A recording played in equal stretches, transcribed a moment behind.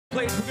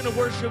place. We're going to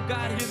worship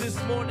God here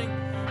this morning.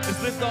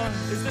 Let's lift our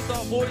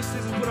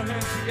voices and put our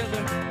hands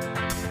together.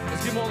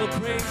 Let's give him all the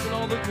praise and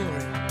all the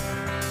glory.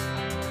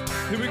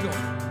 Here we go.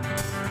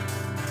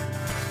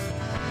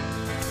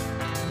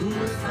 Who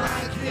is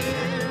like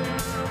him,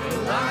 the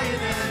lion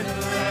and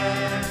the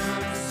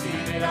lamb,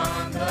 seated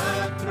on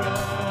the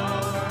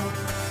throne?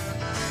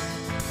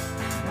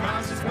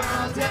 Mountains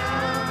bow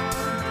down,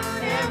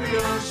 every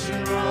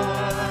ocean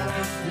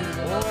roars.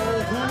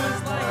 Oh, who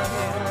is like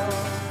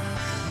him?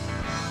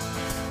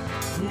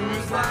 Who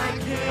is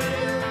like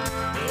him,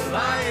 the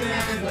lion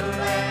and the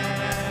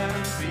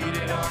lamb,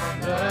 seated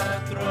on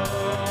the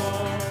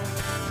throne?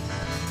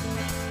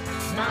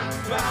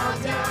 Mountains bow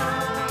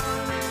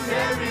down,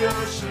 every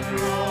ocean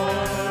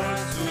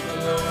roars to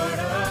the Lord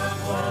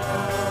of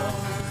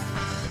hosts.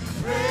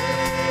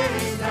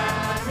 Praise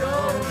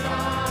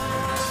Adonai,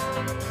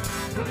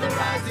 from the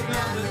rising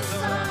of the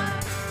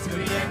sun to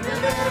the end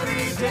of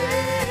every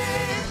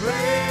day.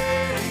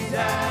 Praise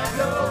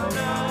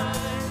Adonai,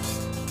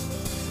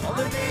 all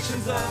the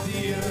nations of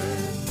the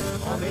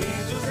earth, all the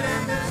angels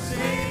and the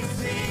saints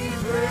sing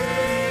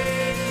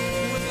praise.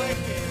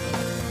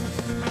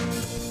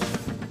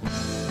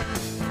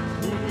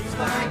 Who's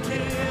like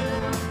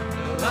him,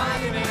 the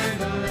lion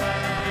and the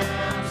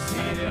lamb,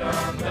 seated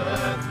on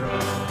the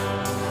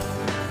throne?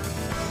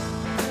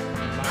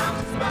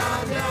 Mountains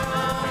bow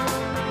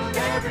down,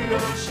 every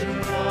ocean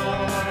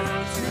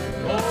roars.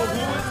 Oh,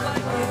 who is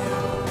like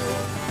him?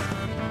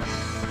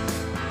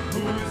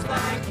 Who is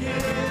like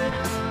him,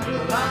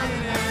 the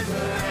lion and the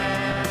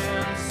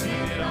lamb,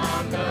 seated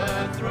on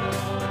the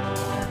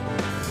throne?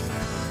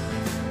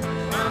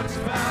 Mountains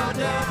bow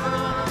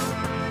down,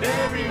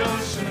 every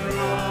ocean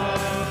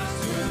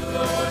roars to the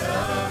Lord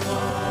of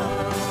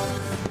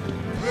hosts.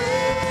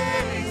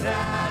 Praise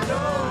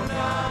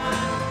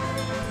Adonai,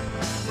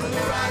 from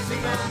the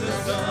rising of the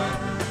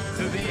sun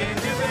to the end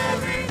of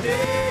every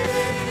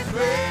day.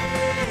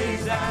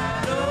 Praise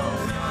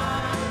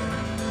Adonai,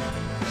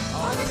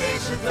 all the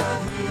nations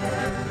of the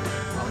earth.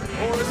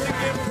 Oh, let's sing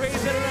him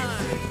praise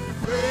Adonai.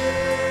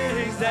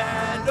 Praise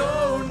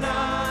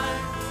Adonai,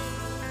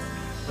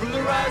 from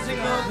the rising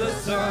of the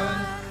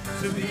sun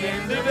to the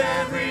end of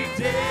every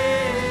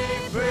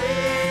day.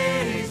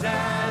 Praise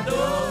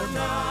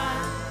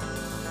Adonai,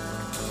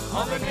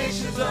 all the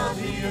nations of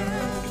the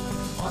earth.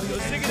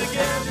 Let's sing it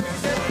again.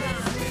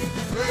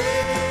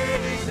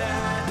 Praise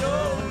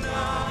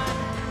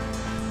Adonai,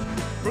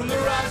 from the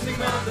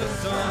rising of the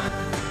sun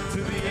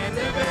to the end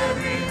of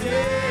every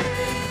day.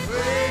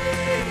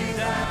 Praise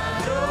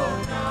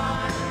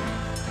Adonai,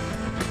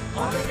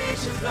 all the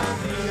nations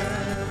of the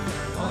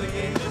earth, all the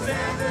angels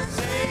and the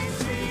saints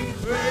sing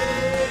praise.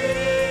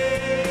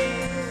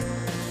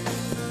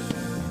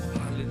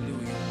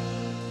 Hallelujah.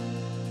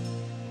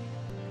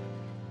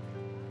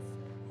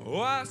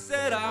 Oh, I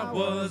said I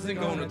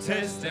wasn't gonna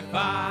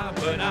testify,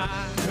 but I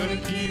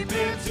couldn't keep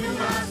it to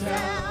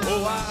myself.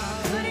 Oh,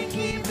 I Couldn't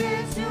keep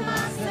it to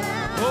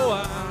myself. oh,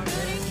 I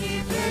Couldn't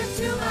keep it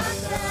to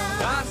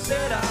myself. I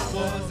said I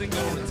wasn't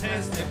gonna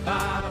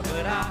testify,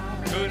 but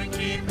I couldn't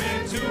keep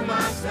it to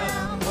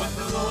myself. What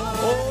the Lord,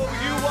 Oh,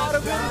 you ought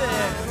to have been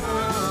there.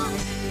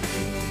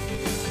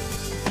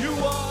 You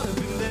ought to have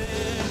been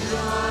there.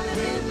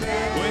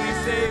 When he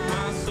saved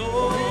my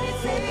soul.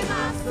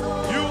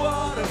 You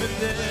ought to have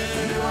been there.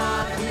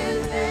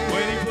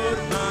 When he put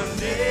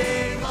my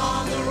name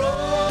on the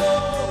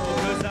roll.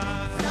 'Cause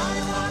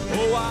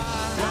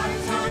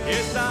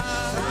yes,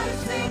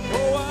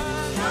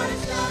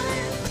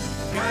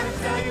 gotta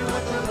tell you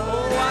what the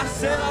Lord I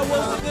said I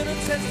wasn't gonna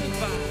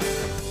testify.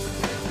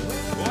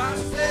 Oh, I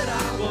said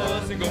I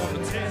wasn't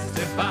gonna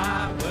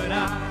testify, but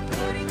I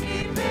Couldn't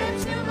keep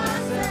it to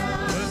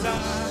myself. 'cause I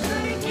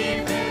Couldn't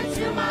keep it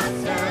to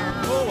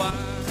myself. oh, I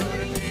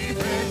Couldn't keep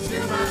it to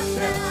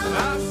myself.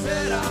 I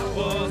said I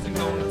wasn't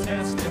gonna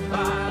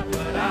testify,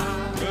 but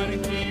I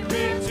couldn't keep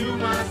it to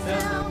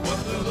myself.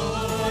 What the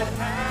Lord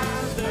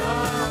has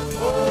done.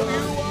 Oh,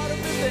 you ought to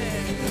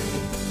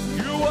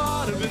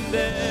have been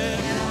there.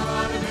 You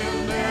ought to have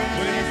been there.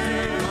 When he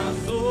saved my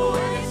soul,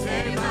 When he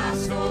saved my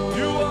soul.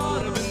 You ought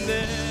to have been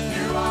there.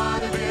 You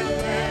ought to be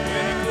there.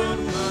 when he put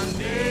my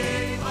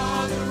name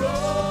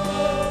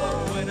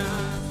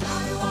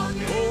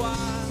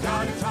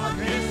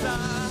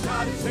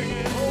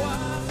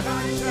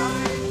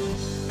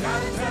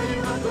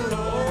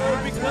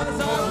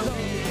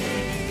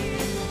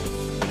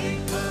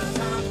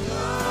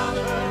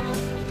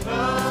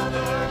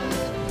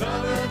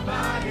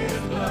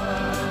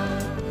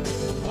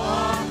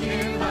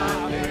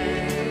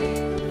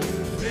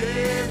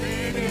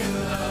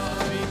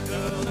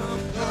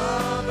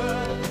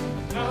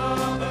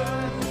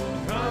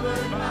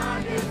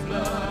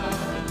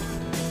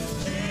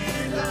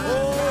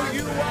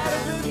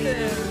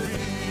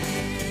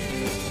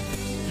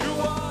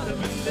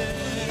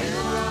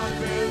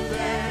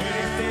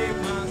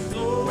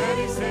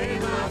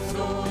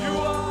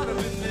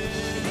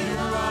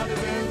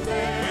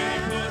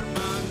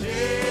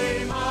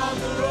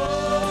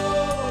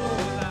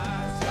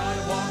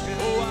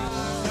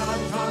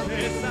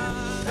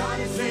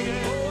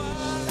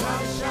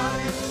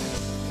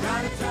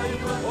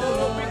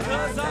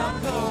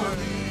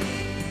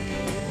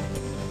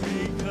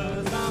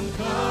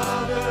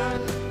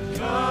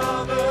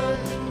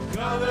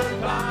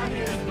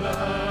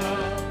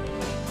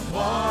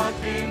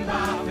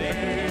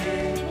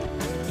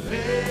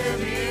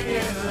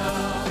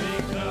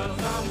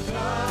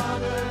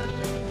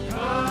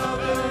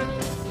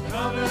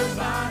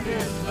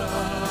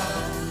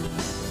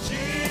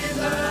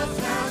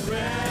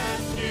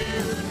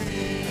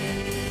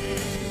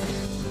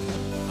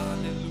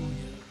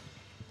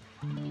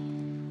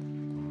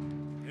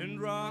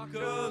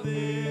of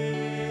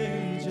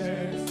ages.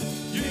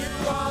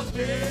 You are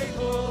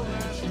faithful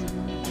and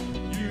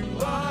true. You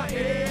are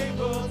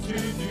able to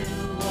do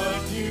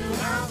what you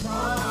have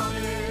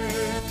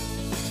promised.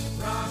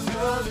 Rock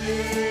of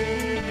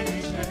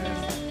ages,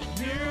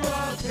 you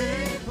are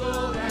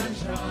faithful and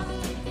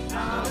just.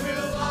 I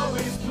will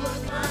always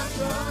put my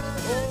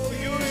trust. Oh,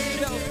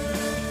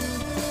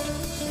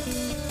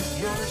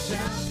 your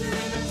shelter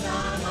in the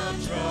time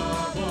of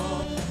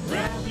trouble,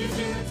 refuge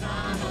in the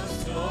time of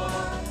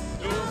storm,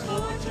 your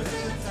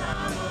fortress in the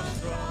time of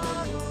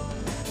struggle,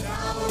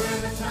 tower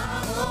in the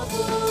time of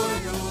war,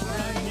 you're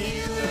a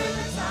healer in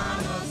the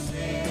time of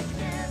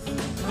sickness,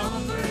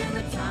 comfort in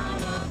the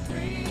time of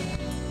grief,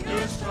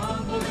 you're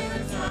stronghold in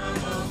the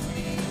time of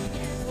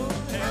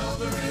weakness,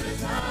 helper in the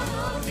time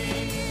of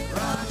need,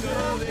 rock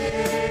of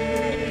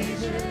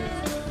ages,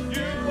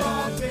 you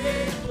are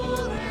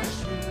faithful and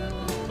true.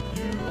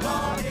 You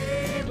are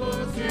able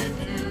to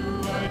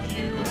do what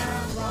you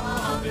have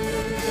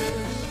promised.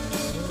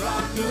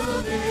 Rock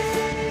of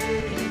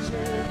ages,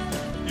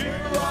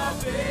 you are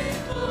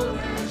faithful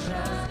and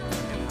just,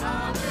 and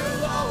I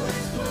will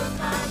always put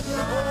my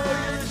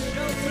trust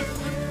in you.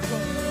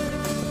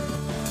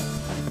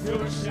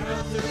 Your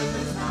shelter in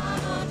the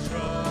time of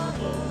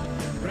trouble,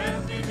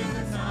 refuge in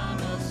the time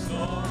of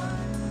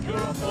storm,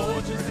 your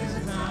fortress in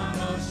the time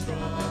of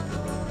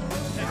struggle,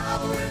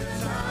 tower in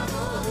the time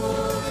of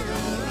war,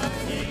 you're a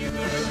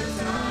healer in the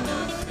time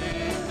of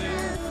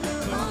sickness,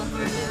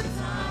 comfort in the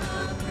time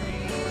of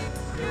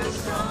grief, you're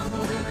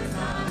stronghold in the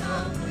time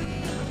of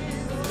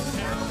weakness,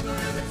 helper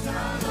in the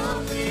time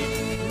of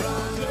need,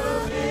 rock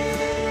of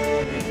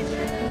ages,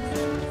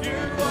 you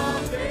are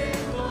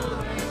faithful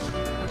and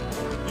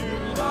true,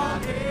 you are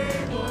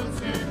able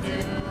to do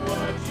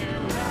what you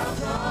have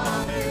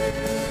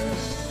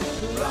promised,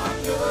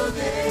 rock of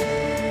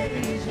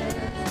ages,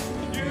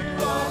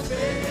 you are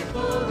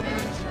faithful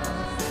and just.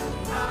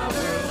 I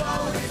will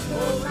always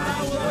put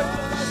my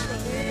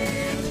trust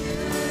in you.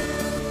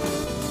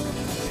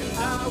 And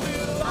I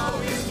will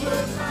always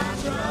put my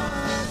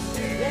trust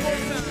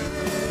in you.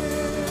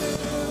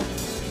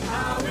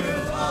 I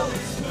will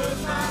always put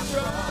my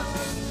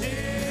trust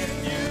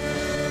in you.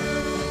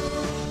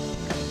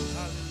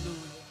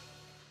 Hallelujah.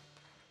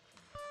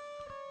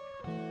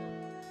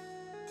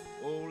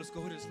 Oh, let's go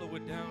ahead and slow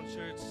it down,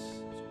 church.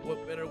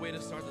 What better way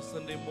to start the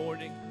Sunday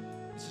morning?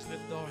 Let's just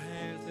lift our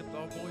hands, lift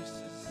our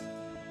voices.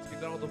 Let's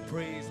give God all the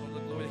praise, all the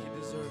glory that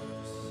He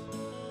deserves.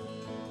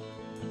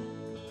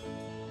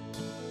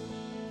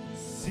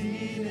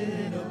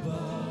 Seated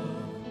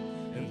above,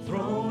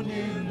 enthroned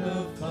in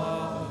the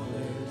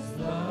Father's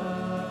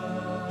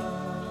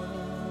love,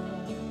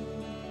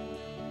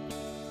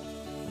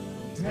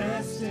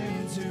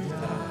 destined to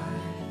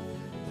die,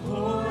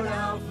 poured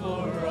out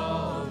for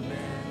all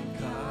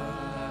mankind.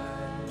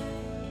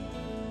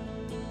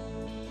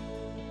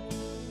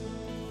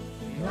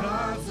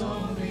 God's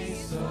only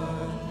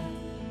Son,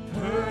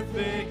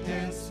 perfect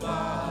and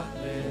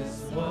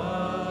spotless one.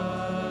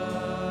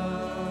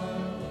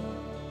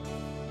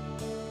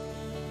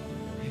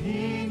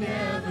 He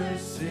never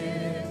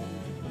sinned,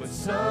 but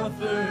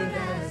suffered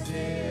as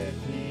if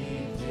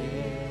He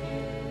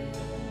did.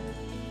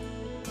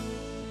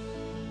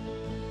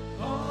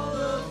 All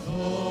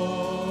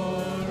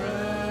authority,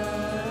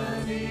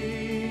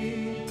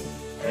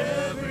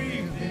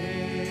 every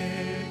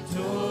victory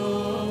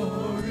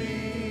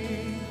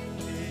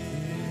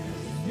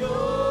is yours,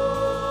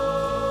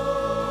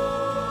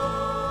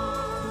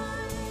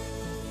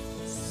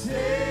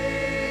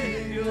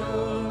 Savior,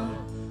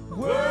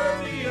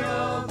 worthy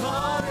of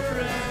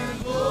honor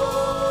and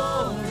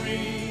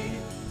glory,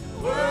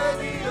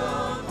 worthy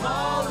of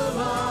all of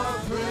our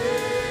praise.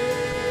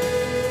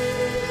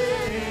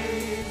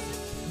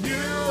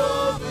 You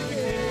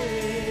overcame.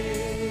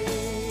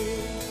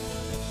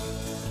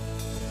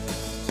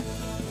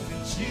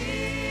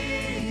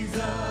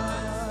 Jesus,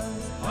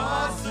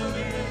 awesome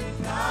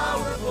in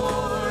power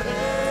forever,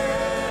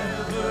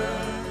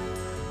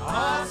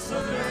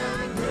 awesome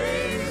and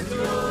great is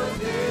your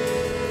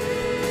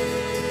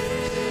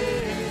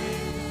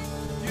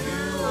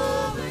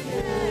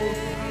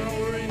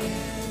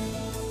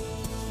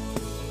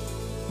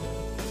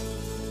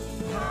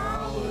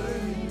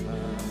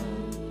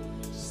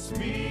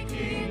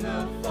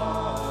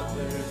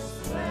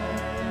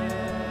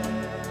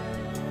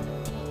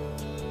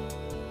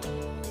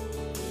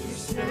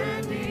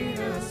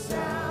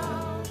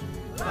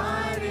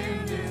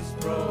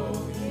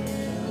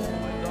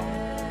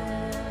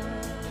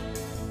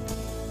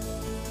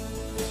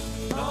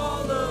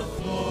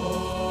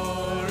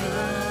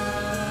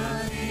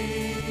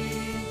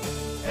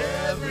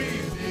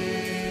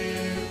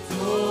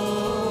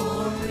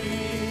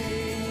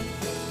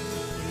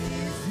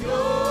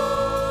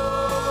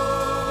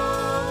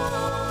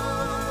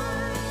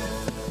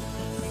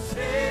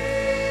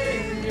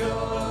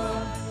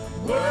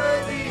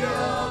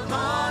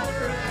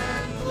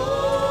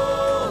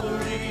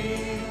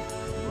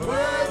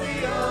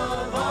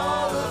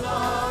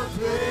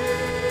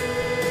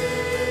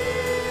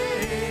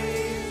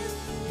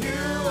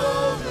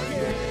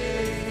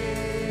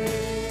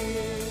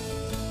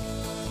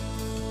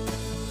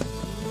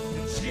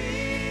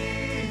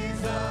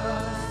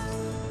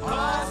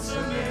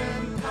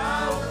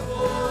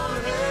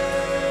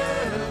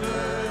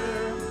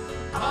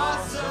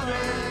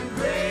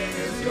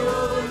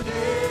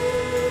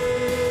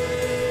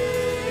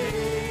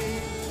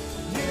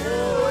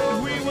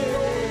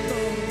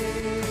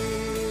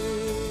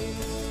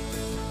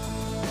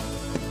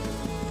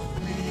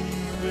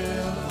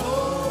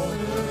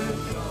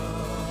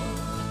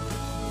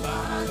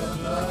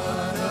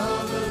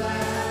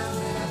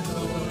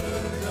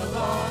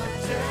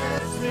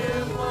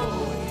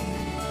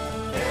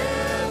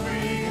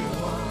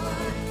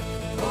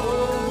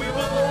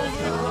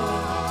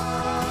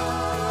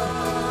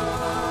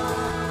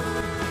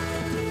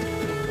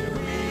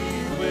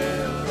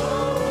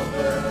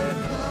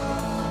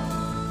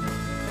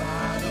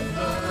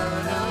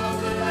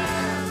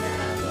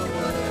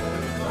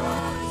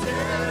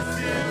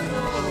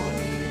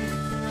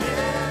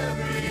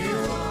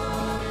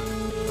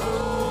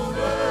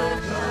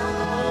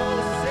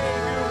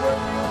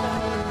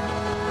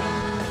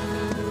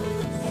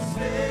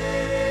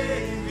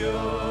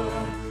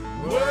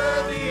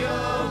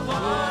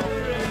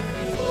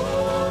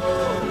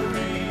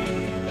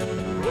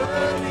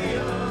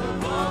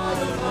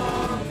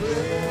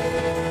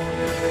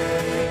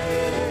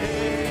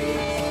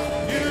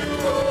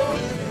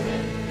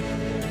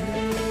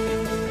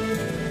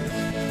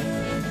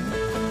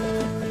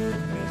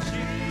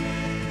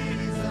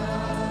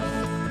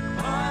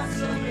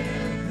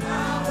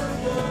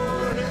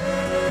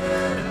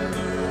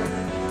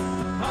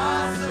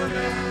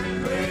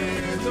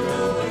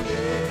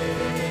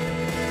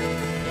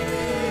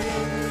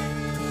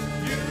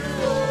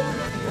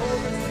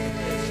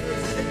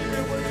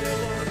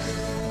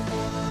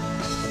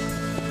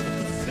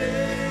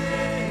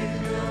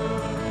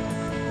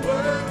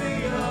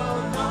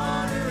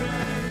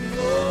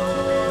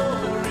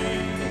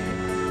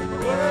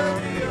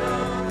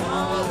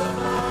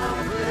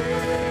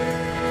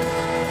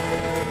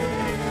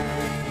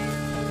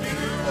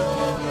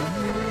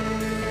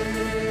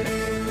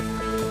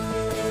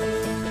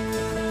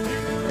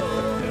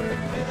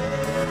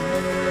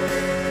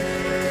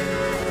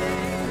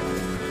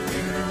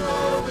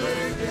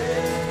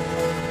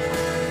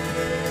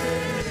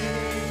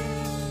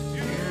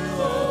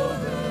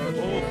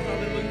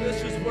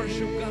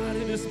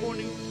this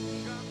morning.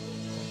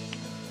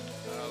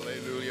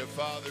 Hallelujah.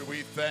 Father,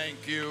 we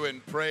thank you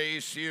and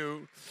praise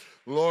you.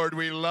 Lord,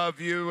 we love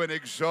you and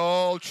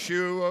exalt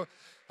you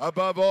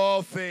above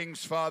all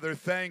things, Father.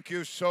 Thank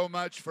you so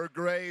much for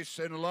grace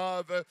and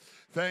love.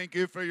 Thank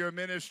you for your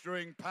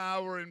ministering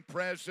power and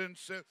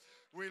presence.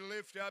 We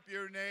lift up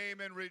your name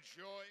and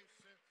rejoice.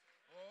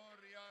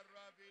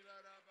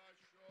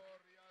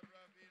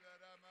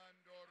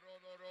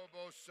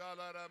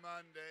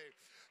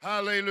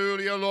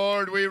 Hallelujah,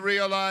 Lord. We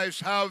realize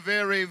how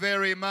very,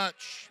 very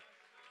much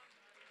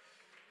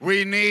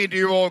we need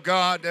you, oh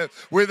God.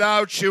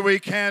 Without you, we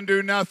can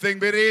do nothing,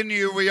 but in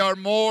you, we are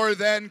more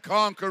than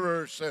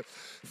conquerors.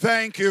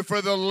 Thank you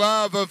for the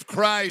love of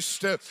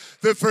Christ,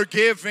 the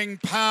forgiving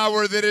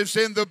power that is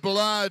in the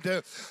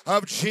blood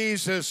of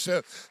Jesus.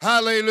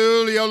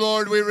 Hallelujah,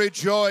 Lord, we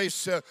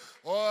rejoice.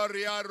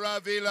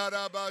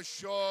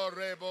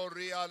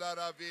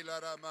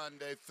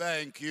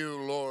 Thank you,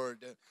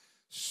 Lord,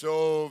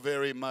 so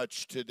very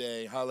much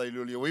today.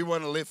 Hallelujah. We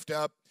want to lift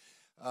up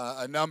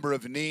a number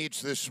of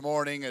needs this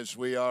morning as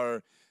we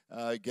are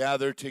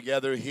gathered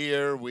together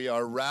here. We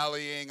are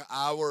rallying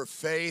our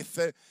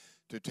faith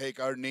to take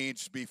our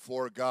needs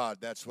before God.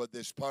 That's what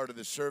this part of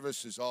the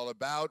service is all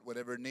about.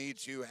 Whatever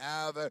needs you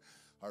have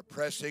are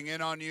pressing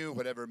in on you.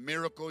 Whatever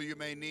miracle you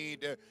may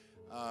need,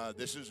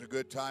 this is a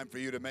good time for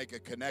you to make a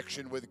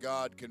connection with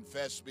God,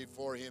 confess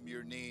before Him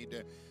your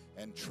need,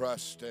 and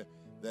trust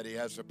that He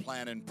has a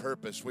plan and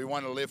purpose. We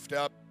want to lift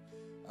up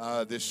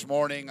this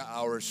morning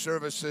our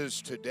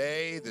services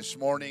today, this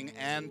morning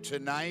and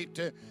tonight,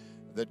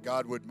 that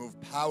God would move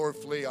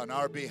powerfully on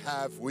our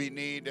behalf. We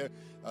need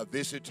a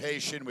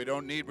visitation. We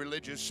don't need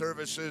religious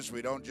services.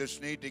 We don't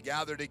just need to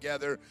gather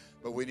together,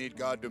 but we need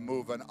God to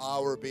move on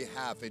our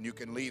behalf. And you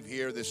can leave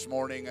here this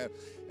morning,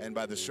 and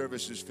by the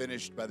service is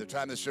finished, by the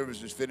time the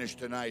service is finished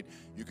tonight,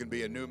 you can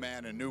be a new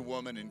man, a new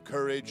woman,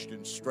 encouraged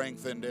and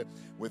strengthened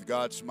with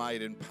God's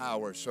might and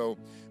power. So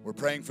we're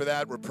praying for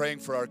that. We're praying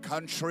for our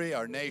country.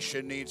 Our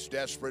nation needs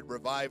desperate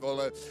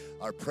revival.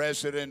 Our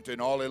president and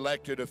all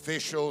elected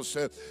officials.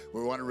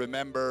 We want to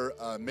remember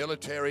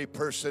military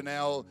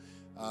personnel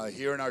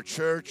here in our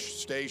church,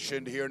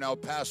 stationed here in El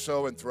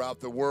Paso and throughout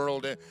the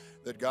world,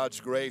 that God's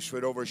grace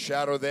would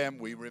overshadow them.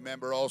 We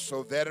remember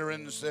also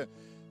veterans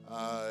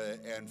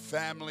and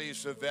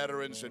families of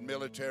veterans and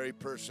military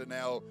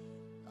personnel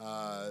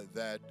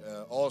that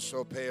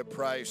also pay a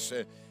price.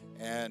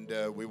 And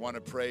we want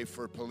to pray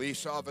for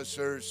police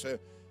officers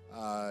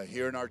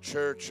here in our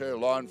church,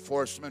 law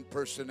enforcement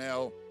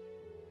personnel,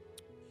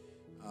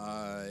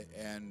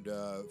 and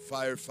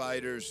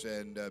firefighters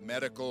and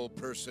medical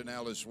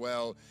personnel as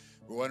well.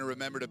 We want to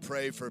remember to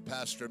pray for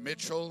Pastor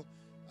Mitchell.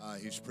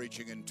 He's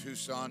preaching in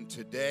Tucson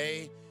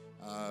today,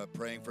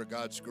 praying for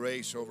God's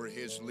grace over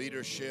his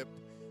leadership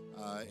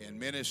in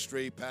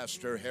ministry.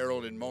 Pastor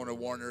Harold and Mona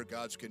Warner,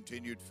 God's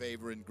continued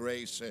favor and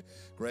grace.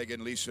 Greg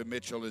and Lisa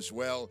Mitchell as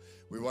well.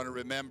 We want to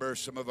remember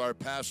some of our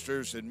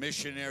pastors and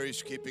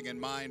missionaries, keeping in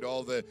mind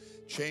all the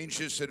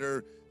changes that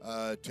are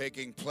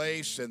taking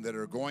place and that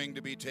are going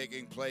to be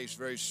taking place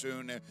very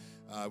soon.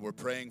 We're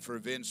praying for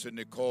Vince and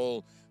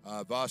Nicole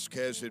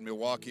Vasquez in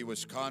Milwaukee,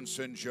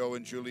 Wisconsin, Joe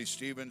and Julie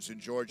Stevens in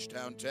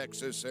Georgetown,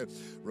 Texas,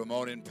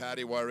 Ramon and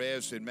Patty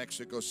Juarez in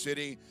Mexico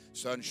City,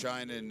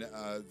 Sunshine in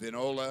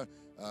Vinola,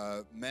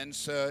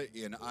 Mensa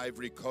in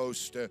Ivory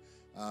Coast,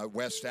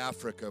 West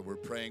Africa. We're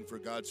praying for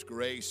God's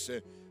grace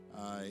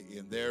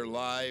in their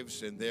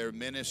lives and their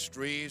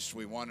ministries.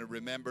 We want to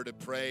remember to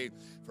pray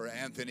for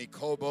Anthony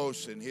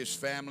Cobos and his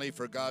family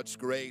for God's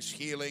grace,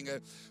 healing.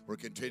 We're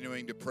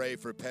continuing to pray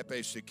for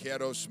Pepe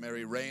Siqueiros,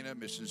 Mary Reina,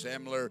 Mrs.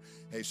 Emler,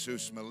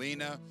 Jesus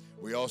Molina.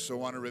 We also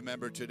want to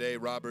remember today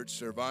Robert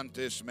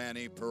Cervantes,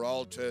 Manny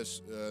Peralta,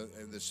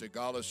 and the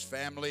Segalas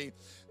family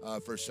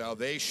for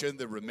salvation,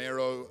 the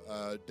Romero,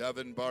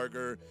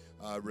 Dovenbarger,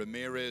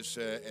 Ramirez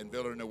and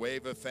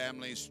Villanueva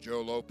families,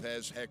 Joe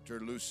Lopez, Hector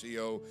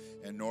Lucio,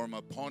 and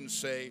Norma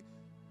Ponce.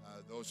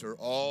 Those are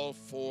all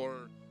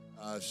for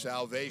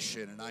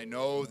salvation. And I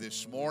know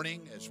this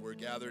morning, as we're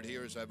gathered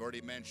here, as I've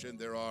already mentioned,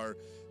 there are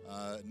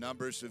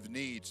numbers of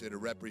needs that are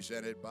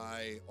represented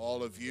by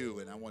all of you.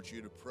 And I want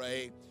you to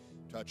pray,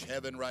 touch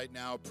heaven right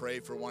now, pray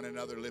for one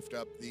another, lift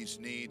up these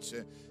needs.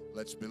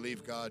 Let's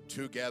believe God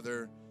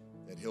together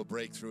that He'll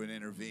break through and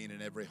intervene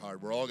in every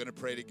heart. We're all going to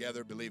pray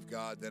together, believe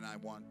God. Then I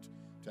want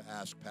to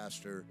ask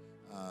Pastor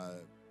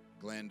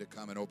Glenn to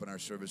come and open our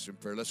service in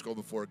prayer. Let's go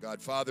before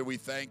God. Father, we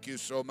thank you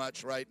so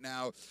much right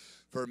now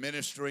for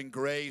ministering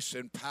grace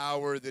and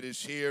power that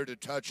is here to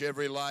touch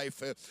every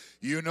life.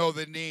 You know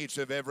the needs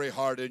of every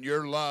heart, and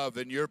your love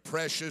and your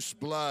precious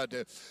blood,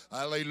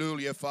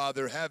 hallelujah,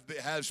 Father,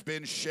 has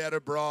been shed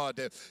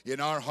abroad in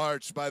our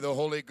hearts by the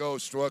Holy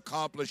Ghost to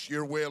accomplish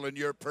your will and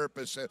your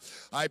purpose.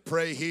 I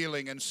pray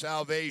healing and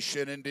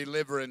salvation and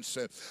deliverance.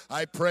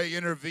 I pray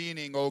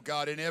intervening, oh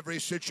God, in every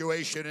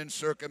situation and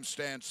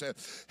circumstance.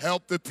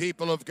 Help the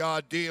people of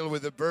God deal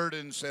with the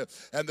burdens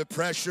and the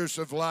pressures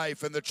of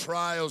life and the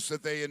trials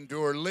that they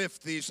endure.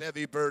 Lift these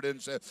heavy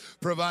burdens.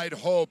 Provide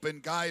hope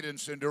and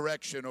guidance and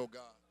direction, oh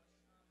God.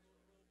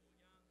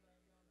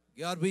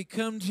 God, we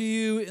come to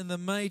you in the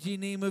mighty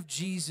name of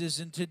Jesus.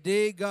 And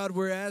today, God,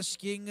 we're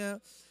asking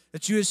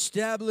that you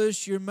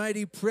establish your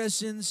mighty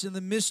presence in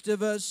the midst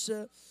of us.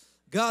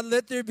 God,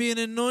 let there be an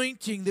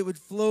anointing that would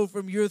flow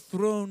from your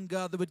throne,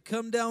 God, that would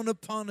come down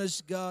upon us,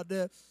 God.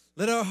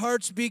 Let our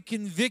hearts be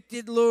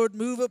convicted, Lord.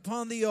 Move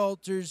upon the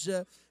altars.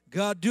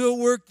 God, do a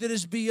work that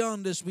is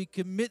beyond us. We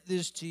commit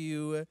this to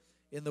you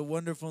in the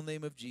wonderful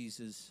name of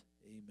Jesus.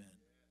 Amen. Amen.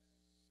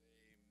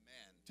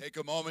 Take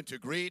a moment to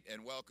greet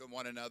and welcome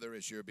one another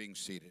as you're being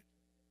seated.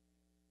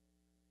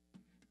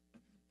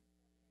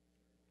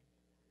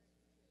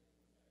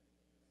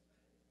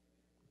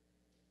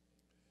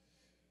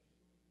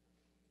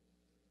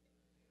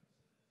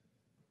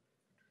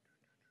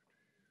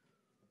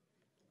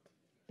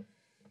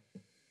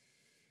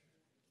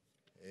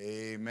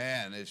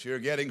 Amen. As you're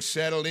getting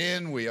settled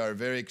in, we are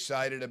very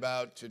excited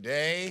about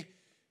today,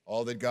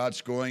 all that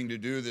God's going to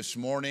do this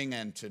morning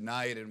and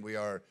tonight, and we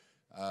are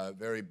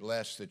very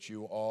blessed that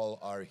you all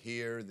are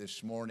here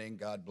this morning.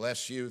 God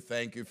bless you.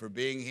 Thank you for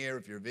being here.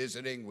 If you're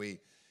visiting, we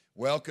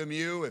welcome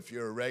you. If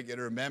you're a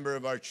regular member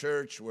of our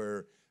church,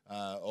 we're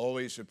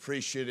always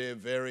appreciative,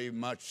 very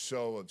much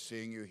so, of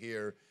seeing you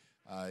here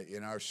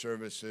in our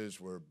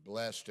services. We're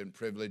blessed and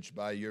privileged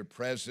by your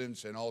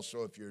presence, and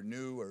also if you're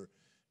new or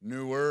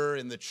newer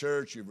in the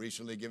church, you've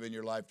recently given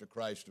your life to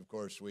Christ, of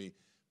course, we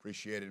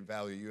appreciate and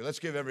value you. Let's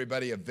give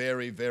everybody a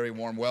very, very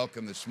warm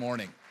welcome this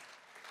morning.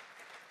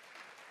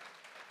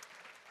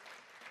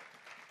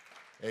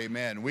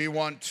 Amen. We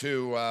want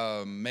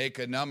to make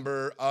a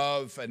number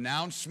of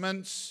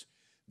announcements.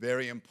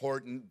 Very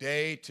important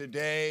day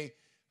today.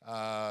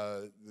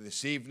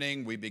 This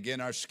evening, we begin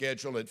our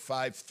schedule at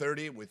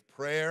 5:30 with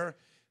prayer.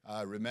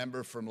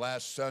 Remember from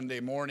last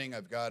Sunday morning,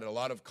 I've got a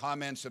lot of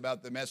comments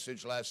about the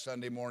message last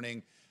Sunday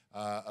morning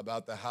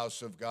about the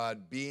house of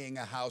God being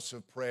a house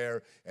of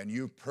prayer and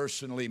you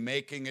personally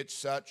making it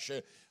such.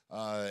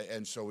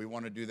 And so we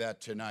want to do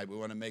that tonight. We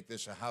want to make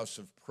this a house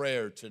of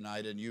prayer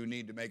tonight, and you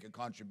need to make a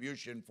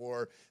contribution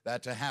for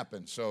that to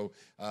happen. So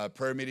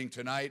prayer meeting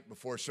tonight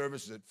before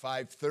service is at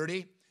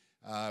 5:30.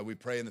 We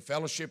pray in the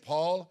fellowship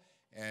hall,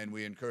 and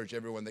we encourage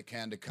everyone that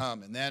can to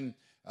come. And then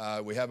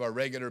we have our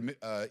regular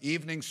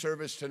evening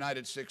service tonight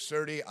at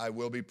 6:30. I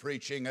will be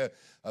preaching a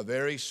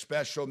very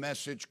special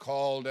message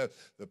called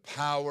The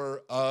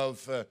Power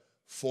of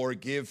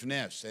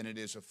Forgiveness. And it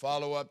is a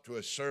follow-up to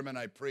a sermon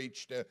I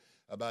preached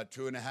about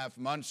 2.5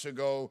 months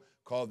ago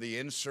called The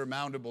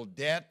Insurmountable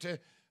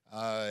Debt.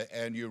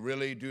 And you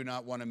really do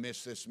not want to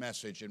miss this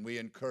message. And we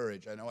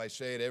encourage, I know I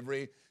say it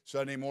every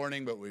Sunday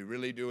morning, but we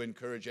really do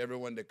encourage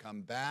everyone to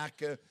come back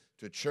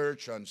to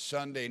church on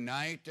Sunday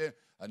night.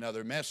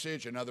 Another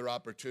message, another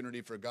opportunity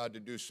for God to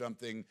do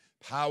something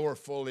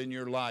powerful in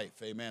your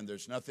life. Amen.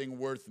 There's nothing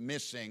worth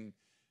missing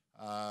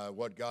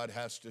what God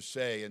has to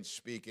say and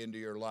speak into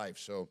your life.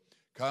 So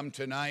come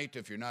tonight.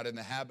 If you're not in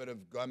the habit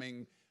of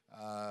coming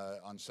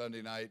on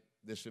Sunday night,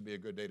 this would be a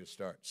good day to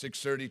start.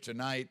 6:30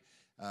 tonight,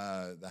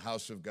 the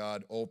house of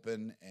God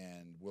open,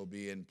 and we'll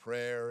be in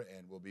prayer,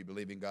 and we'll be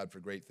believing God for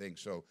great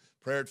things. So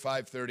prayer at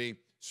 5:30,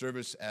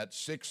 service at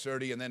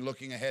 6:30, and then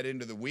looking ahead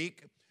into the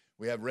week,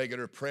 we have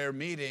regular prayer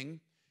meeting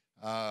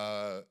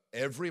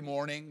every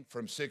morning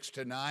from 6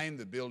 to 9.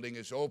 The building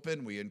is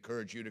open. We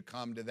encourage you to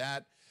come to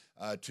that.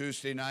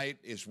 Tuesday night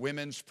is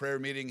women's prayer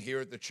meeting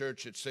here at the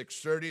church at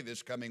 6:30.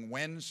 This coming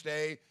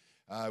Wednesday,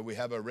 we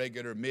have a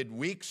regular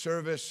midweek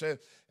service,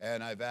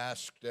 and I've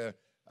asked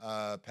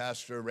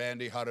Pastor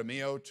Randy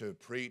Jaramillo to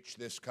preach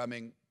this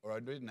coming, or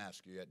I didn't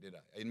ask you yet, did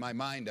I? In my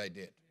mind, I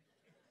did.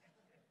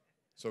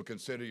 So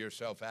consider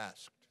yourself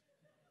asked.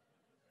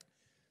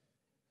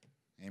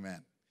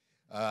 Amen.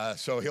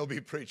 So he'll be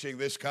preaching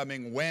this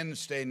coming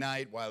Wednesday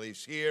night while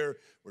he's here.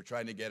 We're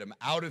trying to get him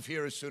out of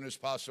here as soon as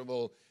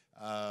possible,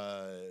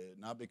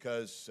 not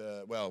because,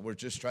 we're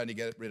just trying to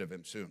get rid of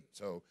him soon.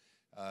 So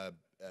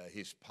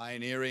he's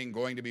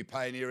going to be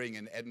pioneering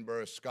in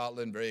Edinburgh,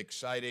 Scotland. Very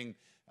exciting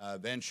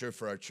venture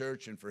for our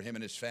church and for him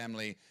and his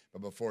family.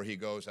 But before he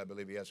goes, I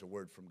believe he has a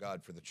word from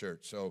God for the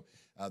church. So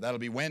that'll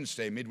be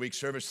Wednesday, midweek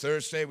service.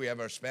 Thursday, we have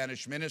our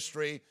Spanish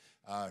ministry.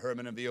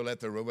 Herman and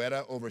Violeta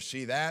Rueda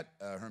oversee that.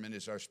 Herman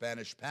is our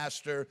Spanish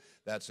pastor.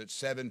 That's at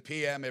 7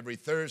 p.m. every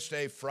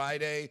Thursday.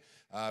 Friday,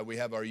 we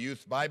have our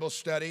youth Bible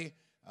study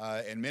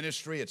and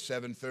ministry at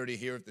 7:30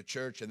 here at the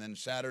church. And then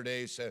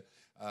Saturdays,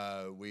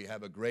 we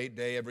have a great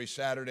day every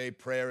Saturday.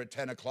 Prayer at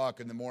 10 o'clock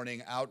in the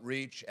morning,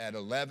 outreach at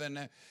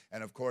 11.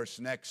 And, of course,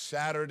 next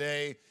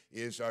Saturday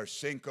is our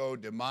Cinco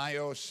de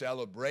Mayo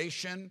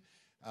celebration.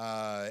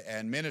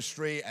 And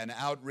ministry and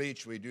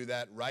outreach. We do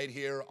that right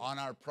here on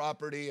our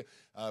property.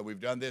 We've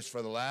done this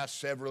for the last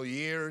several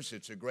years.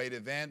 It's a great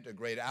event, a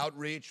great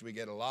outreach. We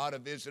get a lot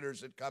of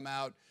visitors that come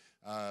out,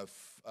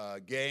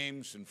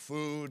 games and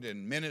food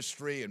and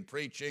ministry and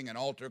preaching and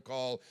altar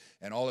call,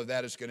 and all of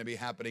that is going to be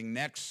happening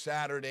next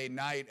Saturday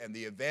night, and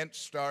the event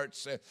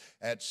starts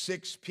at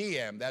 6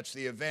 p.m. That's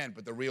the event,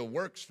 but the real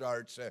work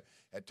starts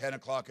at 10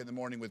 o'clock in the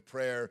morning with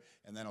prayer,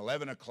 and then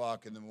 11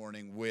 o'clock in the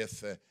morning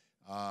with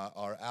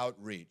our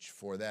outreach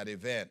for that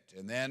event.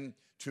 And then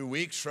 2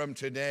 weeks from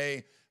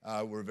today,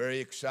 we're very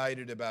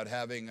excited about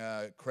having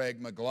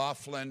Craig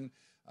McLaughlin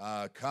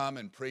come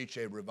and preach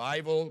a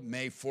revival,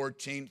 May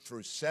 14th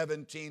through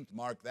 17th.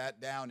 Mark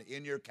that down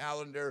in your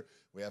calendar.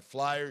 We have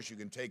flyers. You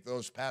can take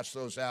those, pass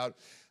those out.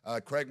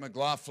 Craig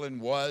McLaughlin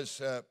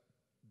was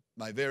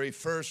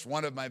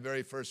one of my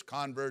very first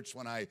converts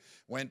when I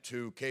went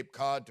to Cape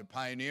Cod to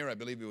pioneer. I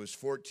believe he was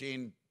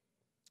 14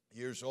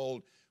 years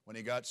old when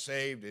he got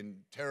saved, in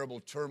terrible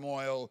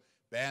turmoil,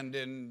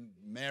 abandoned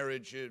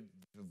marriage,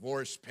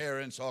 divorced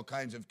parents, all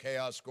kinds of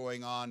chaos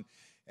going on.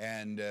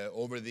 And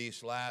over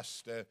these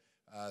last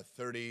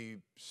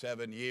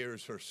 37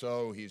 years or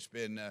so, he's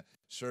been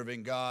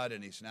serving God,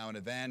 and he's now an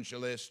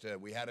evangelist.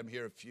 We had him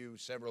here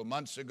several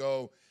months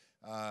ago,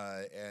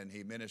 and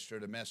he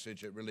ministered a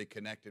message that really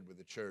connected with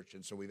the church.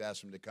 And so we've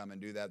asked him to come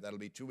and do that. That'll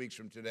be 2 weeks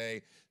from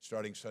today,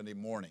 starting Sunday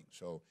morning.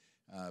 So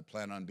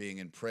plan on being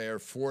in prayer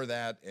for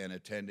that and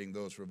attending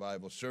those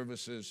revival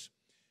services.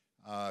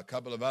 A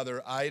couple of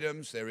other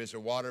items. There is a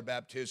water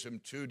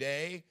baptism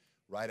today,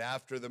 right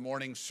after the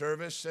morning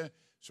service.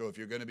 So if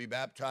you're going to be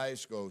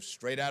baptized, go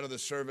straight out of the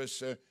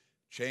service,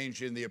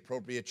 change in the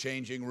appropriate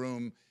changing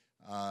room,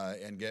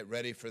 and get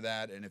ready for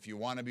that. And if you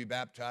want to be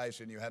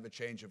baptized and you have a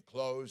change of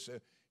clothes,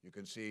 you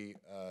can see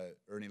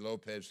Ernie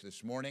Lopez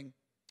this morning,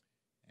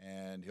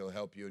 and he'll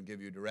help you and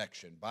give you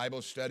direction.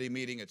 Bible study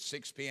meeting at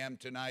 6 p.m.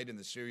 tonight in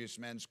the Serious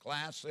Men's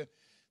class.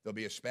 There'll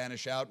be a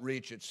Spanish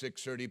outreach at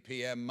 6:30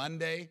 p.m.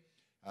 Monday,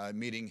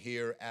 meeting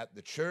here at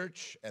the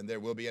church. And there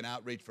will be an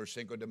outreach for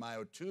Cinco de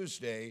Mayo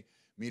Tuesday,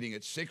 meeting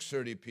at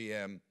 6:30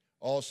 p.m.,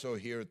 also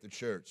here at the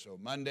church. So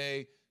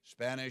Monday,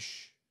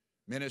 Spanish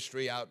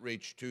ministry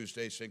outreach.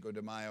 Tuesday, Cinco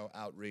de Mayo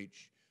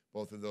outreach.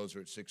 Both of those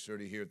are at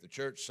 6:30 here at the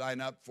church.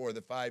 Sign up for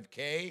the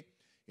 5K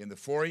in the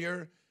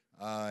foyer,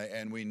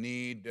 and we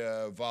need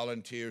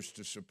volunteers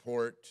to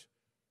support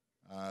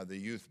the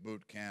youth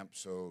boot camp,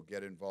 so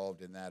get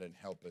involved in that and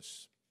help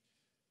us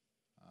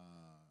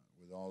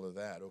with all of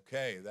that.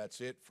 Okay, that's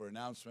it for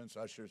announcements.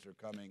 Ushers are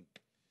coming.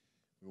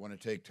 We want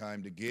to take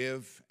time to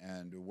give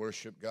and to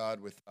worship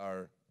God with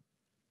our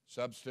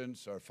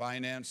substance, our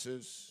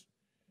finances,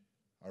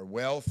 our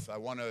wealth. I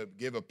want to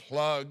give a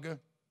plug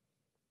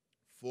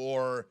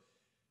for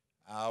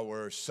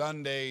our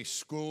Sunday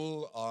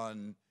school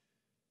on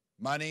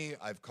money.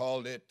 I've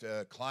called it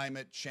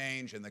Climate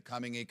Change and the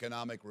Coming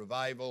Economic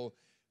Revival,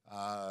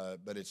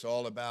 but it's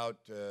all about,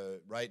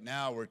 right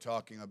now we're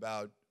talking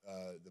about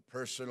the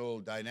personal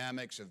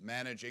dynamics of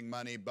managing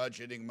money,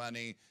 budgeting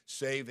money,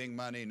 saving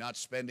money, not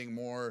spending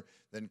more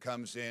than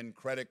comes in,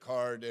 credit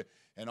card,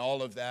 and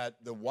all of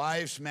that. The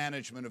wise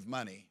management of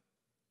money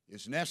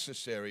is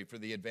necessary for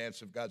the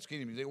advance of God's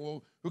kingdom. You say,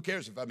 well, who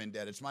cares if I'm in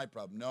debt? It's my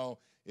problem. No,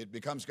 it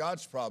becomes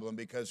God's problem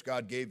because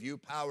God gave you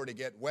power to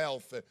get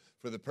wealth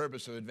for the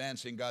purpose of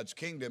advancing God's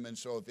kingdom. And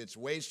so if it's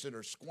wasted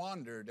or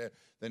squandered,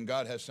 then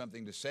God has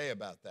something to say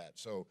about that.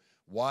 So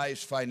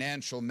wise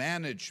financial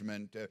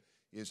management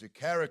is a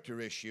character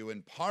issue.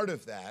 And part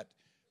of that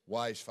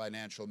wise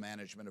financial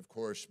management, of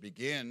course,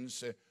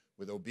 begins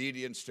with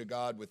obedience to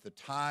God, with the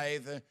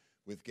tithe,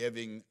 with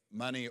giving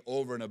money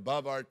over and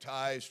above our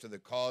tithes to the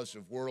cause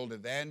of world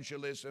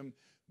evangelism.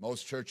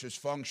 Most churches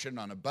function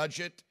on a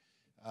budget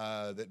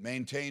that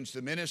maintains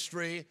the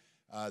ministry.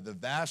 The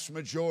vast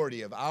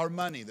majority of our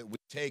money that we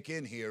take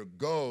in here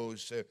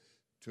goes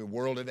to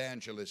world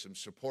evangelism,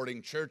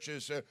 supporting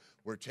churches.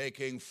 We're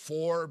taking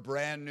 4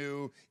 brand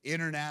new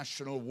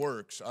international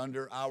works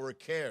under our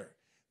care.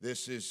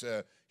 This is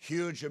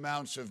huge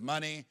amounts of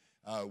money.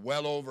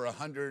 Well over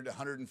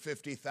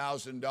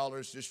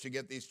 $150,000 just to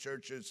get these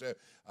churches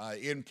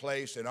in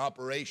place and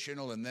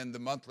operational, and then the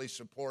monthly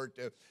support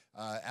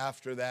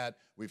after that.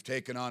 We've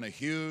taken on a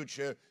huge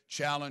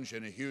challenge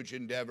and a huge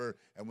endeavor,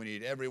 and we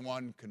need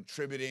everyone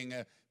contributing,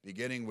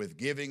 beginning with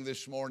giving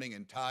this morning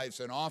in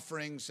tithes and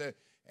offerings,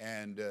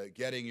 and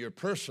getting your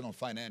personal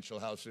financial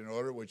house in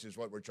order, which is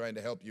what we're trying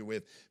to help you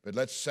with. But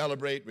let's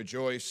celebrate,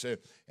 rejoice,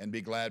 and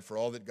be glad for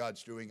all that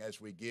God's doing as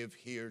we give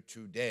here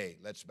today.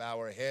 Let's bow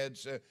our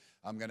heads.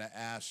 I'm going to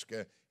ask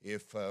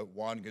if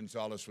Juan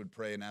Gonzalez would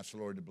pray and ask the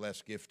Lord to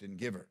bless gift and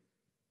giver.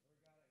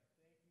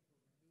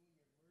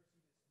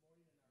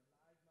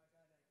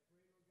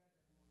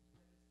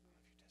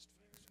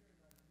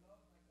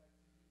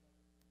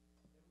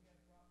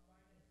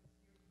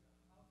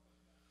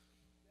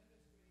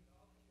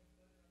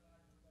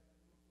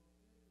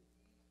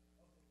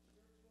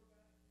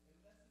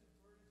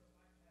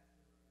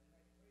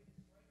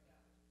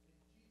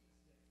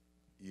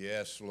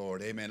 Yes,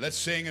 Lord. Amen. Let's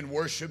sing and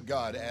worship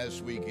God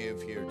as we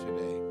give here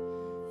today.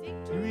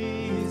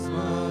 Victory is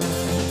mine.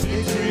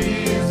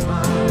 Victory is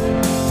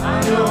mine.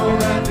 I know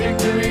that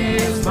victory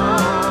is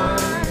mine.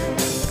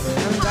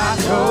 And I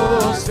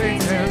told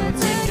Satan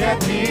to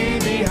get me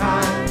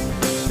behind.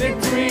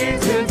 Victory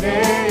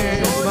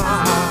today is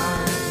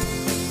mine.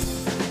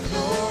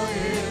 Joy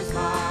is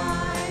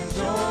mine.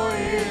 Joy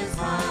is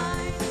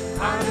mine.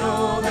 I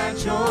know that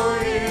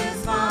joy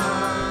is mine.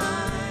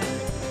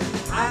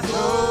 I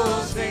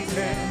told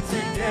Satan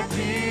to get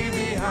me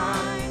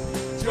behind.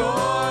 Joy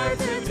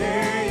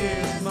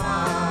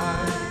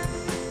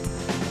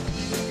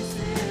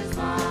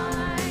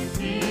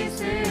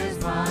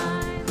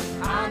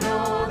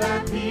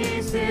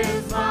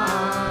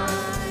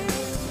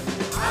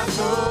I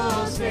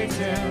told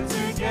Satan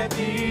to get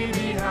thee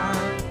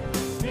behind.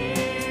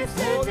 Peace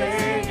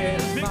today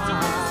is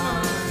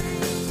mine.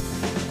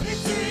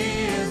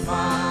 Victory is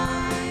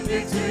mine.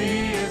 Victory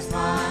is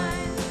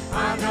mine.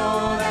 I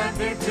know that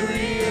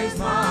victory is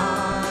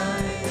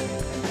mine.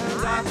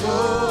 And I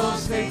told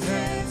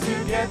Satan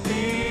to get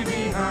thee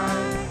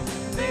behind.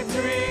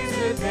 Victory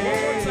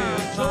today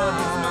is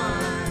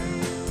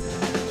mine.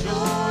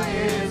 Joy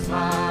is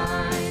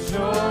mine.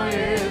 Joy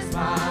is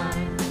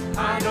mine.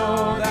 I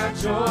know that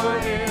joy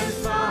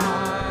is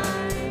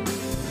mine.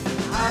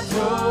 I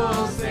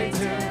told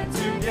Satan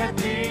to get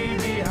thee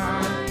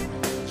behind.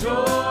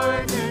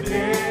 Joy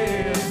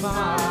today is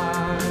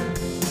mine.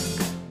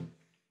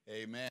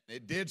 Amen.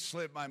 It did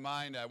slip my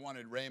mind. I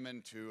wanted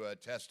Raymond to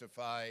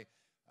testify.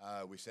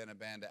 We sent a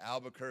band to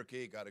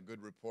Albuquerque, got a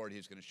good report.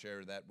 He's going to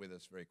share that with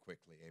us very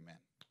quickly. Amen.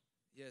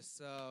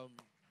 Yes,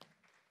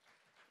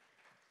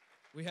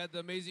 we had the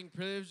amazing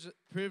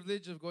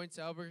privilege of going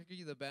to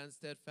Albuquerque, the band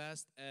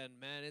Steadfast, and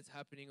man, it's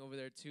happening over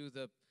there too.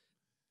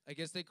 I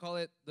guess they call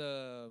it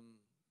the,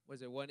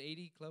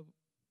 180 Club?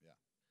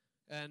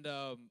 Yeah. And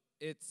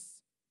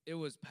it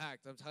was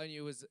packed. I'm telling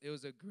you, it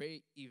was a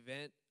great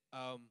event.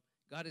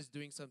 God is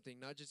doing something,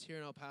 not just here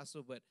in El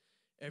Paso, but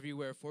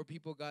everywhere. 4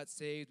 people got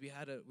saved.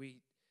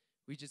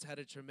 We just had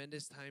a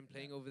tremendous time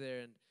playing over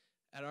there, and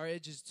at our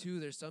edges too,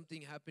 there's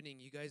something happening.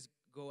 You guys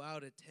go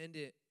out, attend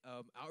it,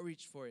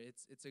 outreach for it.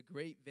 It's a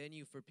great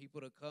venue for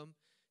people to come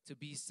to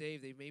be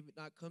saved. They may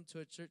not come to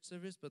a church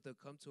service, but they'll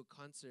come to a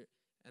concert,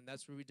 and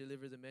that's where we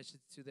deliver the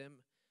message to them.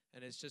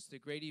 And it's just a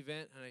great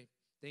event, and I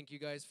thank you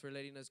guys for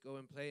letting us go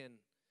and play, and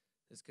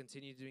let's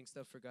continue doing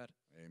stuff for God.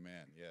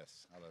 Amen.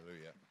 Yes.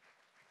 Hallelujah.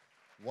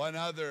 One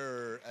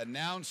other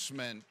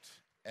announcement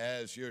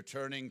as you're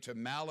turning to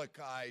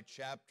Malachi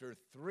chapter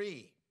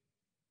 3.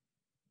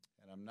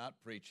 And I'm not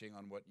preaching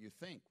on what you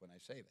think when I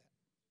say that.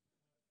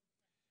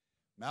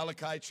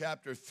 Malachi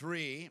chapter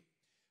 3.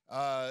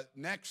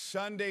 Next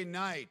Sunday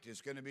night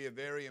is going to be a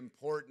very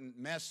important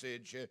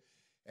message.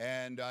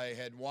 And I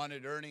had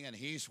wanted Ernie, and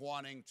he's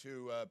wanting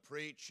to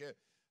preach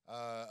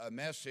a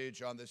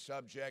message on the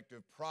subject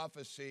of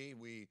prophecy.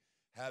 We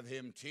have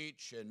him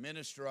teach and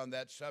minister on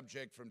that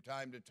subject from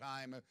time to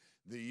time.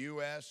 The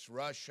U.S.,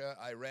 Russia,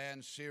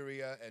 Iran,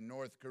 Syria, and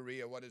North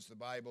Korea. What does the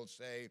Bible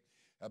say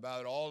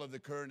about all of the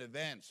current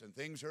events? And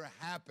things are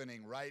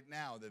happening right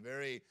now. The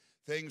very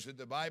things that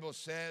the Bible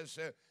says,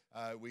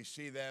 we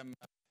see them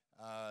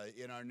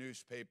in our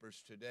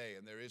newspapers today.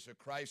 And there is a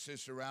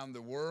crisis around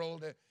the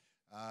world,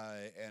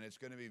 and it's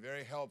going to be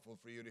very helpful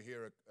for you to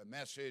hear a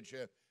message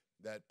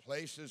that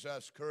places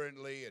us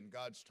currently in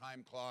God's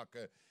time clock.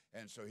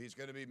 And so he's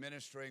going to be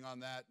ministering on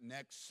that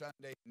next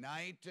Sunday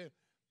night.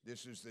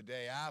 This is the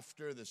day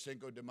after the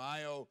Cinco de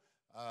Mayo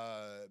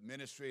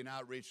ministry and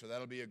outreach, so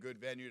that'll be a good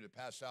venue to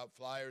pass out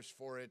flyers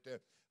for it,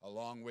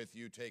 along with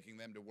you taking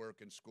them to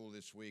work and school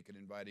this week and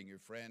inviting your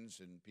friends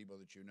and people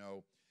that you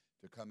know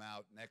to come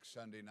out next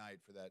Sunday night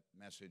for that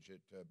message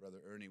that Brother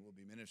Ernie will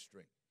be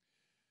ministering.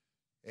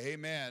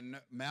 Amen.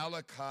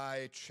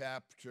 Malachi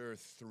chapter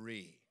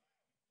 3.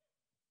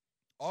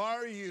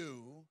 Are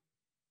you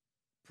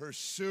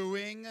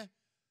pursuing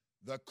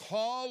the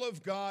call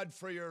of God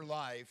for your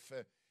life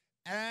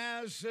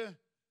as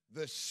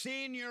the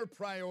senior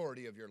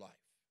priority of your life?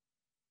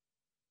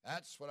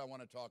 That's what I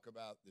want to talk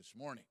about this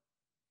morning.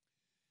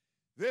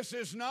 This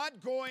is not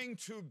going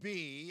to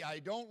be, I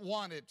don't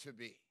want it to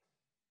be,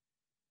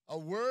 a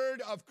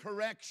word of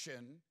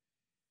correction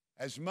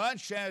as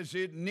much as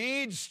it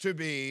needs to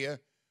be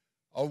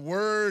a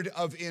word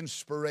of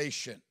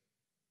inspiration.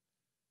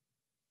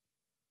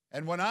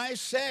 And when I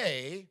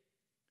say,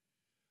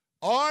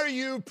 are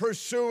you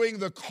pursuing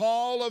the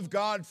call of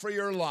God for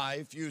your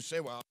life? You say,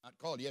 well, I'm not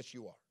called. Yes,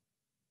 you are.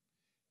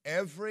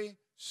 Every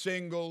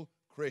single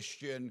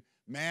Christian,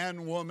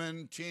 man,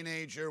 woman,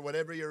 teenager,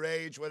 whatever your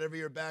age, whatever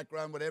your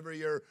background, whatever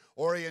your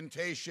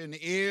orientation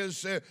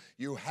is,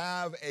 you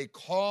have a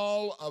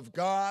call of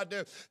God.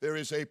 There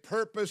is a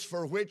purpose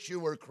for which you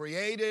were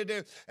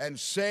created and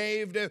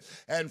saved.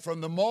 And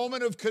from the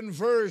moment of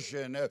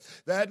conversion,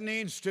 that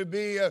needs to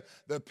be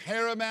the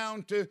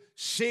paramount,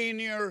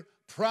 senior,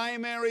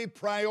 primary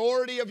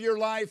priority of your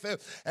life.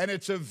 And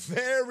it's a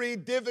very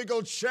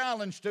difficult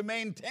challenge to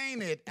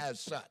maintain it as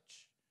such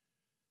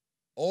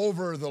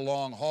over the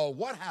long haul.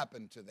 What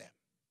happened to them,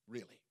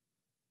 really?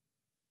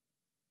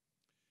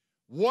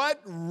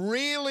 What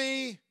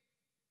really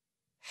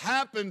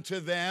happened to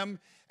them?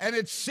 And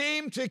it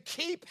seemed to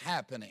keep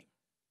happening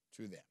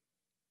to them.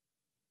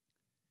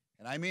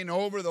 And I mean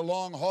over the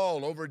long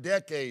haul, over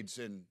decades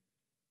and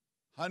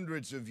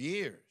hundreds of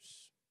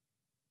years,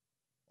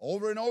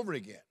 over and over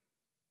again.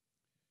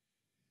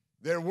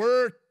 There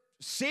were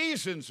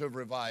seasons of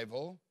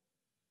revival,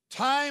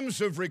 times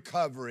of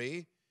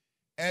recovery,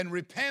 and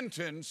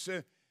repentance,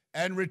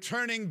 and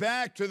returning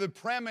back to the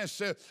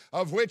premise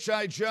of which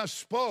I just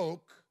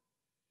spoke.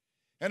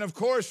 And of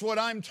course, what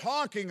I'm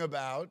talking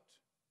about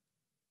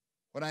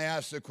when I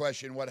ask the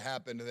question, what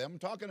happened to them? I'm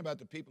talking about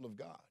the people of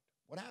God.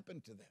 What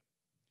happened to them?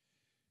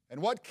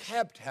 And what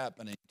kept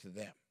happening to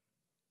them?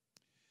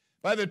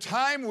 By the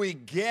time we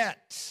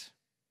get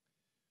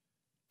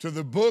to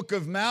the book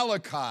of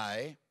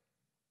Malachi,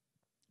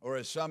 or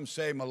as some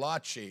say,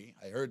 Malachi,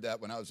 I heard that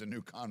when I was a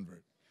new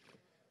convert.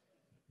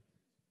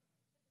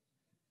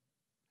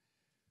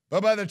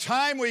 But by the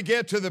time we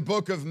get to the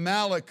book of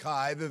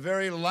Malachi, the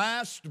very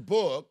last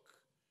book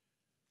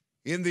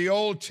in the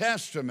Old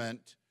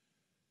Testament,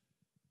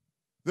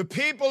 the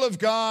people of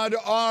God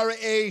are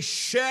a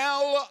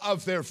shell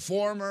of their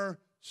former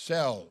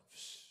selves.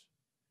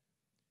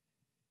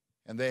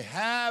 And they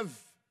have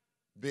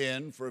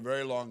been for a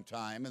very long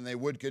time, and they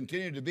would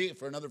continue to be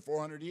for another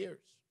 400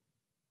 years.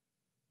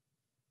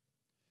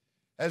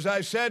 As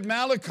I said,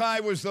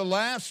 Malachi was the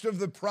last of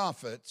the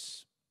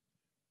prophets.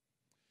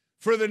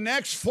 For the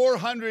next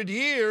 400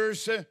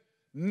 years,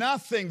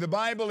 nothing, the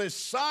Bible is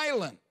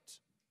silent,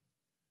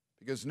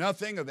 because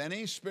nothing of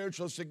any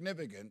spiritual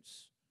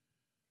significance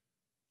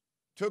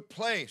took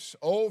place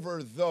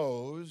over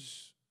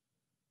those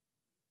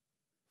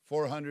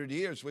 400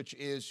 years, which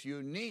is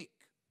unique.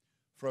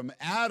 From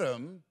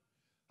Adam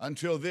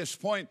until this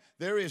point,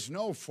 there is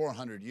no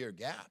 400-year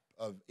gap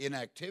of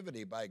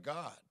inactivity by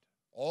God.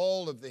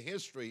 All of the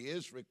history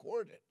is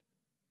recorded.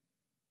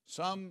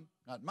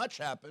 Not much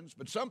happens,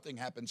 but something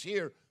happens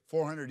here.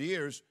 400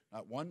 years,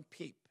 not one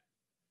peep.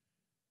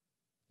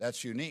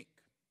 That's unique.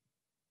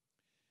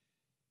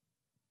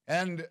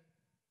 And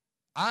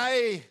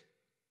I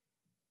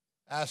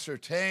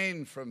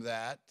ascertain from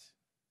that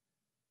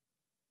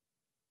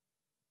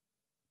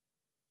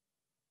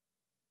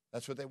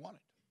that's what they wanted.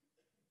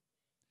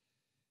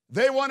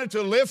 They wanted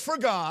to live for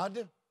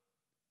God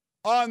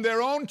on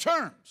their own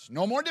terms.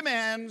 No more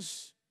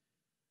demands,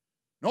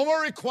 no more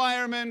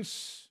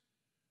requirements,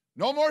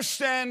 no more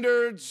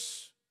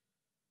standards.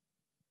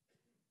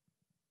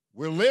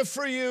 We'll live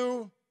for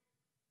you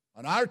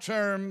on our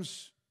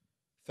terms.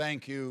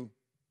 Thank you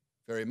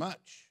very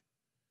much.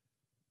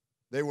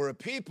 They were a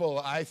people,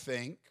 I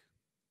think,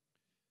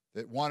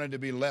 that wanted to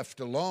be left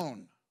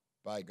alone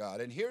by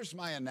God. And here's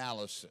my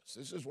analysis.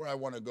 This is where I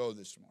want to go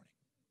this morning.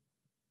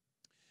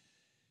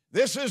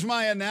 This is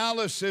my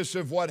analysis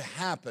of what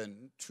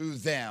happened to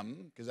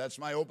them, because that's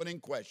my opening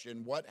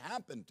question. What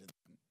happened to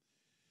them?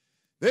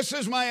 This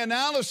is my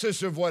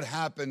analysis of what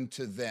happened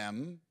to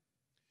them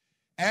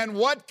and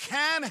what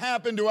can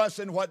happen to us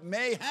and what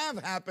may have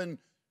happened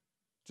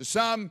to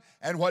some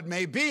and what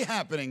may be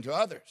happening to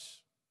others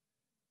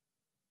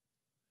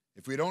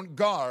if we don't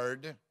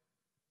guard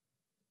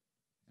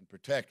and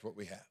protect what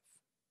we have.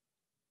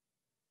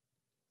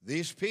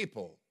 These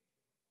people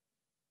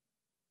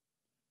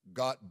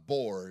got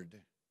bored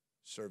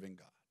serving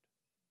God.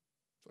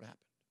 That's what happened.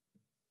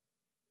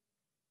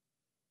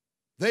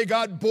 They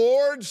got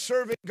bored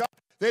serving God.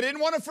 They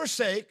didn't want to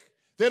forsake.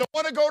 They don't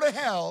want to go to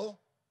hell.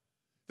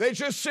 They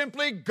just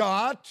simply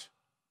got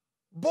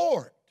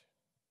bored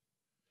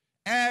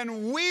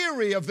and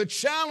weary of the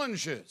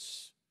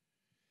challenges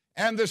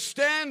and the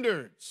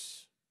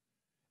standards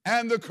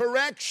and the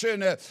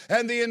correction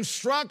and the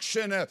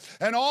instruction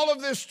and all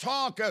of this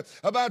talk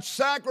about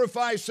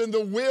sacrifice and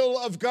the will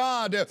of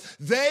God.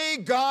 They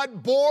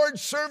got bored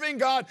serving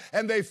God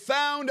and they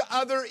found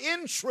other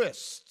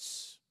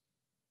interests.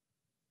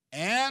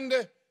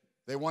 And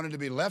they wanted to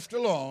be left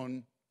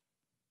alone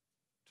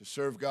to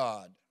serve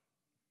God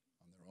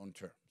on their own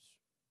terms.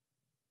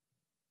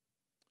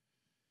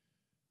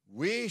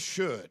 We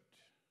should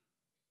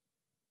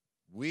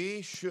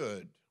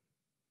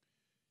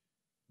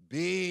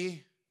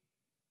be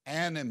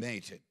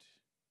animated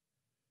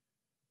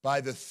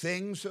by the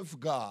things of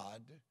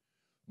God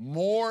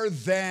more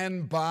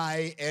than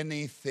by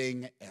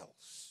anything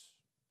else.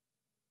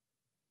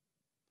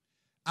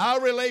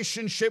 Our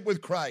relationship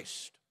with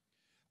Christ,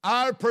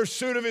 our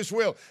pursuit of His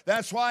will.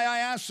 That's why I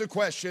asked the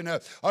question,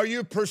 are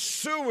you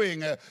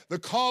pursuing the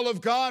call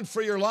of God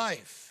for your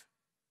life?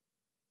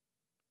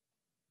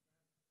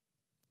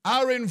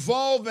 Our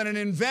involvement and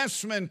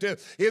investment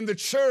in the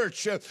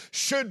church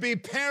should be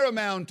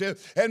paramount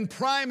and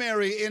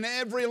primary in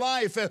every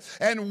life.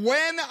 And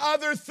when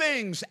other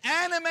things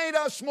animate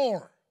us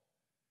more,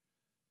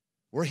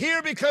 we're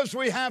here because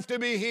we have to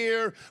be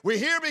here. We're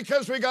here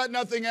because we got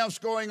nothing else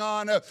going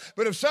on.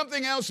 But if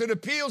something else that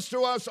appeals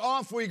to us,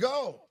 off we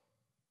go.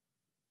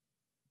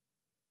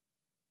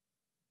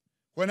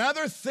 When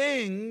other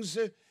things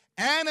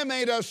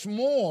animate us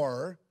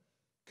more,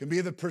 can be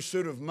the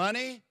pursuit of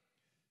money,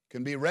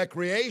 can be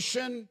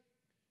recreation.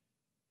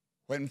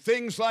 When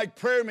things like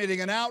prayer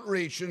meeting and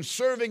outreach and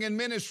serving in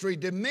ministry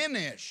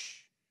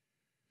diminish,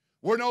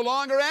 we're no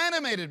longer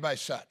animated by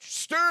such,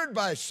 stirred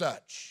by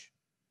such,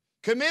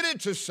 committed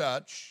to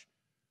such.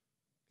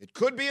 It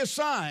could be a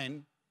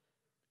sign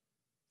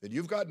that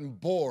you've gotten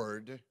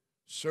bored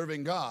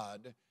serving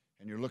God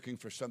and you're looking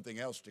for something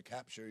else to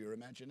capture your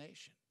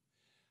imagination.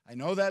 I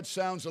know that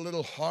sounds a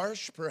little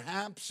harsh,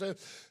 perhaps,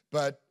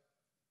 but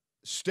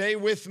stay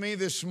with me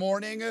this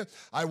morning.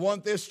 I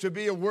want this to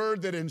be a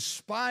word that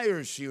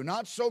inspires you,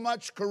 not so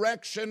much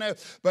correction,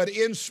 but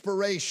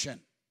inspiration.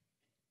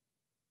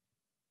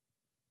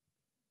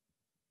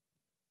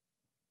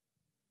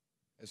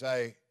 As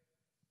I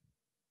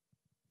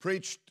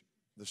preached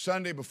the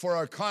Sunday before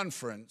our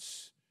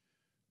conference,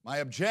 my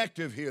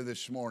objective here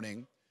this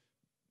morning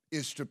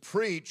is to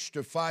preach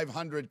to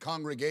 500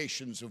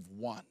 congregations of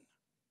one.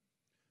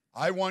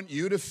 I want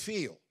you to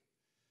feel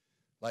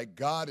like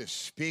God is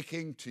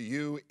speaking to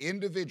you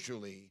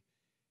individually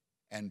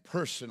and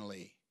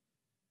personally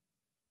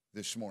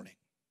this morning.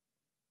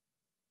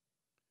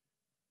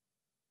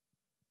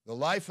 The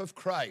life of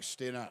Christ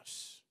in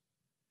us,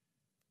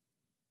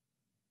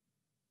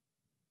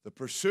 the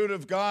pursuit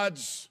of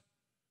God's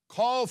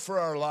call for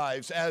our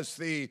lives as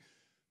the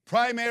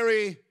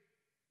primary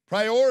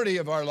priority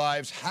of our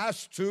lives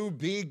has to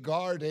be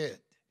guarded.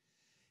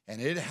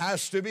 And it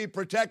has to be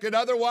protected.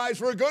 Otherwise,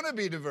 we're going to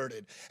be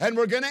diverted. And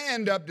we're going to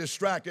end up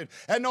distracted.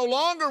 And no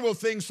longer will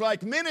things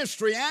like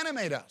ministry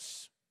animate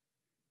us.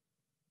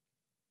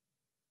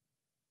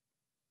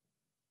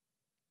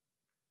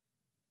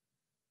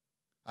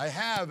 I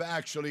have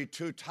actually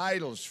two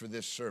titles for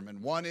this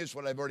sermon. One is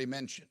what I've already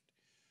mentioned.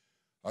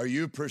 Are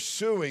you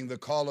pursuing the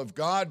call of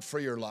God for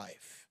your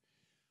life?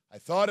 I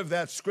thought of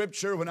that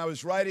scripture when I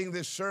was writing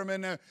this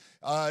sermon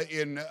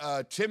in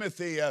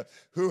Timothy,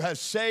 who has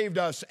saved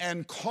us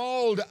and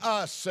called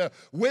us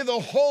with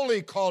a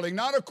holy calling,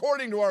 not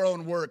according to our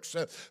own works,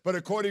 but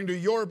according to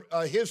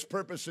his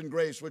purpose and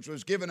grace, which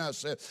was given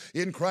us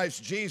in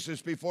Christ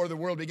Jesus before the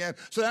world began.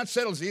 So that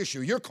settles the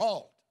issue. You're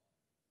called.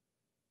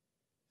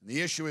 And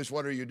the issue is,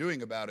 what are you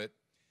doing about it?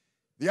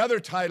 The other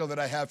title that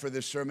I have for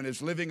this sermon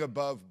is Living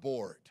Above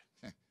Board,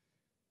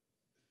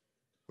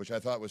 which I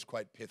thought was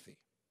quite pithy.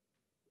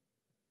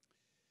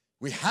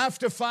 We have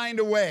to find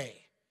a way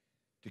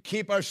to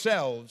keep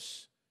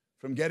ourselves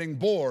from getting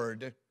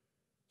bored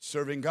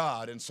serving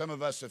God. And some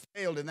of us have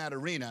failed in that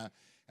arena.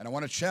 And I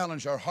want to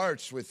challenge our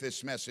hearts with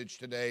this message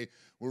today.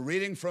 We're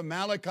reading from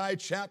Malachi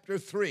chapter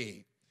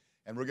 3.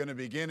 And we're going to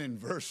begin in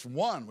verse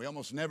 1. We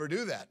almost never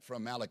do that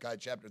from Malachi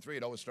chapter 3.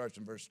 It always starts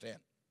in verse 10.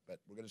 But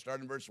we're going to start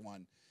in verse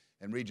 1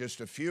 and read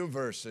just a few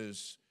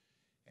verses.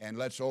 And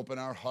let's open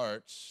our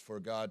hearts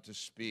for God to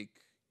speak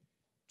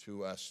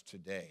to us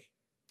today.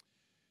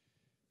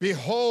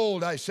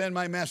 Behold, I send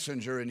my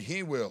messenger, and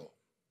he will.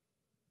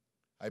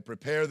 I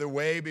prepare the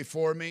way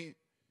before me,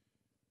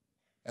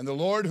 and the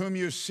Lord whom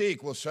you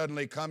seek will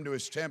suddenly come to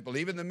his temple,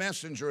 even the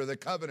messenger of the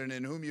covenant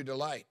in whom you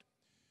delight.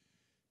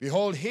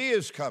 Behold, he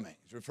is coming.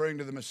 He's referring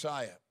to the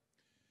Messiah.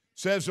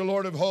 Says the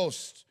Lord of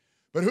hosts,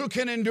 but who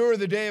can endure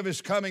the day of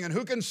his coming, and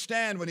who can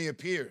stand when he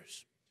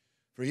appears?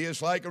 For he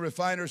is like a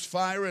refiner's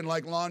fire and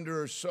like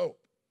launderer's soap.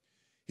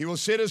 He will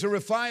sit as a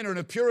refiner and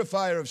a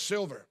purifier of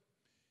silver.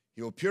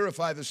 He will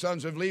purify the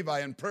sons of Levi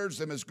and purge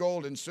them as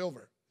gold and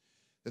silver,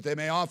 that they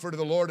may offer to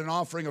the Lord an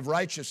offering of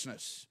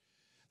righteousness.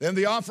 Then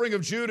the offering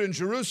of Judah and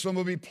Jerusalem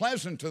will be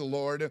pleasant to the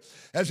Lord,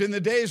 as in the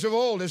days of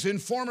old, as in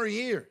former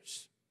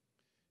years.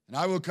 And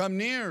I will come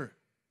near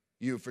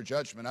you for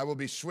judgment. I will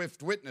be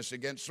swift witness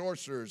against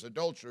sorcerers,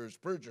 adulterers,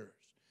 perjurers,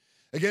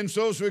 against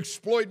those who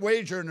exploit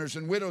wage earners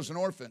and widows and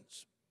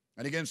orphans,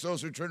 and against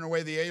those who turn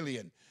away the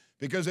alien,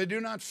 because they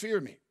do not fear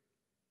me,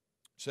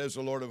 says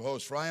the Lord of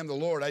hosts. For I am the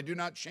Lord, I do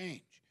not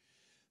change.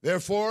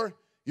 Therefore,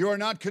 you are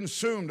not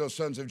consumed, O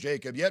sons of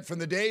Jacob. Yet from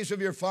the days of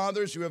your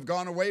fathers you have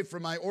gone away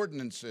from my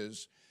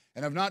ordinances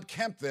and have not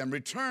kept them.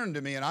 Return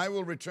to me, and I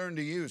will return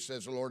to you,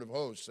 says the Lord of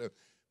hosts.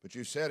 But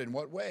you said, in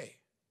what way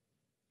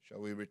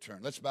shall we return?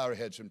 Let's bow our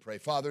heads and pray.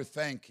 Father,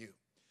 thank you.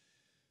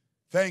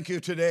 Thank you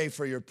today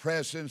for your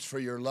presence, for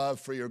your love,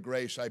 for your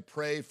grace. I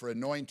pray for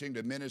anointing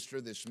to minister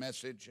this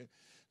message.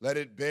 Let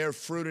it bear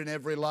fruit in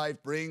every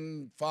life.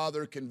 Bring,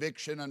 Father,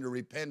 conviction unto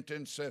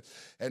repentance.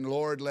 And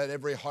Lord, let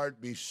every heart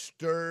be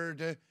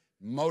stirred,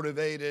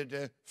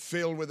 motivated,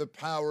 filled with the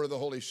power of the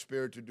Holy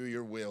Spirit to do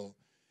your will.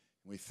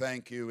 We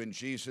thank you in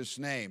Jesus'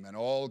 name. And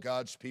all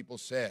God's people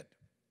said.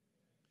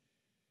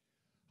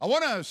 I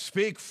want to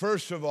speak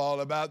first of all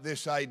about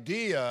this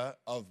idea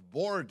of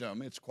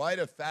boredom. It's quite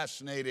a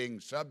fascinating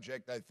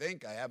subject, I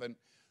think. I haven't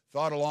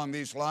thought along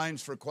these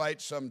lines for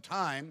quite some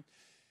time.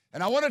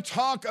 And I want to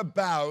talk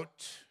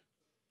about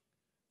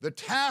the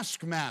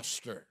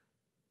taskmaster,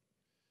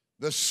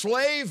 the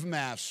slave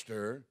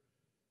master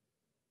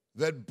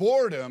that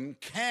boredom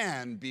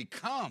can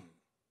become.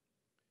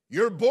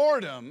 Your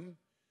boredom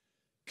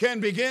can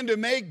begin to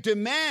make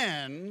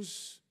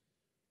demands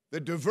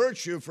that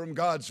divert you from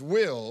God's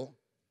will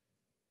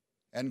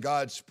and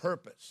God's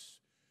purpose.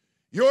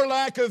 Your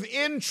lack of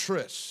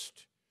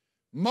interest,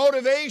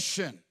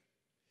 motivation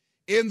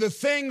in the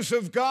things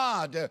of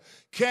God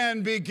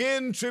can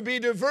begin to be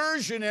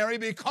diversionary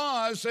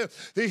because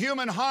the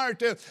human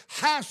heart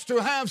has to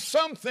have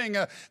something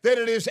that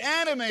it is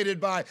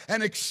animated by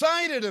and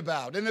excited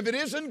about. And if it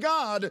isn't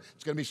God,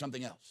 it's going to be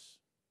something else.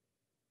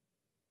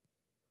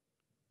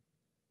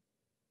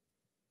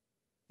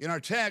 In our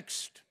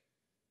text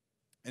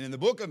and in the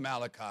book of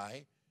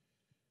Malachi,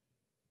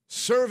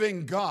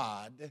 serving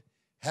God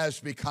has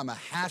become a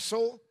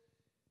hassle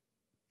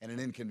and an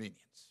inconvenience.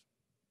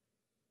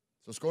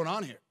 So what's going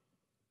on here?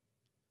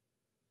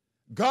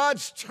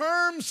 God's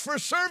terms for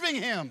serving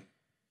him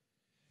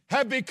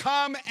have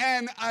become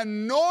an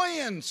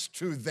annoyance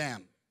to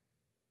them.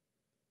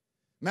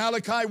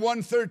 Malachi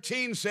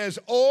 1:13 says,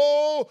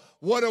 oh,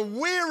 what a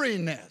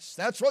weariness.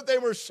 That's what they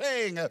were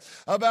saying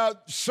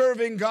about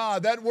serving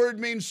God. That word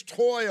means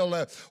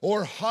toil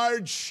or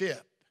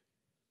hardship.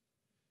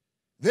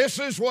 This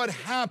is what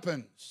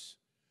happens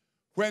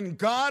when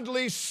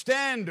godly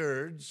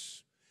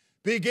standards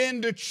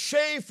begin to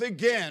chafe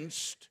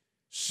against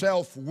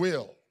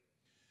self-will.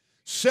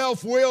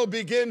 Self-will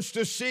begins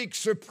to seek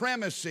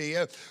supremacy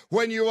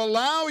when you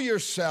allow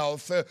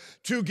yourself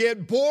to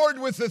get bored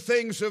with the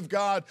things of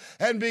God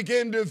and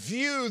begin to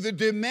view the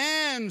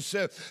demands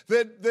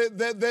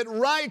that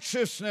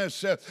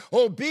righteousness,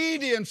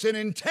 obedience, and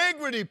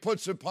integrity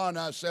puts upon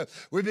us.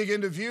 We begin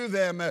to view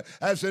them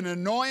as an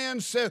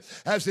annoyance,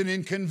 as an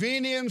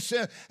inconvenience,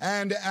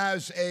 and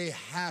as a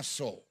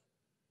hassle.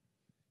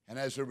 And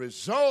as a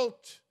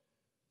result,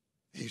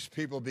 these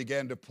people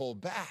began to pull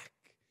back.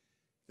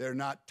 They're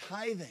not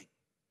tithing.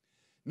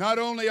 Not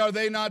only are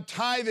they not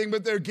tithing,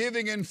 but they're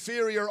giving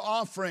inferior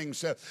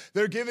offerings.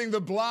 They're giving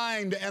the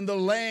blind and the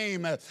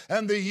lame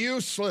and the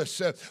useless.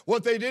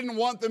 What they didn't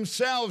want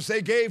themselves,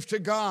 they gave to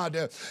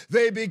God.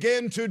 They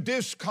began to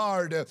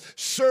discard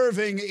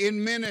serving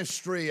in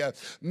ministry.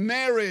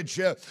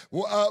 Marriage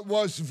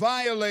was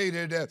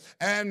violated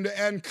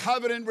and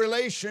covenant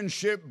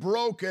relationship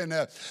broken.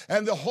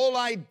 And the whole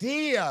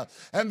idea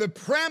and the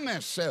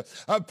premise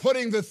of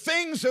putting the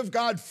things of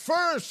God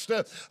first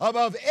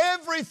above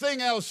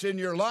everything else in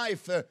your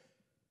life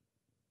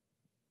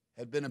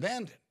had been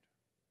abandoned.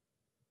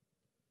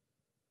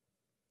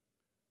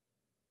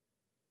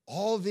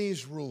 All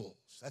these rules,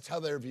 that's how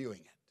they're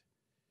viewing it.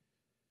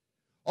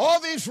 All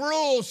these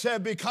rules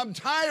have become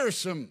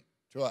tiresome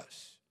to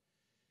us.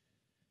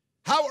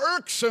 How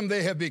irksome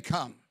they have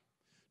become.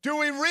 Do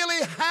we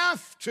really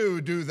have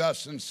to do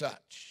thus and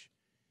such?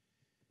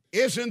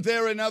 Isn't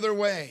there another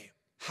way?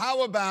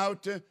 How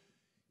about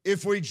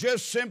if we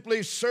just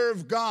simply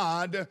serve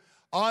God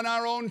on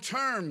our own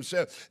terms?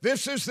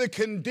 This is the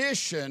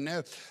condition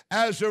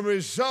as a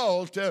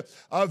result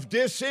of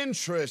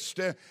disinterest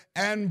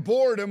and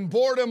boredom.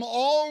 Boredom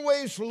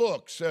always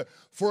looks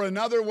for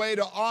another way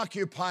to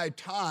occupy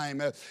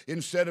time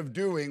instead of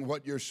doing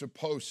what you're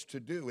supposed to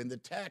do. In the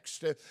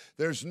text,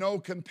 there's no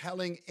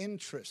compelling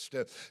interest,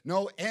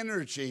 no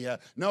energy,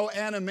 no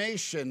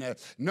animation,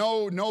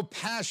 no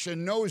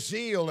passion, no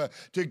zeal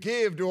to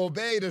give, to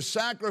obey, to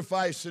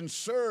sacrifice and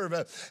serve.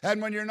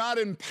 And when you're not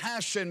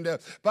impassioned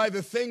by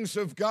the things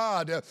of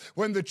God,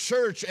 when the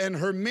church and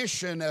her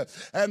mission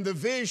and the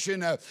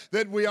vision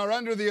that we are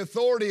under the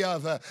authority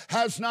of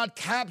has not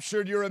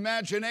captured your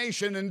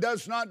imagination and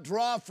does not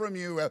draw from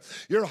you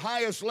your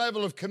highest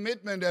level of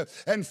commitment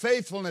and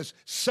faithfulness,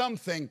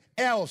 something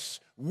else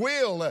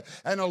will.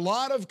 And a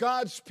lot of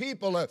God's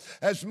people,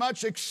 as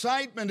much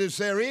excitement as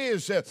there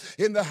is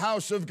in the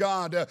house of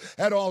God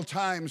at all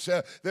times,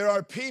 there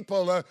are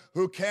people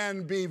who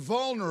can be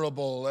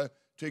vulnerable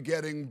to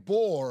getting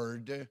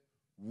bored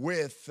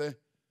with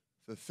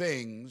the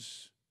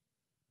things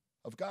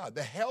of God.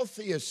 The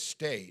healthiest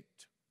state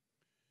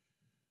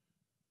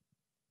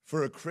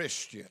for a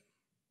Christian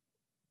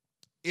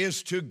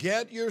is to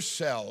get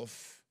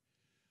yourself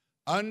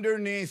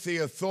underneath the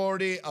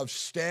authority of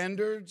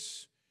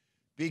standards,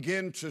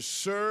 begin to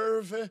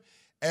serve,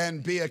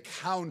 and be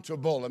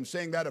accountable. I'm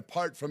saying that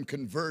apart from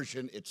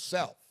conversion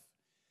itself,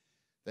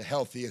 the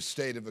healthiest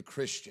state of a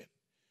Christian.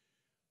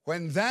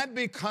 When that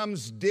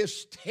becomes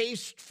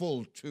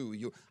distasteful to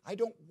you, I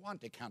don't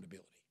want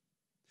accountability.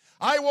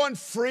 I want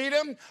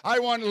freedom. I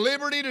want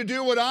liberty to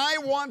do what I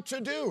want to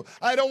do.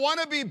 I don't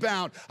want to be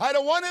bound. I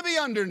don't want to be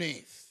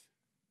underneath.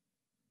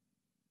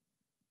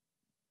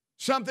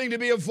 Something to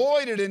be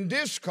avoided and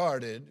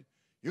discarded.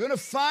 You're going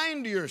to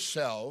find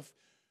yourself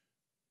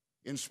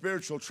in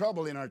spiritual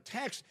trouble. In our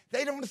text,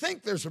 they don't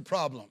think there's a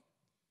problem.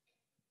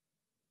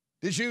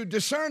 Did you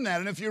discern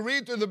that? And if you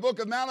read through the book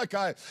of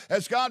Malachi,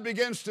 as God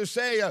begins to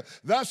say,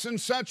 thus and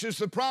such is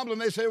the problem,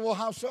 they say, well,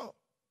 how so?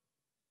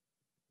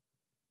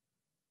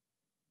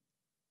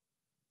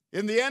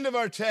 In the end of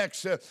our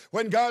text,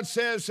 when God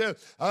says,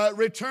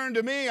 return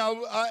to me,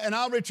 and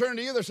I'll return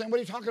to you, they're saying, what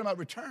are you talking about,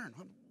 return?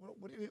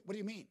 What do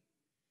you mean?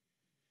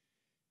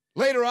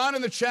 Later on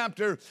in the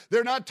chapter,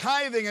 they're not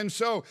tithing, and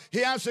so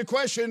he asks the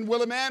question,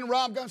 will a man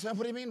rob God?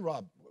 What do you mean,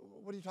 rob?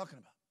 What are you talking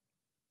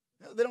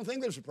about? They don't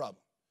think there's a problem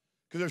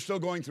because they're still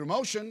going through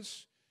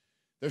motions.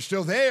 They're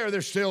still there.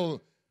 They're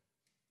still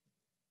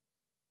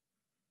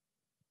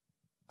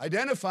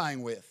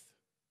identifying with.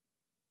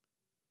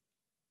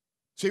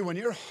 See, when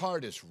your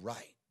heart is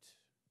right,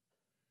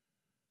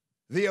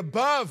 the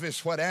above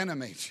is what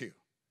animates you.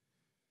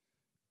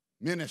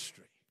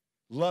 Ministry,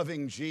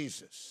 loving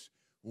Jesus,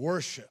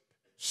 worship,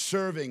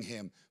 serving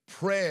him,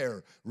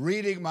 prayer,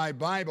 reading my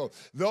Bible.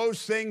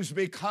 Those things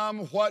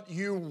become what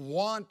you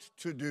want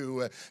to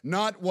do,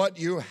 not what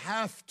you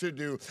have to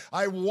do.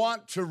 I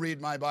want to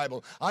read my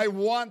Bible. I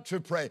want to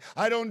pray.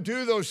 I don't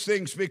do those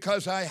things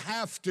because I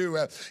have to.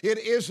 It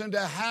isn't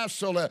a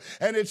hassle,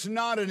 and it's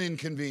not an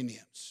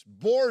inconvenience.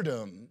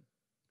 Boredom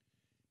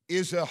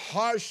is a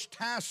harsh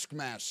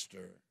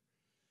taskmaster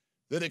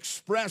that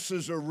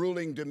expresses a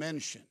ruling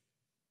dimension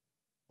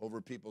over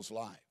people's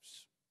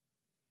lives.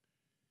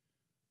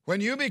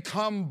 When you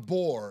become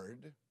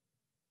bored,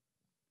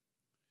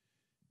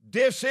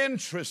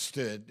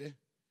 disinterested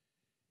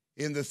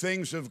in the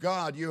things of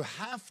God, you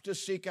have to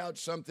seek out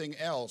something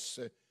else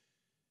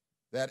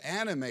that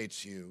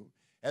animates you,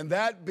 and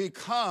that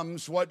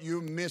becomes what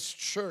you miss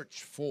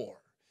church for.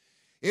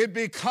 It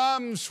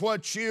becomes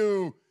what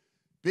you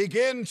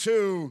begin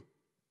to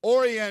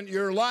orient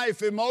your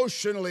life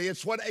emotionally.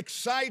 It's what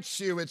excites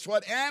you. It's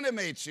what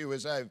animates you,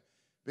 as I've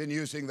been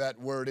using that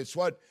word. It's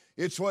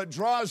what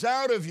draws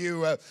out of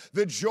you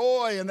the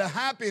joy and the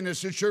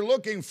happiness that you're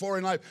looking for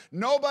in life.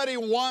 Nobody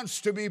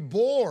wants to be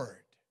bored.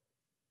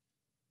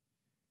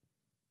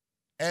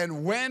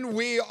 And when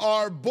we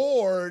are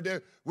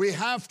bored, we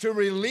have to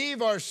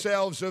relieve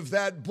ourselves of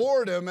that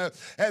boredom.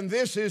 And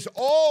this is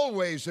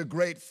always a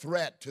great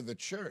threat to the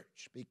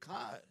church,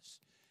 because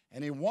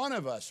any one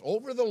of us,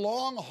 over the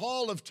long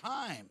haul of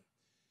time,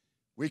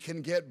 we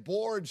can get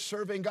bored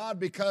serving God,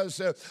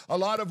 because a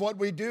lot of what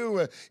we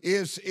do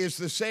is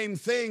the same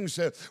things.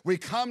 We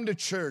come to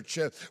church,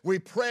 we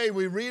pray,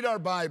 we read our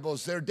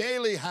Bibles. They're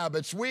daily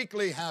habits,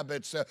 weekly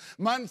habits,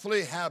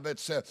 monthly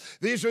habits.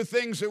 These are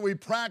things that we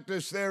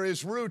practice. There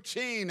is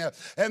routine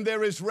and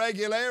there is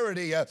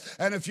regularity.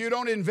 And if you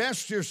don't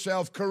invest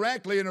yourself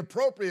correctly and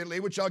appropriately,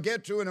 which I'll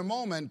get to in a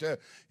moment,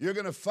 you're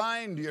going to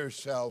find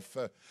yourself,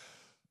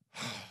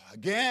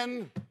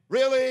 again,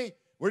 really?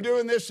 We're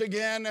doing this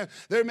again.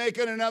 They're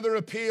making another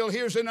appeal.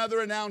 Here's another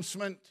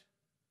announcement.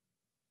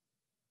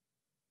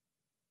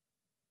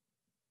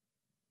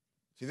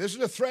 See, this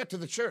is a threat to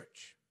the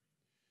church,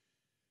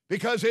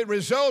 because it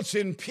results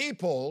in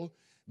people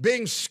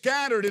being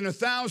scattered in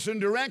 1,000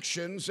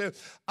 directions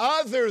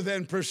other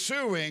than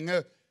pursuing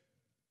the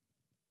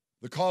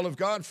call of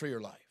God for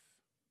your life.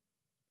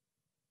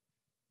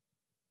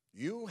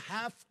 You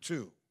have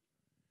to,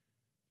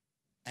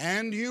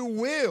 and you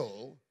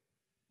will,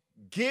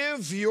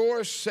 give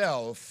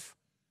yourself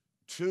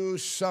to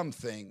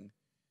something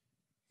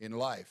in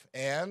life.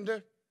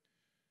 And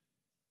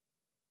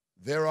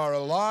there are a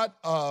lot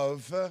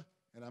of,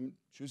 and I'm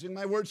choosing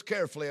my words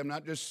carefully, I'm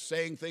not just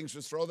saying things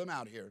to throw them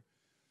out here.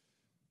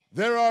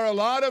 There are a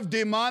lot of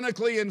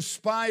demonically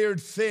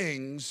inspired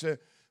things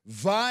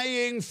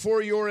vying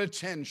for your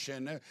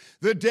attention.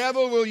 The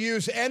devil will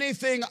use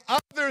anything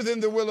other than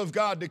the will of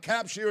God to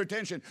capture your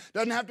attention.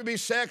 Doesn't have to be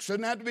sex,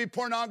 doesn't have to be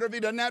pornography,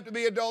 doesn't have to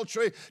be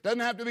adultery,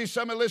 doesn't have to be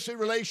some illicit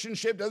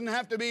relationship, doesn't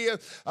have to be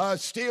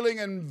stealing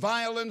and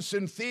violence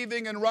and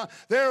thieving and wrong.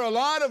 There are a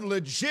lot of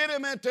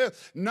legitimate,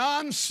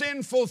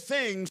 non-sinful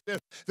things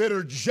that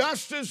are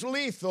just as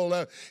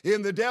lethal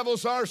in the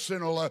devil's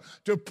arsenal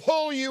to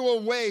pull you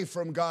away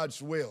from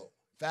God's will.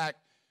 In fact,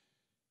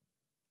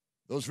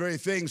 those very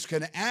things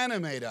can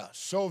animate us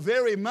so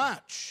very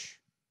much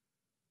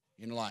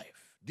in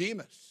life.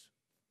 Demas,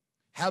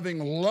 having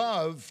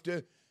loved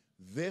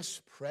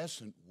this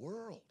present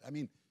world. I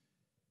mean,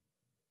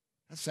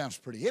 that sounds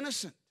pretty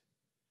innocent.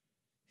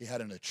 He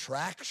had an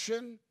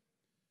attraction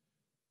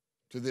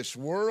to this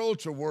world,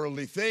 to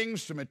worldly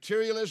things, to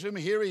materialism.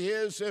 Here he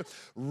is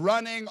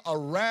running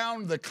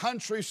around the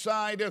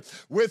countryside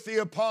with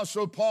the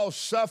Apostle Paul,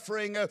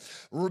 suffering,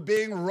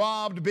 being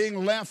robbed,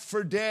 being left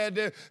for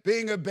dead,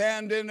 being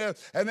abandoned.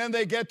 And then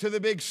they get to the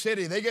big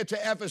city. They get to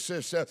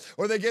Ephesus,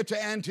 or they get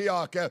to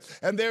Antioch,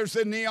 and there's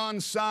the neon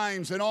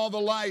signs and all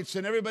the lights,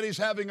 and everybody's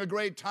having a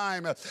great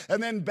time.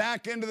 And then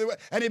back into the...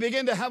 And he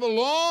began to have a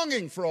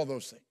longing for all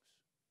those things.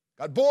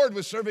 Got bored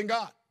with serving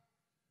God.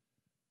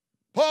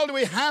 Paul, do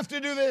we have to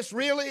do this,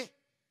 really?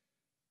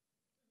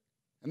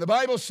 And the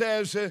Bible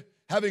says,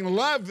 having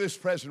loved this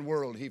present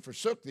world, he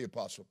forsook the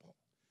Apostle Paul.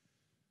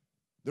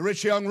 The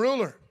rich young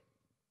ruler,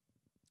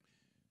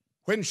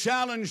 when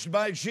challenged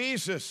by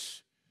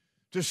Jesus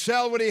to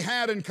sell what he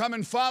had and come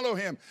and follow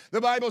him,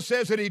 the Bible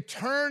says that he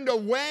turned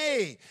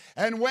away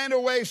and went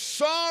away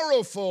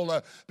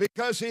sorrowful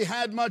because he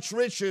had much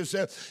riches.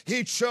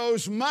 He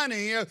chose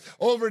money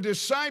over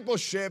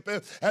discipleship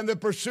and the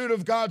pursuit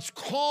of God's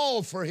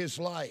call for his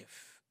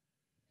life.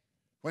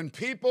 When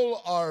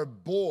people are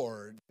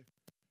bored,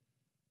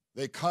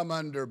 they come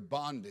under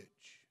bondage.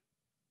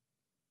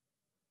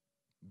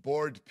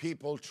 Bored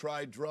people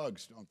try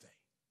drugs, don't they?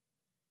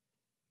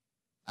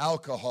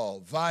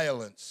 Alcohol,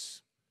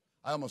 violence.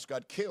 I almost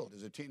got killed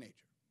as a teenager.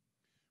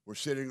 We're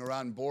sitting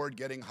around bored,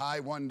 getting high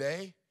one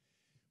day.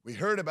 We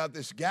heard about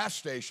this gas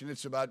station.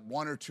 It's about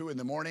 1 or 2 in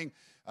the morning.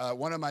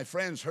 One of my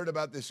friends heard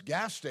about this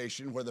gas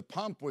station where the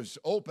pump was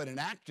open and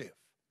active.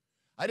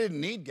 I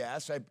didn't need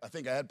gas. I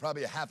think I had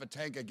probably a half a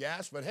tank of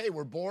gas, but hey,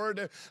 we're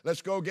bored.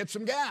 Let's go get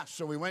some gas.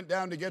 So we went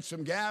down to get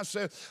some gas.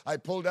 I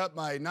pulled up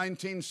my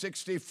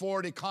 1960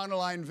 Ford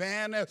Econoline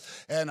van,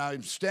 and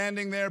I'm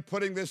standing there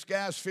putting this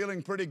gas,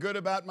 feeling pretty good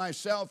about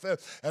myself,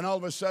 and all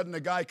of a sudden a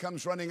guy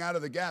comes running out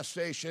of the gas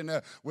station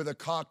with a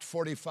cocked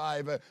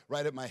 .45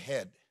 right at my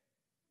head.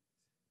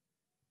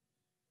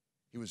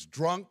 He was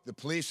drunk. The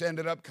police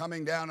ended up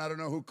coming down. I don't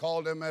know who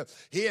called him.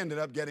 He ended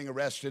up getting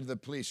arrested. The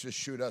police just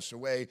shoot us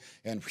away,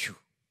 and whew,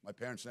 my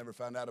parents never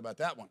found out about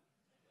that one.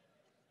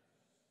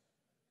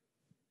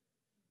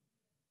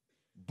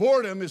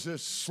 Boredom is a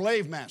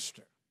slave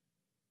master.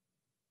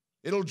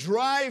 It'll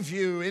drive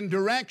you in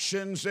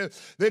directions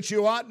that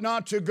you ought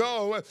not to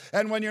go.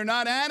 And when you're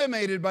not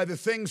animated by the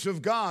things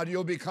of God,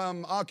 you'll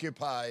become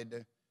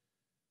occupied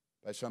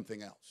by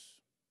something else.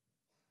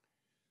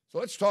 So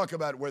let's talk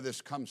about where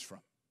this comes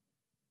from.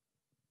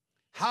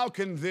 How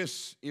can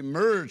this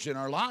emerge in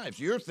our lives?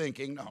 You're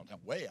thinking, no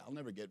way, I'll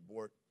never get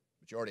bored.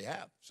 But you already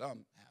have.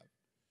 Some have.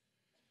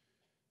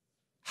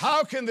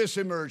 How can this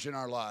emerge in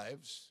our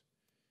lives?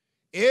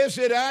 Is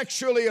it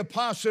actually a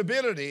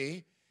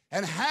possibility?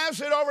 And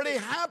has it already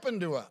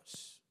happened to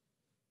us?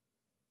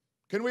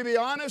 Can we be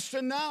honest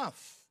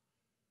enough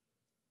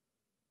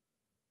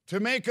to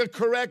make a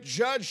correct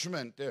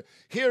judgment?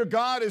 Here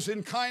God is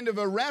in kind of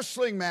a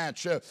wrestling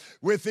match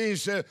with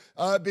these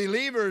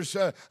believers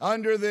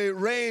under the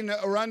reign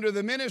or under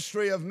the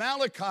ministry of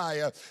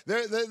Malachi.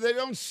 They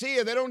don't see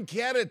it. They don't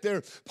get it.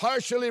 They're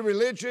partially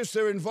religious.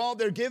 They're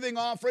involved. They're giving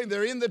offering.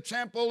 They're in the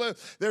temple.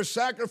 Their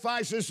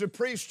sacrifices, the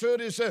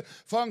priesthood is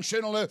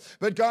functional.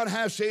 But God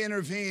has to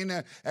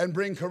intervene and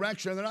bring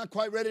correction. They're not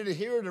quite ready to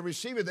hear it or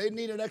receive it. They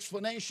need an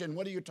explanation.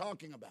 What are you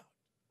talking about?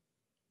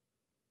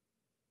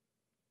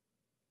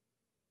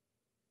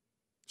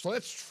 So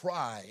let's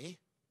try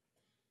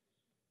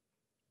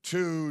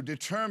to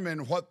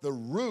determine what the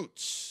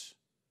roots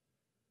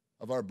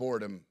of our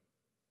boredom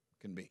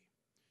can be.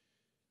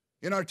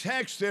 In our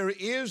text, there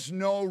is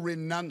no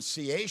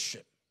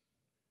renunciation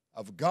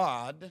of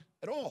God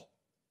at all.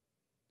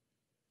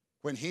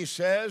 When he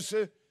says,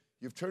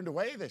 you've turned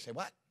away, they say,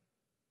 what?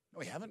 No,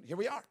 we haven't. Here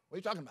we are. What are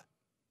you talking about?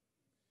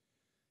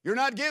 You're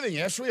not giving.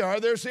 Yes, we are.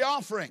 There's the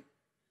offering.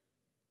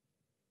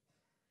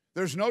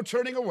 There's no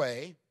turning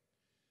away.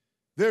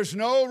 There's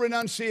no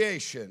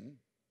renunciation.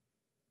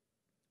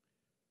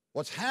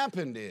 What's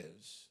happened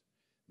is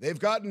they've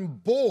gotten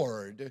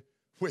bored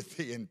with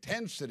the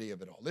intensity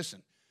of it all.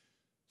 Listen,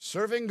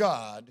 serving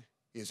God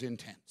is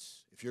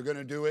intense. If you're going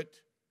to do it,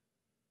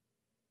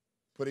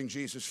 putting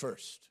Jesus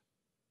first.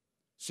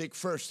 Seek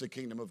first the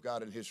kingdom of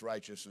God and his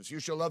righteousness. You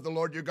shall love the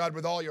Lord your God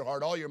with all your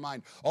heart, all your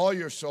mind, all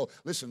your soul.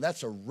 Listen,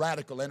 that's a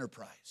radical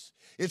enterprise.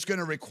 It's going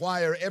to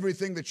require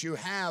everything that you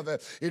have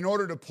in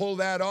order to pull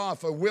that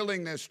off, a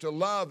willingness to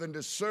love and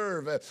to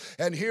serve.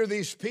 And here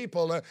these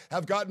people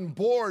have gotten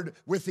bored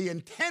with the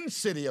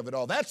intensity of it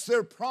all. That's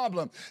their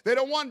problem. They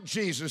don't want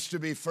Jesus to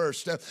be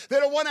first. They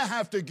don't want to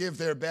have to give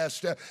their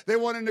best. They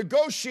want to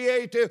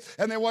negotiate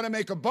and they want to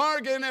make a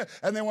bargain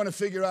and they want to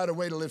figure out a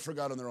way to live for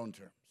God on their own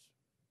terms.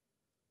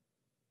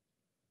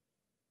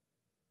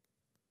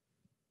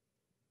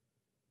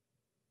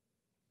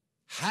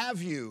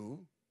 Have you,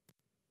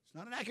 it's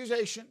not an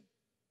accusation,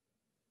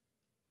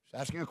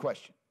 just asking a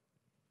question.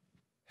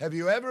 Have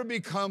you ever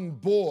become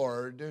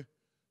bored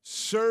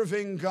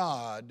serving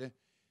God,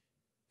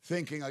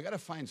 thinking, I got to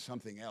find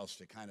something else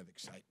to kind of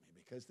excite me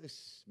because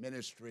this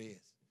ministry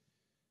is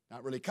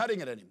not really cutting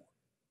it anymore?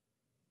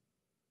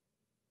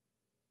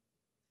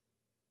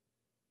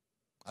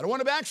 I don't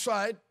want to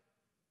backslide,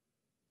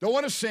 don't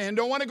want to sin,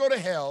 don't want to go to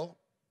hell.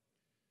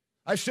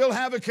 I still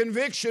have a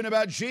conviction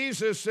about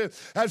Jesus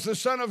as the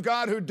Son of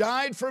God who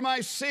died for my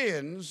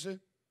sins,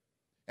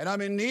 and I'm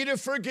in need of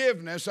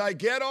forgiveness. I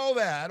get all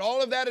that.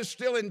 All of that is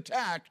still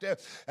intact,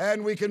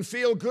 and we can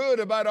feel good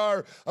about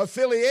our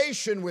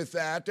affiliation with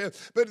that,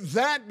 but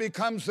that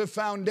becomes the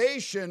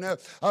foundation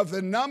of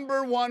the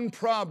number one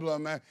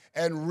problem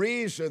and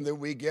reason that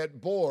we get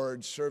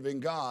bored serving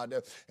God,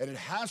 and it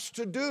has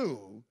to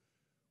do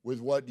with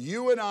what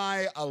you and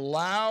I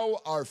allow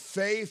our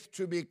faith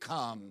to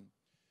become.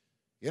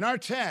 In our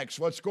text,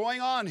 what's going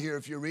on here,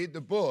 if you read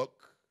the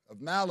book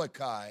of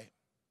Malachi,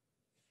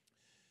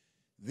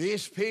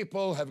 these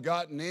people have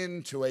gotten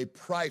into a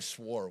price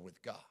war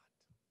with God.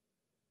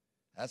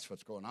 That's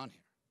what's going on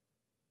here.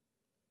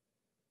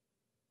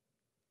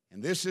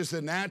 And this is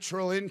the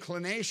natural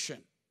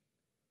inclination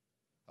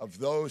of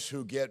those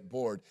who get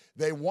bored.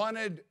 They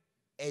wanted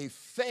a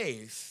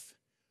faith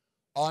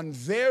on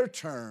their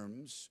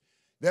terms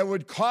that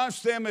would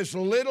cost them as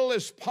little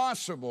as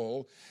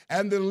possible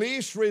and the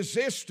least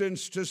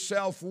resistance to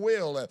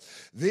self-will.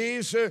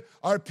 These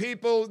are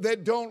people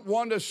that don't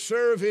want to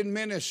serve in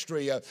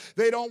ministry.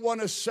 They don't want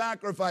to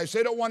sacrifice.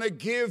 They don't want to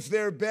give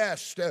their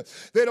best.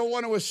 They don't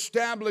want to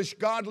establish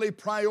godly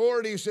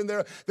priorities in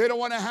their. They don't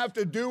want to have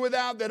to do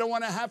without. They don't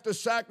want to have to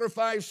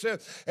sacrifice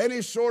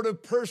any sort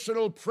of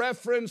personal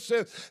preference.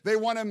 They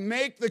want to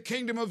make the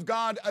kingdom of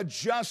God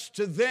adjust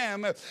to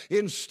them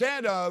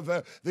instead of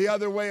the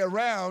other way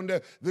around.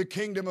 The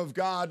kingdom of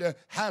God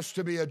has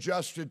to be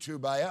adjusted to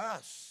by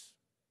us.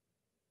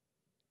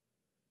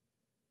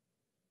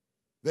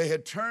 They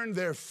had turned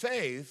their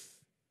faith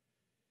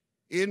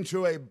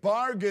into a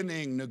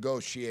bargaining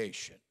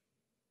negotiation.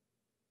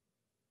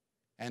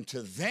 And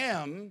to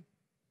them,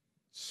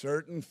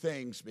 certain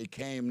things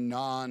became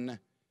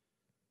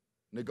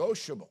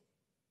non-negotiable.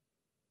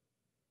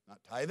 Not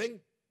tithing.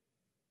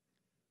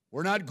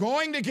 We're not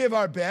going to give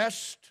our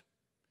best.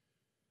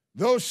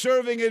 Those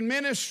serving in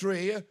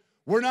ministry,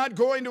 we're not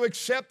going to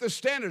accept the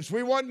standards.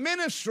 We want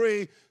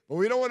ministry, But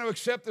we don't want to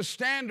accept the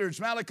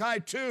standards. Malachi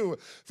 2,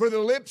 for the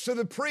lips of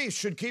the priest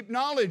should keep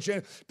knowledge,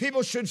 and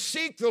people should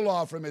seek the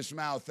law from his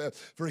mouth,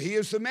 for he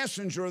is the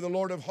messenger of the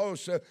Lord of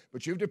hosts.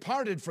 But you've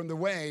departed from the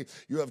way.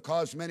 You have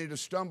caused many to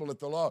stumble at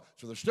the law.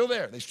 So they're still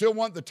there. They still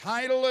want the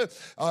title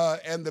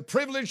and the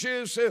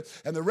privileges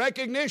and the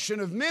recognition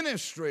of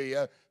ministry,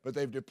 but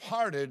they've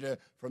departed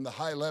from the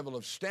high level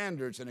of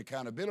standards and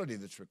accountability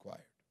that's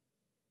required.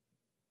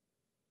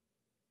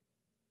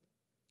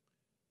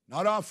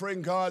 Not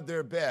offering God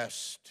their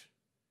best,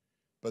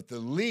 but the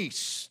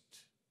least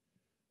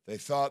they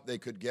thought they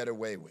could get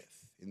away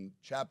with. In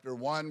chapter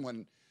 1,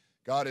 when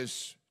God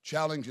is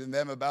challenging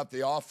them about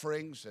the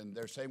offerings, and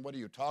they're saying, what are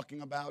you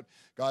talking about?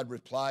 God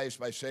replies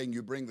by saying,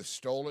 you bring the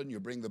stolen, you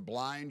bring the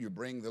blind, you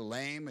bring the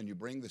lame, and you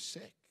bring the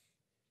sick.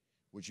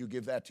 Would you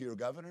give that to your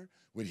governor?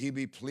 Would he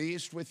be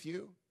pleased with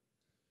you?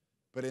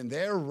 But in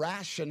their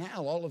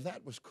rationale, all of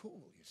that was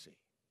cool, you see.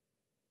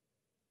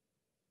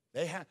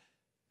 They had...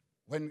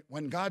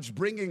 When God's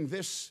bringing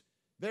this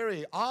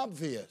very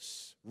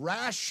obvious,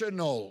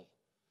 rational,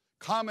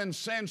 common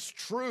sense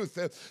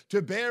truth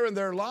to bear in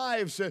their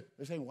lives, they're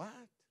saying, what?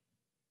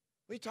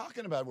 What are you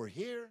talking about? We're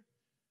here.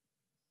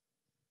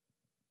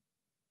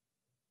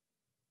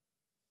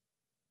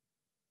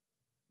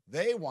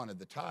 They wanted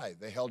the tithe.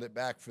 They held it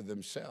back for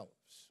themselves.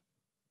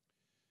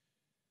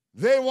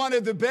 They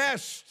wanted the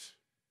best.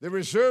 They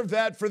reserved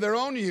that for their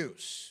own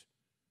use.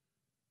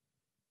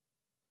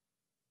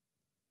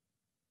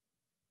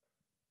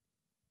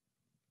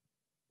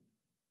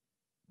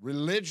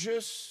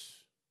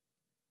 Religious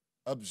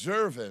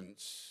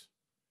observance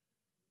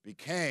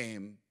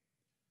became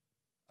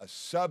a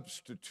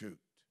substitute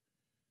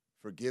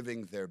for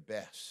giving their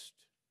best.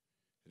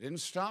 They didn't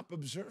stop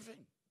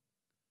observing.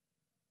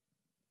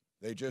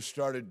 They just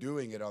started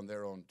doing it on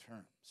their own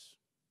terms.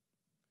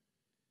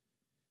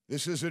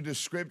 This is a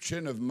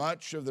description of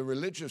much of the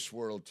religious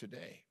world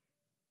today.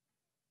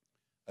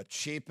 A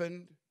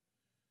cheapened,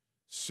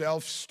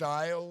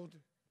 self-styled,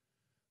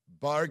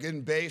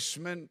 bargain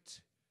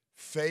basement,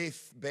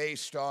 faith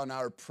based on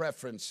our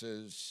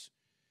preferences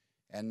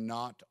and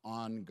not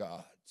on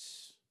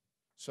God's.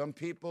 Some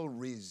people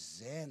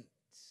resent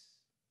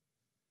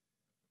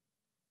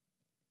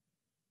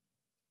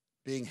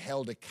being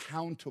held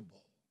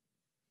accountable.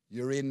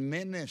 You're in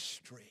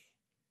ministry.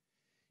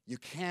 You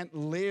can't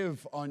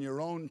live on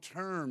your own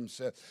terms.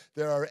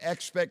 There are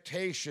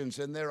expectations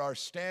and there are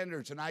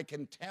standards. And I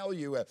can tell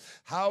you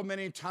how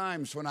many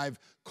times when I've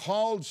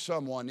called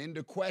someone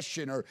into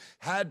question or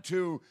had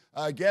to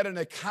get an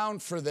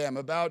account for them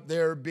about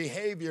their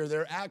behavior,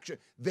 their action,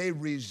 they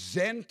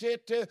resent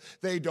it.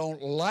 They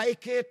don't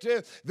like it.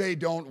 They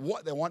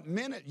want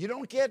minute. You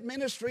don't get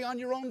ministry on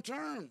your own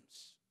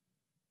terms.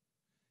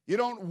 You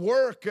don't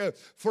work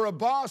for a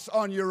boss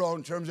on your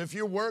own terms. If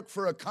you work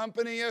for a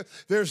company,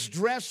 there's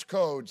dress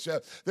codes.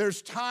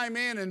 There's time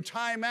in and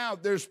time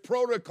out. There's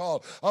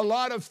protocol. A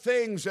lot of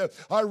things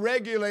are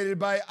regulated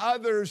by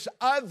others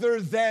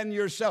other than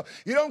yourself.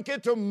 You don't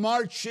get to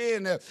march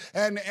in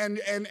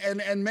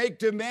and make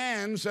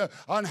demands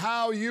on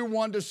how you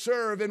want to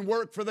serve and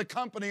work for the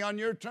company on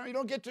your terms. You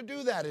don't get to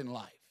do that in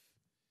life.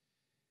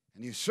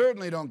 And you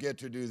certainly don't get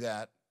to do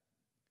that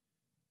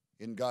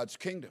in God's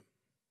kingdom.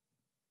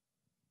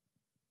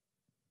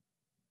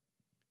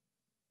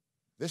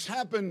 This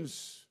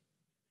happens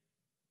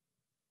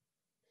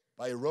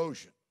by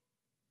erosion.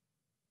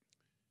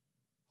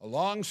 A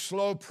long,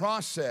 slow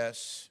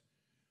process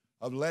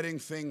of letting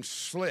things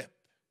slip.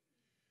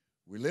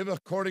 We live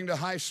according to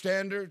high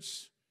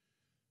standards.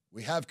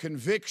 We have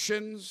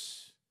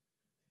convictions.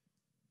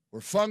 We're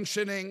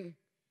functioning,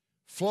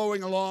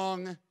 flowing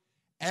along,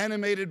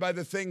 animated by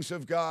the things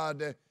of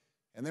God,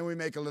 and then we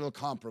make a little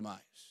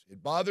compromise.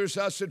 It bothers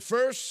us at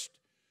first,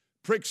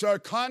 pricks our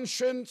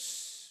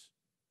conscience.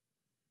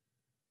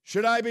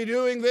 Should I be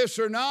doing this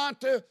or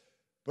not?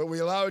 But we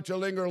allow it to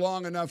linger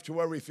long enough to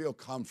where we feel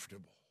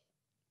comfortable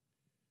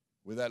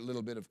with that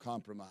little bit of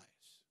compromise.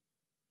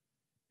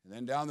 And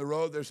then down the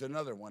road, there's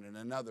another one, and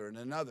another, and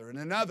another, and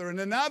another, and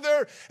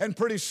another. And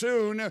pretty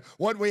soon,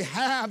 what we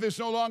have is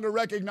no longer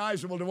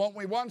recognizable to what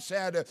we once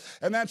had.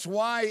 And that's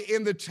why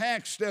in the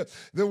text,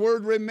 the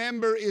word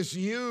remember is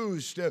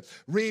used.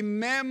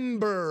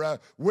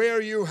 Remember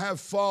where you have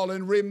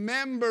fallen.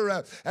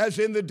 Remember, as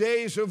in the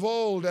days of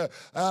old,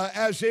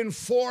 as in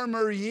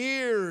former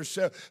years.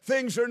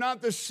 Things are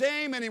not the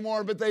same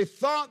anymore, but they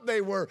thought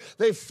they were.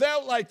 They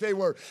felt like they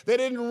were. They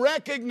didn't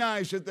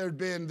recognize that there'd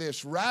been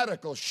this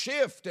radical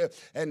shift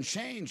and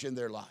change in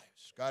their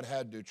lives. God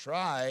had to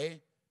try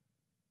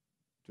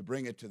to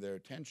bring it to their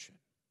attention.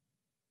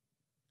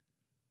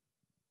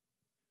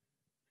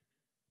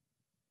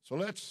 So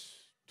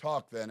let's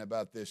talk then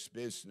about this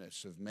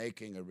business of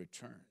making a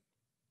return.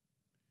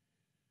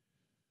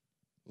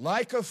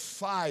 Like a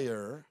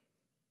fire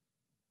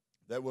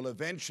that will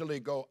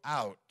eventually go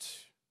out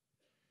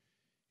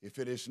if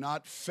it is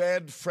not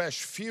fed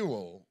fresh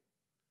fuel,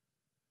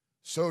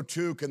 so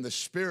too can the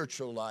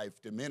spiritual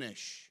life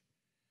diminish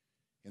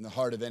in the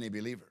heart of any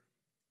believer.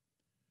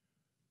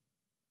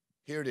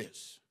 Here it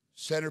is,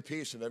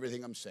 centerpiece of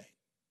everything I'm saying.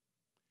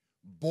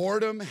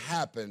 Boredom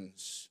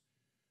happens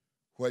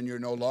when you're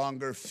no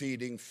longer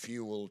feeding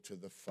fuel to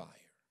the fire.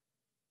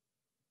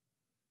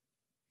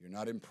 You're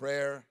not in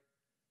prayer,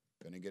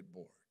 going to get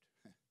bored.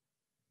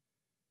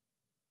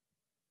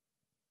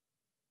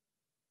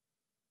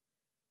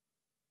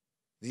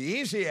 The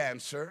easy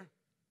answer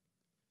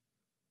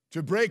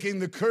to breaking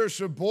the curse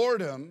of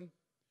boredom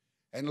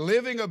and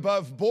living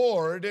above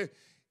board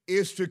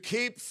is to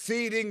keep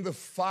feeding the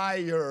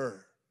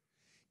fire.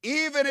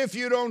 Even if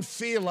you don't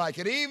feel like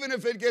it, even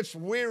if it gets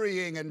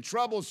wearying and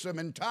troublesome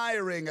and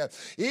tiring,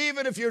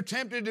 even if you're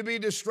tempted to be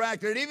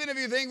distracted, even if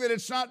you think that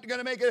it's not going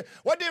to make it,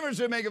 what difference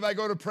does it make if I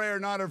go to prayer or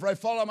not, or if I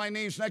fall on my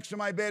knees next to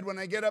my bed when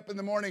I get up in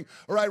the morning,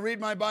 or I read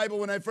my Bible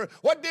when I first,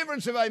 what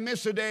difference if I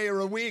miss a day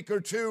or a week or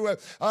two?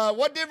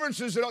 What difference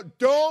does it?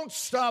 Don't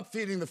stop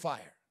feeding the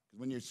fire.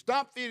 When you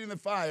stop feeding the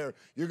fire,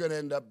 you're going to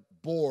end up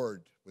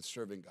bored with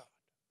serving God.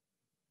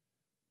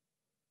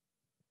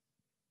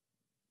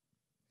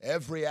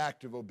 Every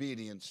act of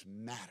obedience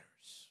matters.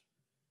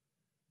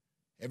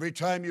 Every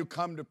time you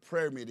come to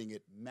prayer meeting,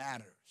 it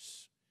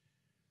matters.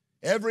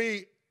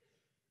 Every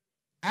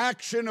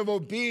action of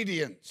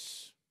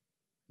obedience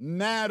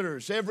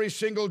matters. Every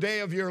single day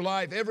of your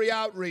life, every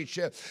outreach,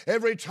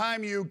 every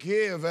time you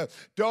give,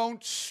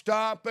 don't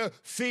stop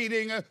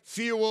feeding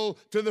fuel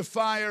to the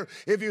fire.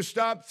 If you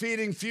stop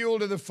feeding fuel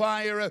to the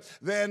fire,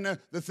 then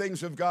the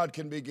things of God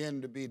can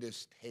begin to be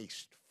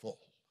distasteful.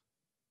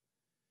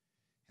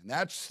 And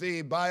that's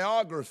the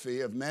biography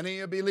of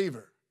many a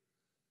believer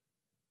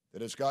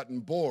that has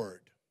gotten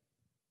bored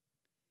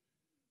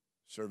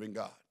serving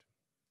God.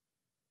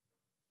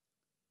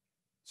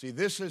 See,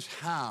 this is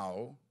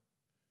how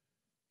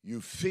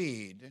you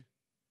feed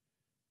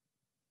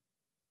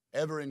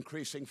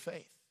ever-increasing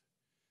faith.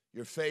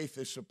 Your faith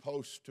is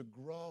supposed to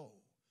grow.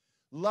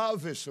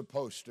 Love is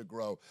supposed to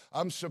grow.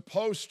 I'm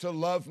supposed to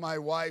love my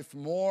wife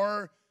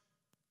more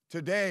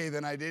today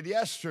than I did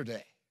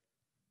yesterday.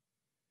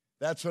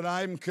 That's what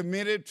I'm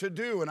committed to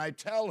do, and I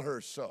tell her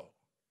so.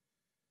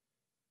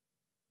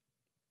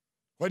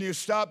 When you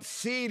stop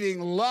feeding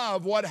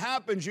love, what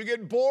happens? You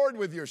get bored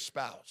with your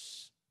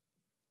spouse.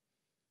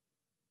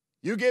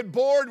 You get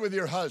bored with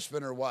your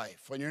husband or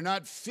wife when you're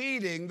not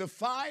feeding the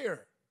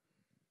fire.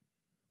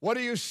 What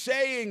are you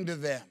saying to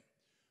them?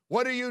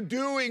 What are you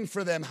doing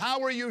for them?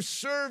 How are you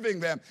serving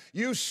them?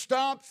 You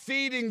stop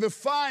feeding the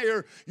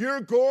fire,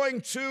 you're going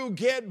to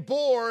get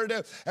bored.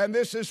 And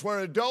this is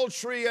where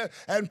adultery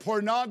and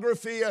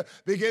pornography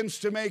begins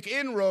to make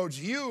inroads.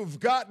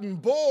 You've gotten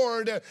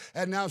bored,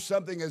 and now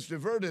something has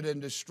diverted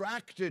and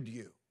distracted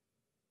you.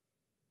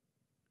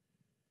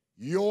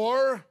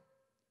 Your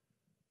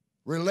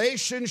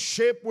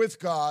relationship with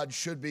God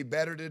should be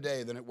better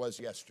today than it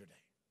was yesterday.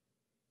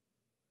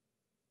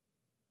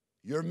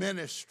 Your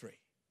ministry,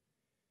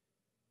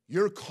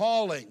 your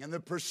calling and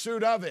the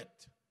pursuit of it,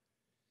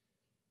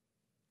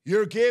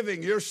 your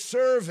giving, your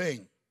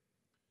serving,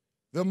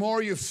 the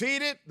more you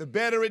feed it, the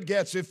better it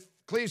gets. If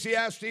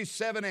Ecclesiastes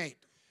 7:8,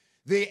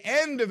 the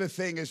end of a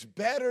thing is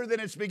better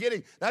than its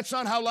beginning. That's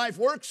not how life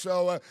works.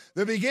 So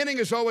the beginning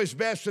is always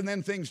best, and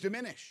then things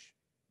diminish.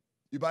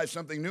 You buy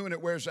something new and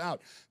it wears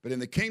out. But in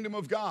the kingdom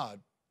of God,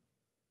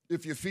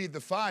 if you feed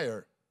the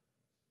fire,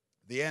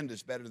 the end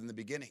is better than the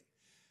beginning.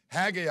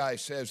 Haggai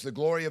says, the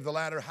glory of the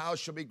latter house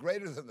shall be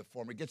greater than the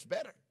former. It gets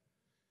better.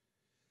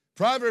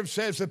 Proverbs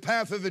says, the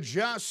path of the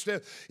just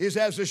is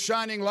as a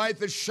shining light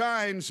that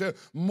shines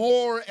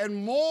more and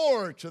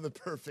more to the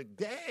perfect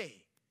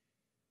day.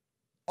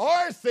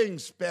 Are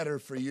things better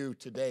for you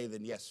today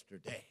than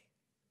yesterday?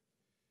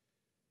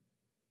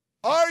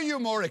 Are you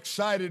more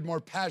excited,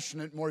 more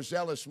passionate, more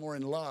zealous, more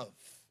in love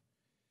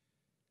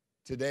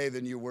today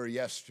than you were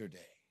yesterday?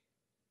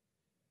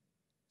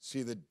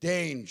 See the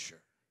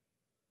danger.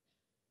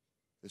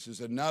 This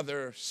is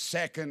another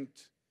second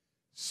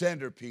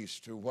centerpiece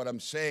to what I'm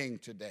saying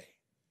today.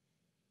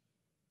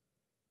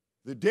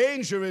 The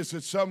danger is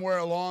that somewhere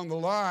along the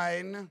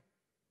line,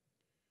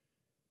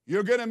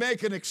 you're going to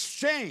make an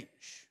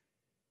exchange.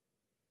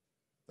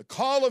 The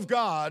call of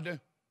God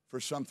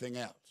for something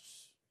else.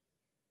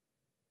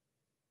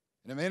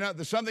 And it may not,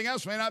 the something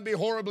else may not be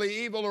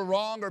horribly evil or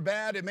wrong or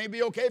bad. It may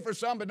be okay for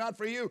some, but not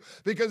for you,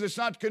 because it's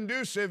not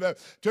conducive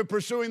to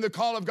pursuing the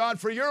call of God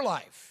for your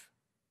life.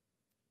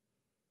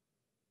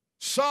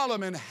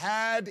 Solomon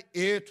had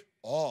it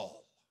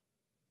all.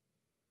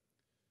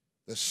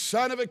 The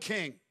son of a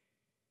king,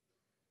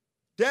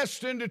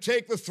 destined to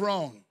take the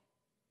throne,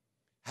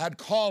 had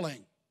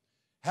calling,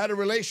 had a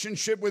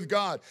relationship with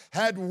God,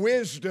 had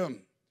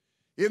wisdom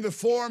in the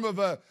form of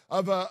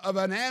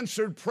an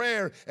answered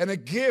prayer and a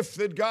gift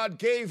that God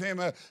gave him,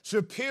 a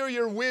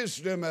superior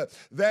wisdom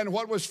than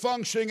what was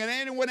functioning in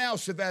anyone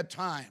else at that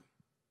time.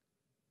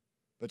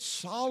 But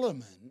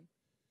Solomon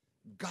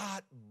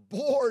got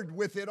bored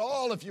with it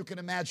all, if you can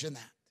imagine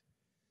that.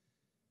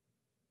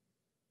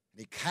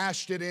 He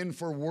cashed it in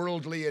for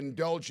worldly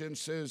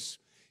indulgences.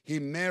 He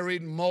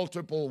married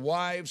multiple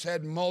wives,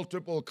 had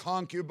multiple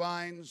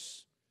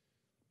concubines.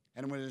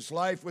 And when his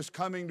life was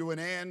coming to an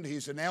end,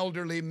 he's an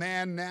elderly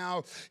man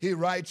now. He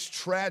writes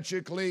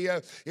tragically,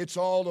 it's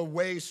all a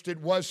waste.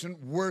 It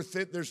wasn't worth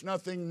it. There's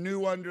nothing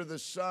new under the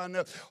sun.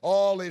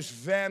 All is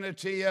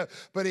vanity.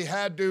 But he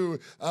had to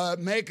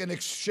make an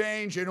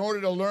exchange in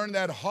order to learn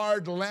that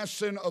hard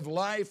lesson of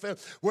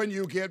life. When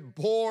you get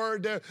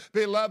bored,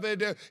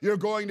 beloved, you're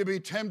going to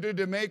be tempted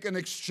to make an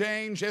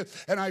exchange.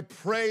 And I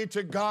pray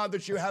to God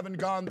that you haven't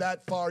gone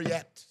that far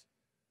yet.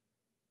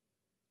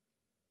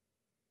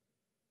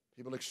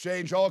 People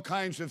exchange all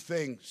kinds of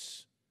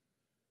things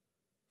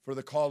for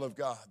the call of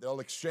God. They'll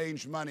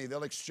exchange money.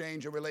 They'll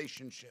exchange a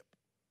relationship.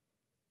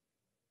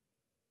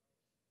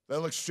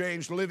 They'll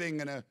exchange living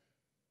in a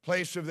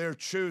place of their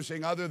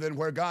choosing other than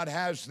where God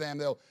has them.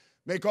 They'll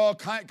make all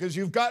kinds, because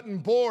you've gotten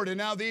bored, and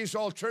now these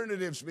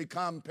alternatives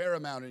become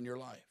paramount in your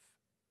life.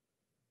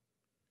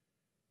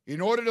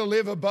 In order to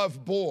live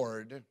above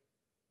board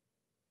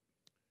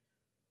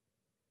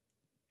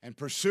and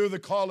pursue the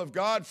call of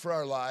God for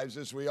our lives,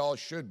 as we all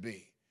should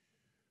be,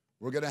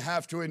 we're going to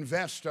have to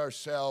invest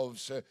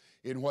ourselves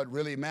in what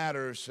really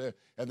matters,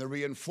 and the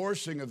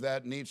reinforcing of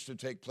that needs to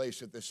take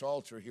place at this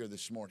altar here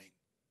this morning.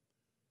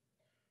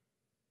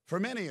 For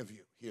many of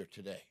you here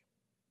today,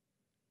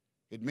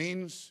 it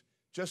means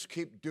just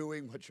keep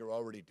doing what you're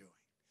already doing.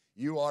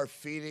 You are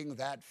feeding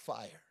that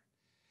fire,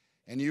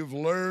 and you've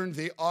learned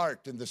the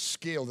art and the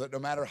skill that no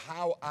matter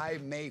how I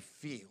may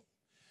feel,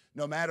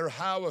 no matter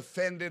how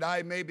offended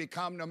I may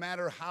become, no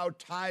matter how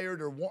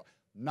tired or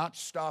not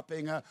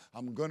stopping.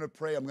 I'm going to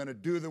pray. I'm going to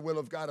do the will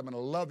of God. I'm going to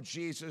love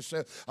Jesus.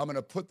 I'm going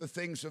to put the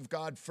things of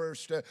God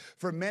first.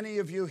 For many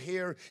of you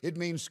here, it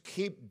means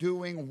keep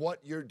doing what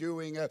you're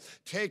doing.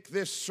 Take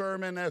this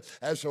sermon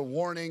as a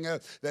warning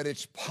that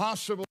it's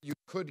possible you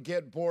could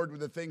get bored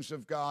with the things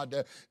of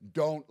God.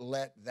 Don't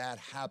let that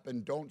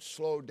happen. Don't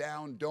slow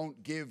down.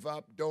 Don't give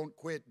up. Don't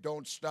quit.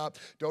 Don't stop.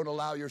 Don't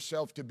allow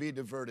yourself to be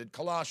diverted.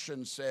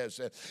 Colossians says,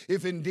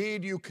 if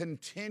indeed you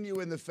continue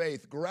in the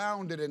faith,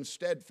 grounded and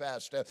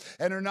steadfast,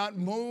 and are not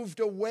moved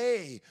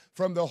away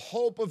from the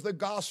hope of the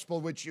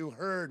gospel which you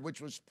heard, which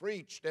was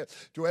preached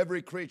to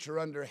every creature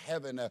under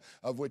heaven,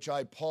 of which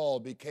I, Paul,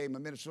 became a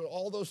minister.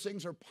 All those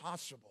things are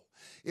possible.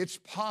 It's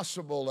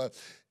possible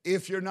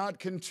if you're not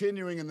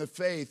continuing in the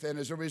faith, and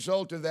as a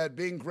result of that,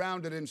 being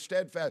grounded and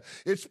steadfast,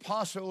 it's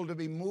possible to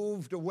be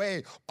moved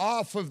away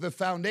off of the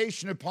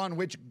foundation upon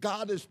which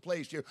God has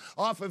placed you,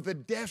 off of the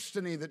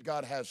destiny that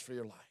God has for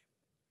your life.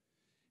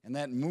 And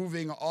that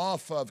moving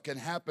off of can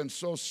happen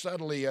so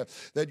subtly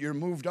that you're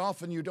moved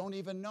off and you don't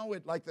even know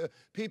it. Like the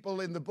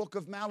people in the book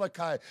of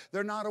Malachi,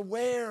 they're not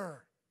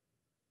aware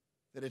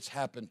that it's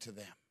happened to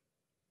them.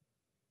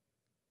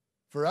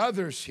 For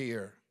others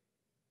here,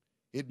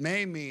 it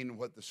may mean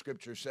what the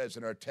scripture says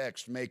in our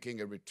text, making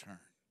a return.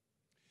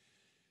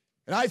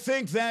 And I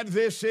think that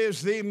this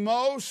is the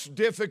most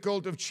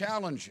difficult of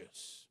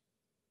challenges.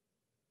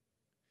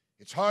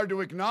 It's hard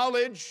to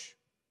acknowledge.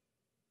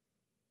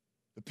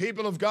 The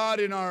people of God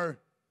in our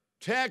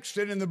text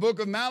and in the book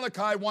of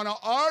Malachi want to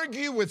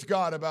argue with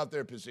God about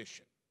their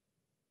position.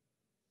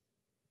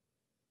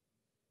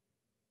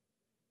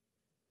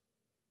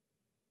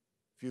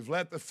 If you've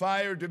let the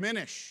fire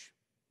diminish,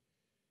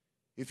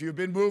 if you've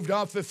been moved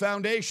off the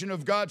foundation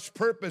of God's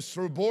purpose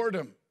through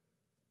boredom.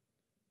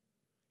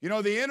 You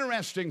know, the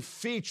interesting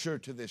feature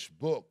to this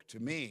book, to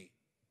me,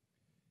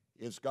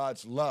 is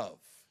God's love,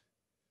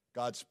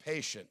 God's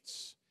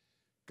patience,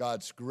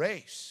 God's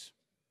grace.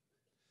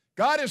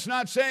 God is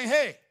not saying,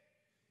 hey,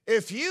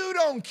 if you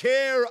don't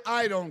care,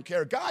 I don't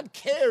care. God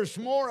cares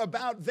more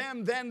about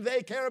them than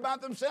they care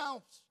about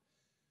themselves.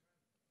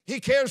 He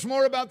cares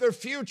more about their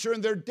future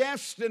and their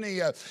destiny.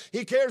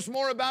 He cares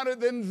more about it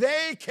than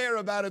they care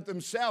about it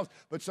themselves.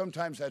 But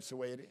sometimes that's the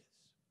way it is.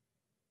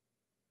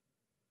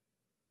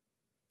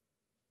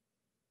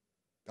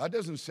 God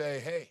doesn't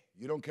say, hey,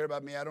 you don't care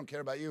about me, I don't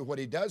care about you. What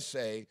he does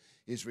say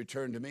is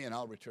return to me and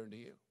I'll return to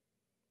you.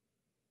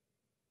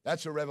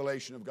 That's a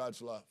revelation of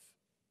God's love.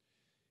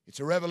 It's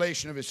a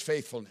revelation of his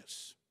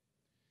faithfulness.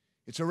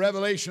 It's a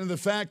revelation of the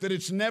fact that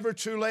it's never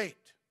too late.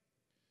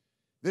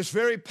 This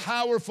very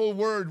powerful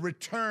word,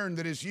 return,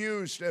 that is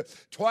used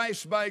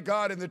twice by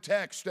God in the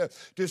text,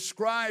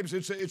 describes,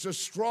 it's a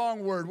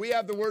strong word. We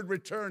have the word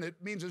return. It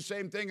means the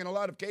same thing in a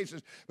lot of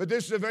cases. But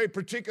this is a very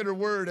particular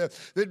word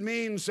that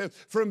means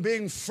from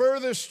being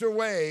furthest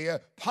away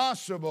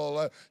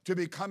possible to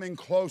becoming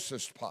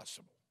closest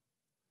possible.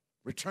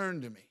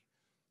 Return to me.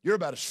 You're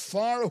about as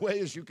far away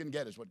as you can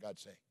get, is what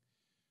God's saying.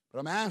 But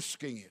I'm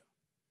asking you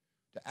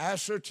to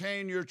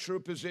ascertain your true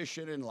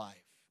position in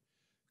life.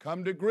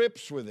 Come to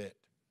grips with it.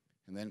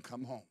 And then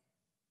come home.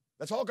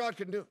 That's all God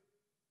can do.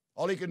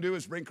 All he can do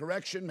is bring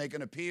correction, make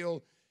an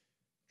appeal,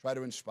 try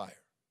to inspire.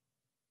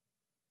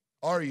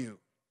 Are you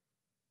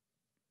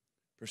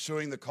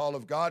pursuing the call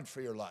of God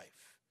for your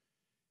life?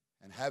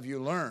 And have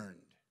you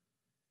learned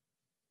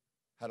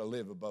how to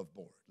live above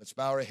board? Let's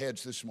bow our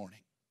heads this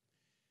morning.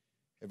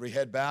 Every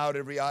head bowed,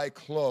 every eye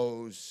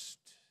closed.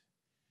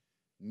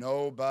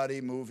 Nobody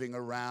moving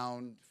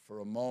around for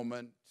a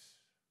moment.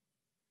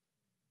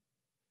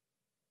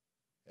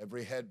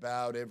 Every head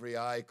bowed, every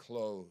eye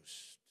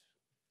closed.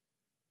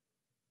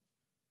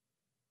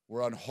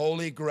 We're on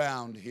holy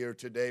ground here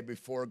today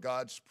before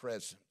God's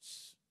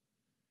presence.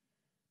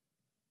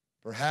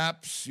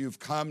 Perhaps you've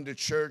come to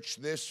church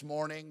this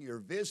morning. You're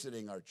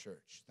visiting our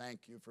church.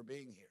 Thank you for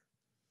being here.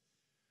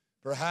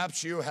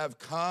 Perhaps you have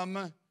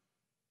come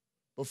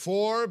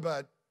before,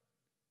 but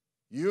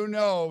you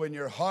know in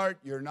your heart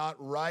you're not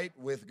right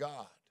with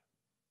God.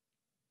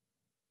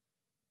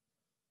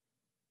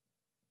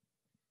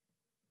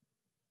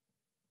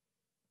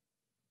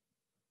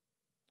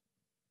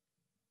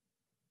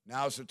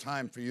 Now's the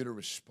time for you to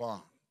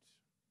respond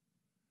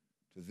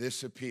to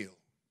this appeal.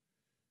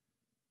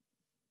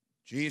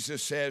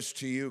 Jesus says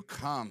to you,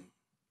 come.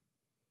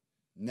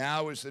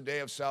 Now is the day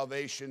of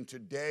salvation.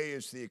 Today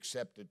is the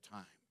accepted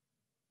time.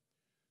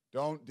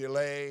 Don't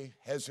delay,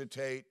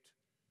 hesitate,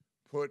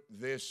 put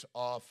this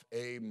off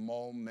a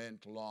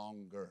moment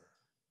longer.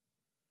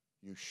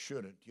 You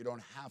shouldn't. You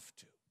don't have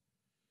to.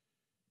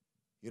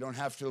 You don't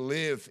have to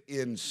live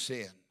in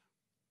sin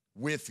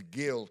with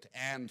guilt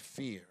and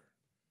fear.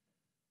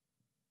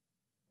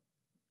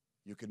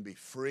 You can be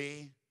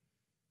free.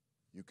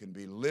 You can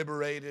be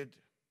liberated.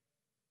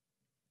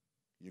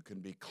 You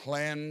can be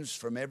cleansed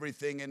from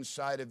everything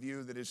inside of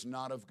you that is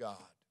not of God.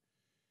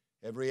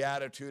 Every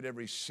attitude,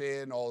 every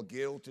sin, all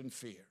guilt and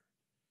fear.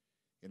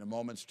 In a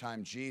moment's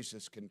time,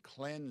 Jesus can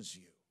cleanse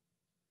you.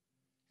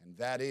 And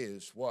that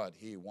is what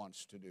he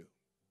wants to do.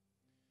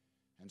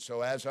 And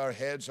so as our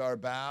heads are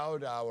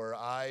bowed, our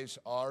eyes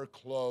are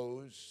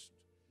closed,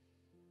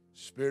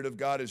 Spirit of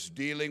God is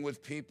dealing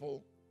with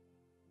people.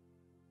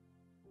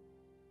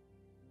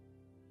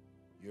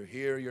 You're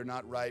here, you're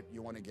not right,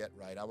 you want to get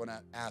right. I want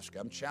to ask,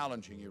 I'm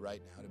challenging you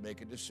right now to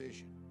make a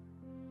decision.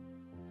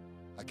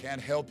 I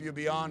can't help you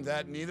beyond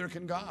that, neither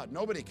can God.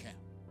 Nobody can.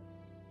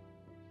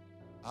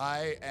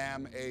 I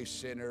am a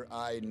sinner,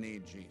 I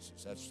need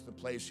Jesus. That's the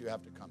place you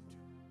have to come to.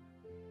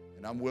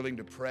 And I'm willing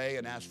to pray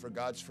and ask for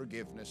God's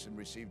forgiveness and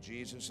receive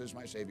Jesus as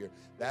my Savior.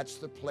 That's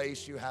the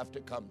place you have to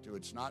come to.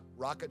 It's not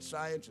rocket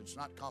science, it's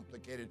not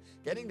complicated.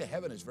 Getting to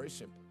heaven is very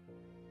simple.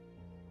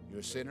 You're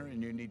a sinner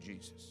and you need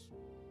Jesus.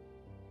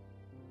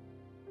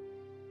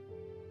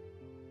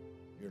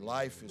 Your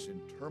life is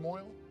in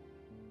turmoil.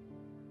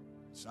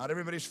 It's not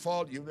everybody's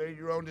fault. You made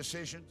your own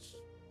decisions.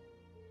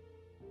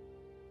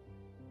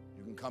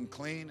 You can come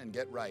clean and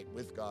get right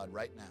with God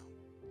right now.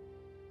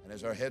 And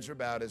as our heads are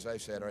bowed, as I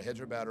said, our heads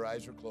are bowed, our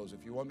eyes are closed.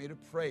 If you want me to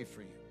pray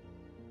for you,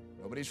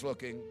 nobody's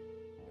looking,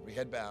 every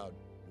head bowed.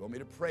 You want me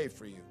to pray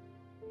for you?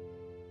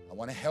 I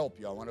want to help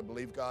you. I want to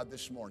believe God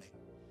this morning.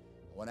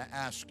 I want to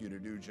ask you to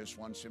do just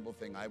one simple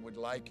thing. I would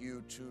like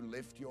you to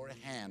lift your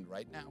hand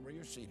right now where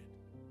you're seated.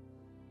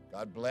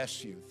 God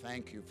bless you.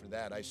 Thank you for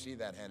that. I see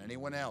that hand.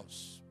 Anyone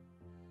else?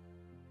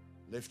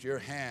 Lift your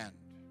hand.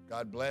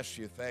 God bless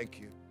you.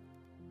 Thank you.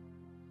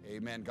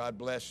 Amen. God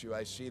bless you.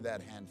 I see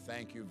that hand.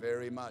 Thank you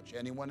very much.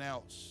 Anyone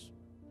else?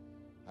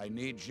 I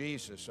need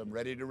Jesus. I'm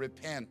ready to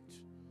repent.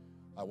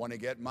 I want to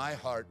get my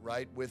heart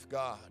right with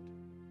God.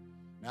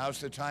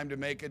 Now's the time to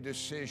make a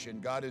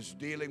decision. God is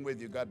dealing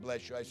with you. God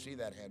bless you. I see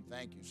that hand.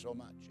 Thank you so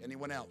much.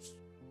 Anyone else?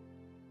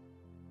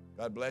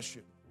 God bless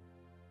you.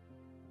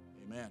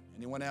 Amen.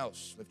 Anyone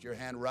else? Lift your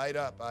hand right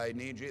up. I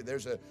need you.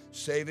 There's a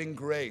saving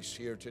grace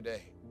here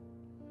today.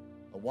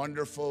 A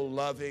wonderful,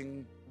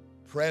 loving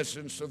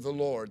presence of the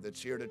Lord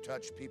that's here to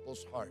touch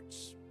people's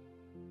hearts.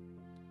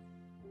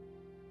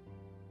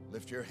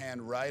 Lift your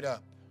hand right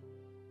up.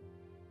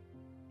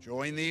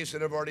 Join these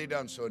that have already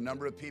done so. A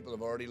number of people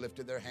have already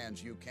lifted their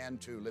hands. You can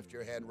too. Lift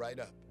your hand right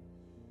up.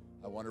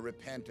 I want to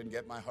repent and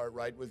get my heart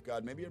right with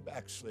God. Maybe you're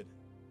backslidden.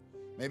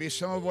 Maybe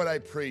some of what I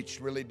preached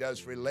really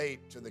does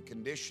relate to the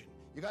condition.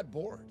 You got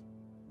bored.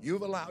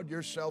 You've allowed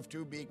yourself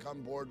to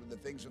become bored with the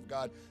things of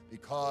God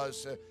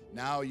because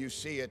now you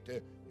see it,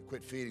 you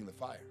quit feeding the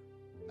fire.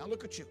 Now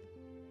look at you.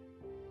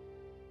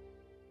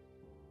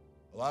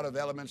 A lot of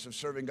elements of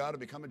serving God have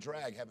become a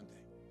drag, haven't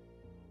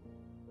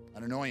they?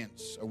 An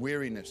annoyance, a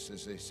weariness,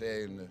 as they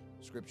say in the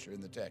scripture,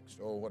 in the text.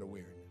 Oh, what a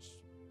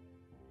weariness.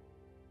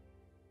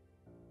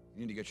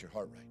 You need to get your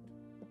heart right.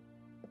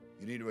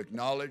 You need to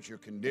acknowledge your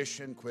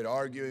condition, quit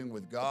arguing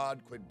with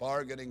God, quit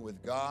bargaining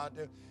with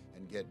God,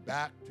 and get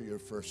back to your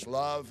first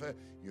love.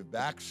 You've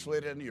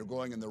backslidden, you're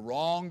going in the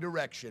wrong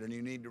direction, and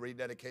you need to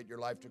rededicate your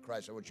life to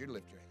Christ. I want you to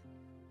lift your hand.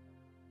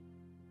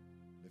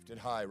 Lift it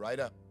high, right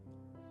up.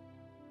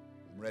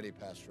 I'm ready,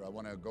 Pastor. I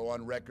want to go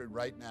on record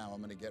right now.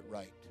 I'm going to get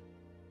right.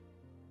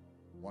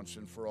 Once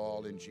and for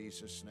all in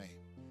Jesus' name.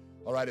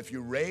 All right, if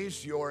you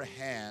raise your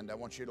hand, I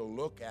want you to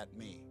look at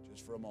me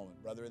just for a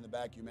moment. Brother in the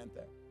back, you meant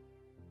that?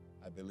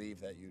 I believe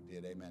that you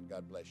did. Amen.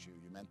 God bless you.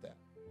 You meant that.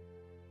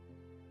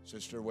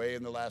 Sister, way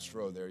in the last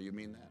row there, you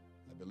mean that?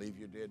 I believe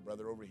you did.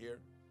 Brother over here,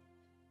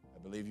 I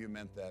believe you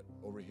meant that.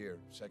 Over here,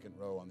 second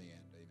row on the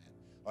end. Amen.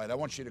 All right, I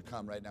want you to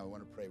come right now. I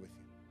want to pray with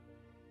you.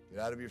 Get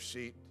out of your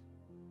seat.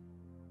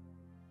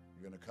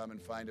 You're going to come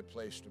and find a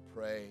place to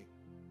pray.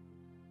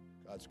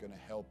 God's going to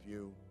help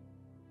you.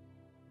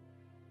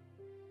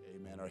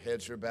 Amen. Our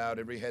heads are bowed,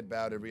 every head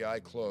bowed, every eye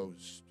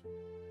closed.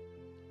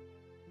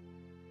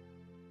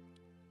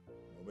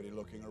 Nobody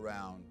looking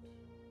around.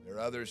 There are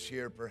others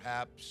here,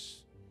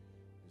 perhaps,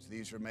 as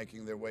these are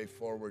making their way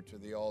forward to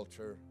the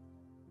altar.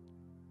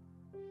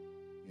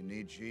 You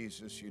need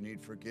Jesus, you need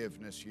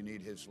forgiveness, you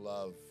need His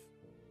love,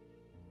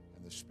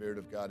 and the Spirit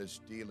of God is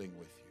dealing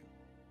with you.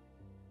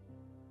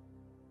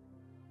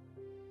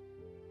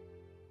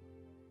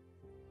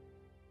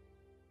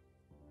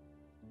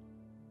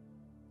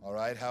 All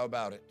right, how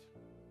about it?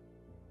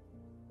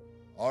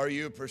 Are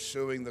you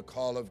pursuing the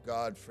call of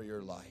God for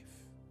your life?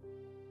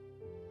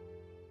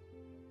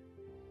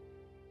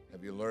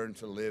 Have you learned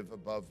to live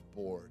above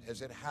board?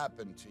 Has it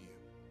happened to you?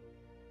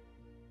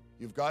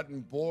 You've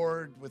gotten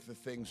bored with the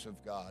things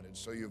of God, and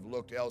so you've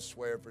looked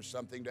elsewhere for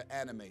something to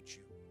animate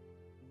you,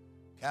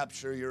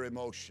 capture your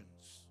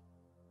emotions,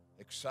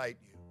 excite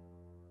you,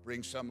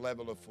 bring some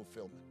level of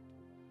fulfillment.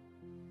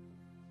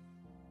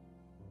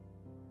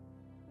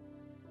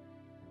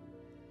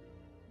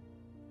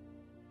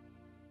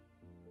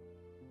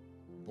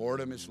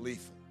 Boredom is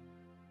lethal.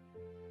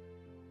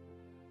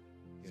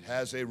 It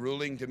has a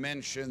ruling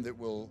dimension that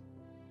will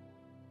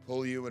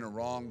pull you in a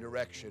wrong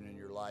direction in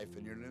your life,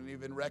 and you don't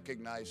even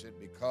recognize it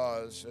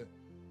because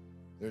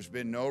there's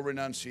been no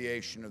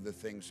renunciation of the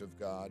things of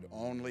God,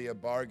 only a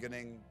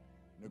bargaining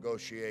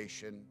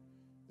negotiation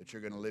that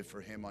you're going to live for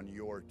Him on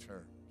your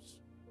terms.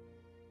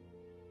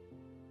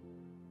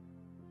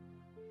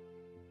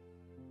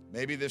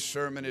 Maybe this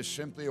sermon is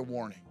simply a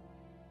warning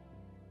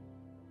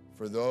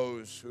for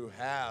those who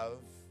have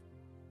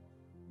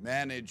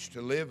managed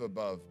to live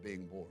above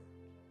being bored.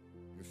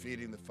 You're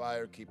feeding the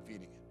fire, keep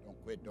feeding it.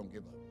 Don't quit, don't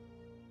give up.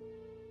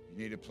 You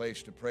need a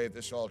place to pray at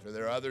this altar.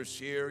 There are others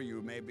here,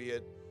 you may be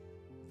at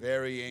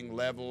varying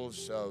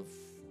levels of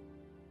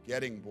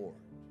getting bored.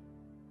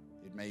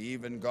 It may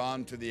even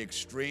gone to the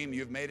extreme.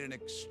 You've made an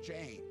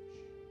exchange.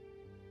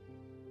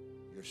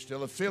 You're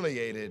still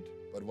affiliated,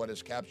 but what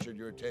has captured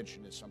your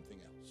attention is something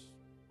else.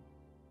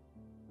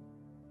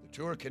 The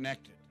two are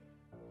connected.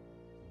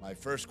 My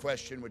first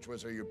question, which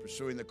was, are you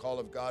pursuing the call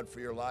of God for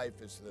your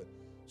life, is the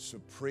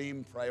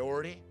supreme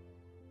priority?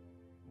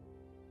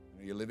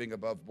 Are you living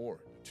above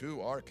board? The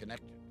two are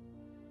connected.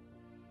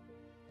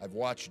 I've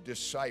watched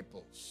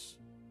disciples.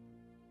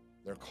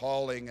 Their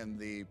calling and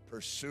the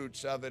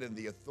pursuits of it and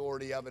the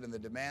authority of it and the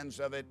demands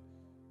of it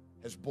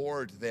has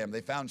bored them. They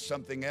found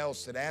something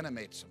else that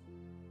animates them.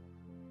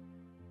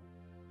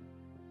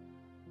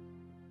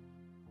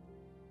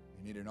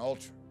 You need an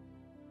altar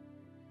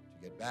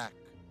to get back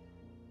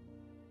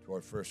to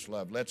our first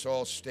love. Let's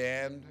all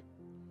stand.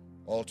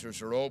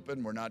 Altars are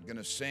open. We're not going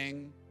to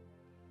sing.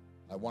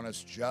 I want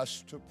us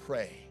just to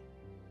pray.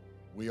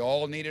 We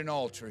all need an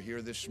altar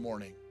here this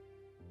morning,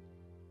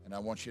 and I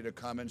want you to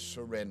come and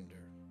surrender.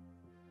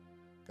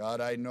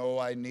 God, I know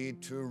I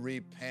need to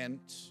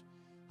repent.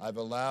 I've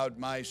allowed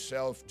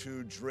myself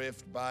to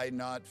drift by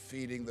not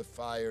feeding the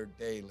fire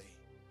daily.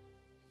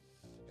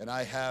 And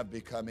I have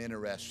become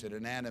interested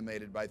and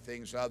animated by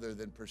things other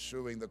than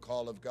pursuing the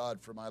call of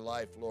God for my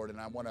life, Lord. And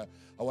I want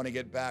to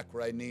get back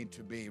where I need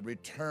to be.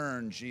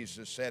 Return,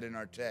 Jesus said in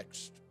our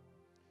text,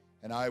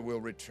 and I will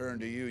return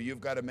to you.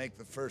 You've got to make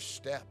the first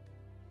step.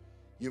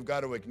 You've got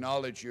to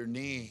acknowledge your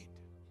need.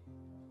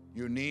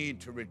 You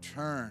need to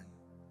return.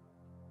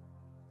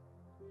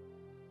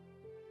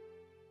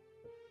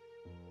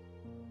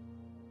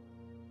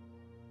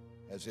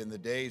 As in the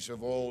days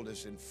of old,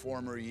 as in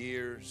former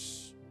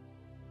years,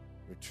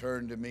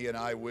 return to me and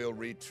I will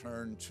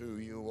return to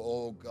you,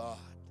 oh God.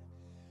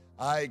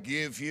 I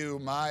give you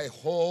my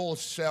whole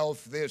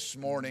self this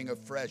morning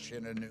afresh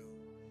and anew.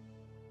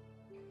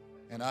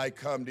 And I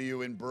come to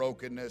you in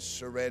brokenness,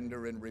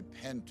 surrender, and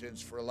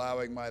repentance for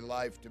allowing my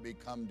life to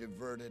become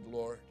diverted,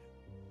 Lord.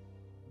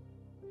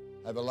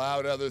 I've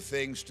allowed other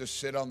things to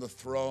sit on the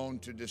throne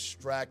to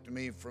distract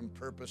me from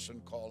purpose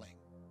and calling.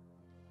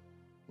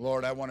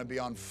 Lord, I want to be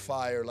on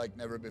fire like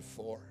never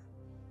before.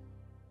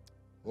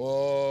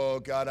 Oh,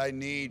 God, I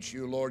need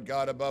you, Lord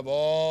God, above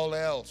all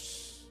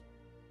else.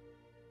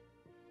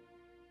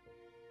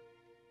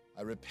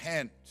 I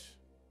repent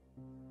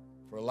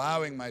for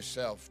allowing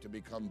myself to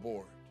become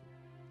bored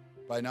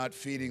by not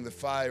feeding the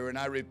fire, and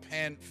I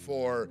repent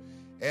for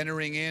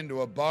entering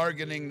into a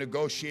bargaining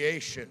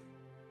negotiation,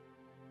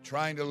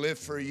 trying to live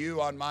for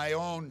you on my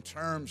own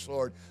terms,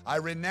 Lord. I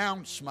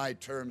renounce my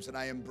terms and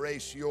I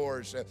embrace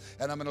yours,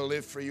 and I'm going to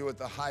live for you at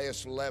the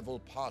highest level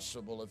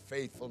possible of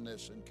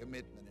faithfulness and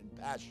commitment and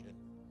passion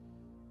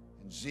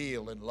and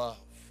zeal and love.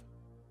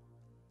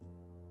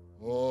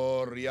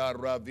 Oh, ria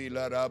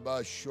ravila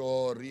raba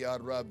sho, ria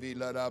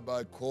ravila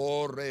raba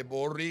kore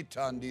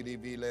boritandi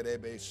rivile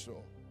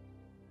rebeso.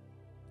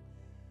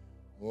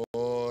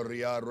 Oh,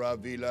 ria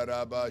ravila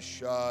raba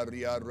sha,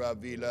 ria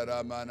ravila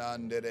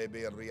ramanande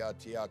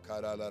reberiatia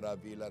karala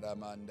ravila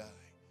ramandai.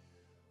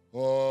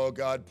 Oh,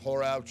 God,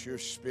 pour out your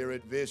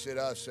Spirit. Visit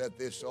us at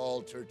this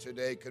altar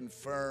today.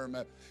 Confirm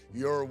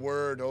your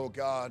word, oh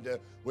God,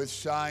 with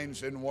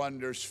signs and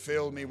wonders.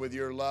 Fill me with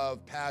your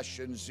love,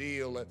 passion,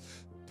 zeal.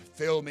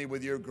 Fill me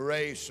with your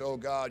grace, oh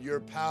God, your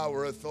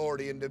power,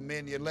 authority, and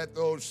dominion. Let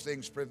those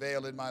things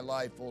prevail in my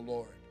life, oh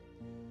Lord.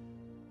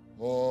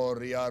 Oh,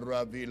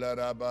 riara vila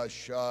raba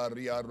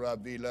sharia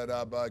ravila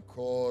raba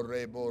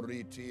kore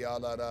boriti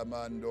ala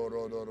ramando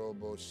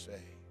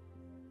rodorobose.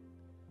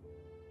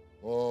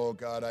 Oh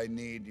God, I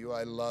need you.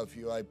 I love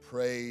you. I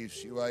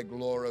praise you. I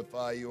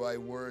glorify you. I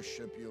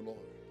worship you, Lord.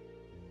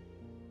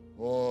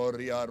 Oh,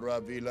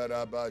 riara vila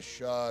raba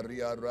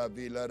sharia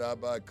ravila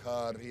raba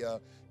karia.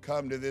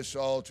 Come to this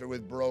altar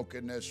with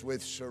brokenness,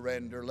 with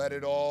surrender. Let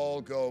it all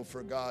go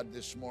for God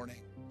this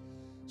morning.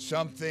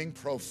 Something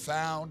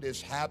profound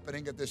is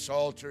happening at this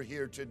altar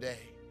here today.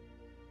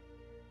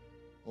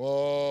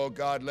 Oh,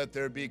 God, let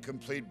there be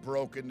complete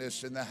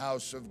brokenness in the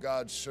house of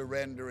God,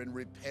 surrender and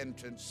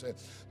repentance.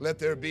 Let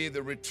there be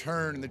the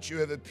return that you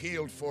have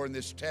appealed for in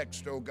this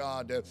text, oh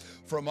God,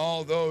 from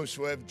all those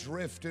who have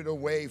drifted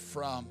away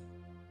from.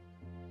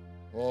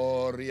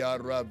 Oh, ria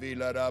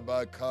ravila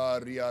raba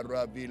karia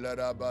ravila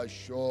raba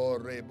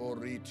shore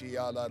boriti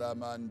ala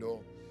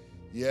ramando.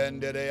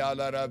 Yendere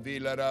ala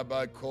ravila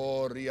raba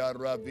koria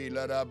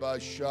ravila raba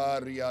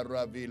sharia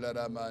ravila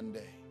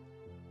ramande.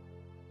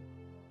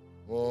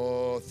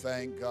 Oh,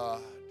 thank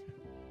God.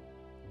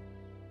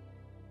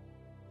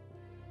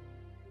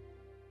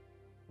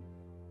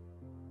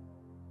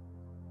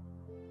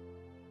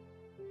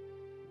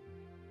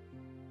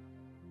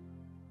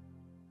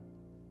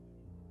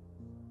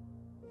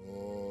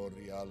 Oh,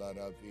 riala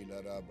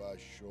ravila raba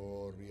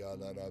shoria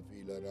la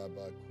ravila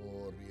raba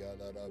koria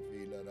la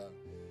ravila raba.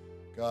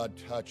 God,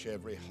 touch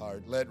every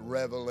heart. Let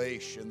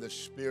revelation, the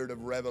spirit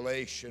of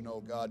revelation,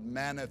 oh God,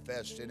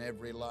 manifest in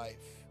every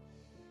life.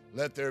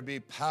 Let there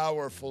be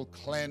powerful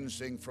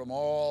cleansing from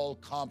all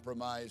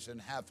compromise and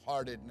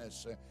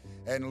half-heartedness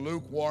and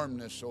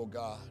lukewarmness, oh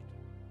God.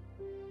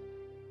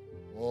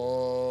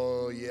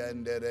 Oh,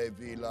 yendere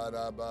vila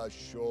raba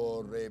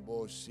shore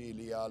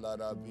bosili ala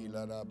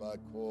ravila raba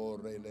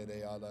kore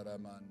lere ala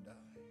ramanda.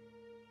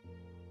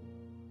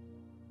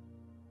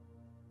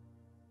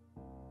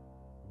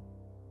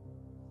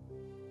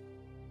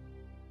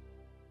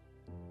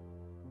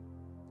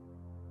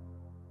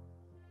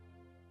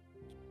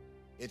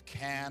 It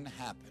can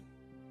happen.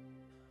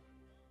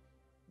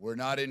 We're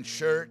not in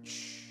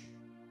church.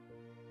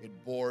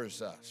 It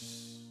bores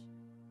us.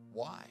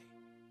 Why?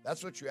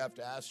 That's what you have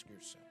to ask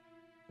yourself.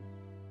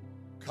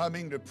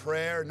 Coming to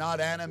prayer, not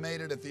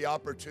animated at the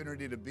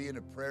opportunity to be in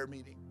a prayer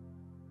meeting.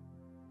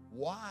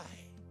 Why?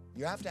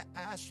 You have to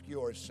ask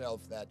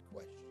yourself that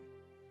question.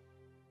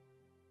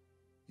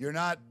 You're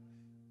not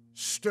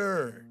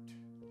stirred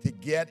to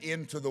get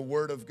into the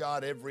Word of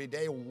God every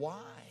day. Why?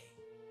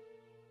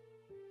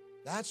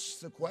 That's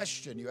the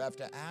question you have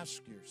to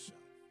ask yourself.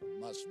 It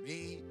must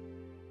be,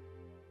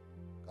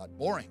 God,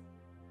 boring.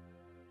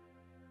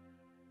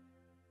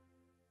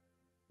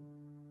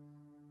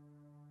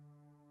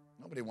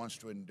 Nobody wants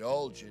to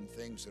indulge in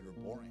things that are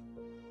boring.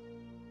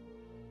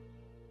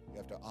 You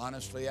have to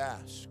honestly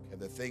ask,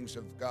 have the things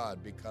of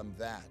God become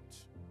that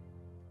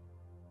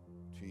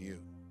to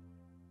you?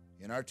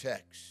 In our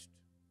text,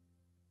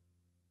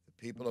 the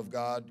people of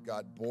God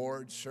got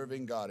bored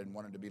serving God and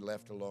wanted to be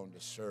left alone to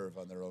serve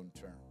on their own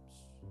terms.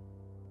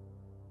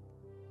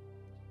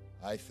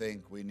 I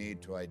think we need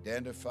to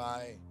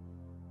identify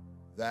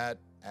that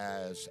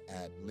as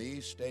at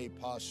least a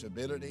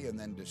possibility and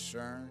then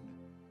discern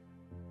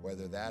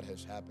whether that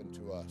has happened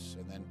to us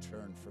and then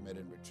turn from it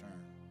and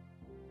return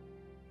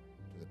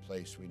to the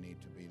place we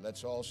need to be.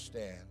 Let's all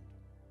stand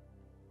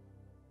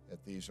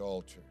at these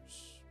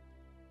altars.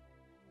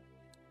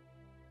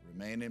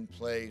 Remain in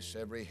place,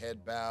 every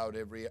head bowed,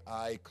 every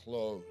eye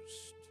closed.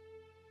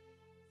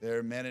 There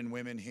are men and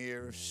women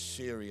here,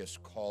 serious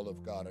call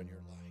of God on your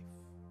life.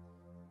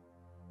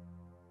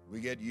 We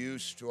get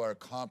used to our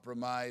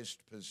compromised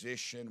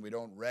position. We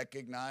don't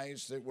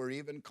recognize that we're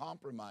even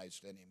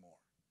compromised anymore.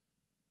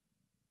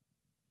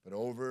 But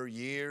over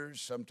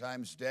years,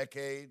 sometimes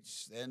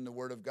decades, then the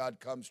Word of God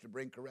comes to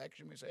bring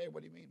correction. We say, hey,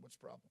 what do you mean? What's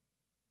the problem?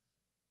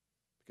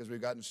 Because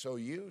we've gotten so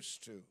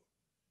used to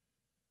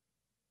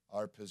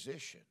our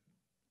position.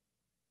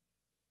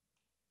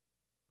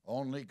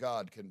 Only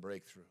God can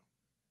break through.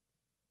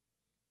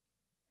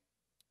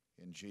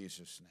 In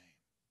Jesus' name.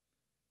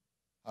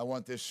 I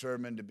want this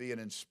sermon to be an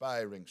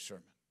inspiring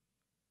sermon.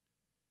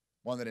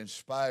 One that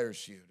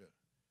inspires you to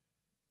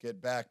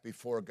get back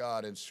before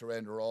God and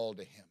surrender all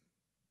to Him.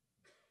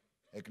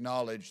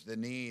 Acknowledge the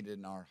need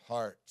in our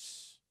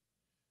hearts.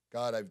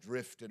 God, I've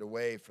drifted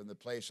away from the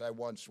place I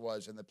once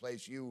was and the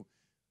place you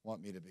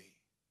want me to be.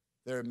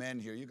 There are men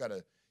here, you got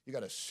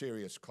a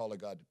serious call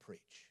of God to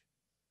preach.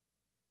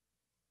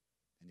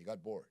 And you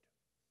got bored.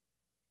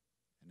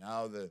 And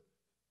now the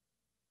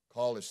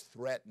call is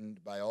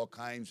threatened by all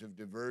kinds of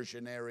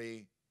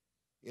diversionary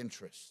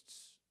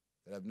interests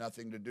that have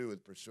nothing to do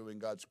with pursuing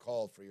God's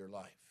call for your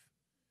life.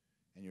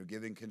 And you're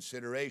giving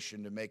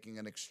consideration to making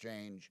an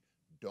exchange.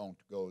 Don't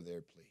go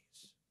there,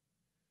 please.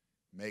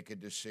 Make a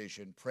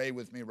decision. Pray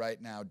with me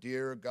right now.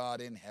 Dear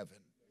God in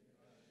heaven,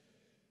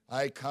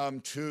 I come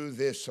to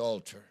this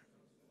altar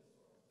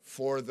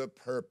for the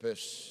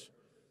purpose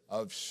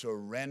of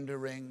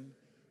surrendering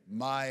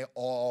my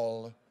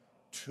all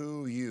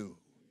to you,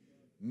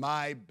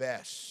 my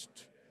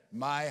best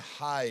my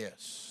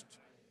highest.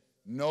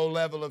 No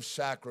level of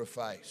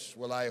sacrifice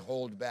will I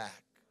hold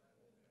back.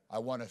 I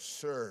want to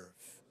serve.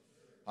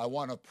 I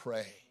want to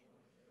pray.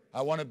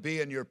 I want to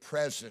be in your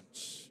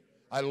presence.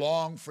 I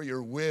long for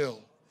your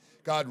will.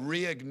 God,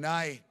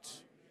 reignite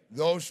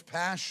those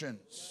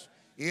passions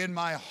in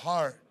my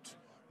heart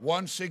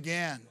once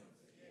again.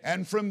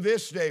 And from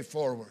this day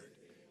forward,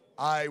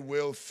 I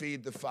will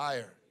feed the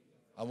fire.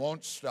 I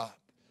won't stop.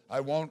 I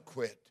won't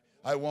quit.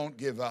 I won't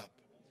give up.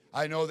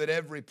 I know that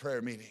every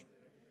prayer meeting,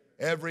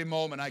 every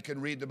moment I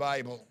can read the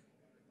Bible,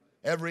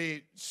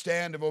 every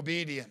stand of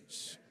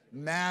obedience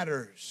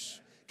matters,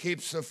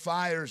 keeps the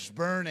fires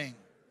burning,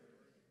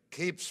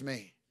 keeps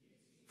me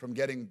from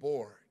getting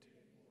bored.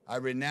 I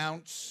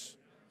renounce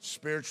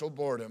spiritual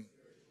boredom,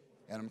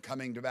 and I'm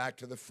coming back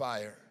to the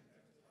fire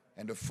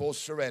and to full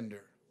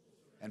surrender.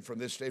 And from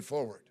this day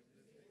forward,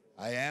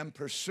 I am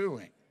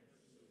pursuing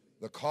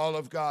the call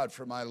of God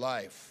for my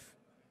life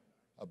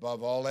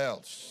above all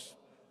else.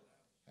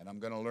 And I'm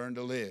going to learn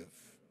to live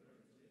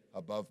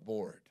above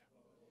board.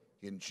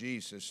 In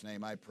Jesus'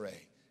 name I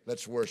pray.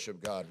 Let's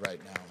worship God right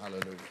now.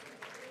 Hallelujah.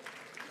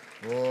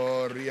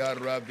 Ria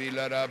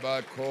ravila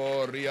raba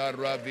koria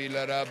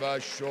ravila raba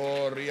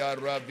shoria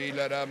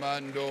ravila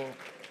ramando.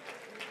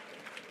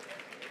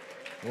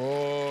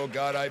 Oh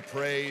God, I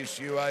praise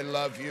you, I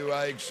love you,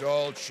 I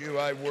exalt you,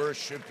 I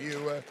worship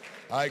you,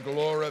 I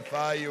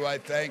glorify you, I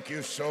thank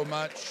you so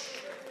much.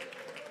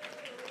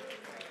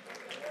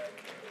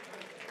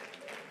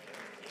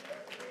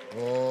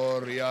 Oh,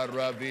 ria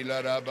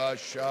ravila raba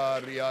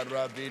sharia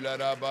ravila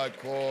raba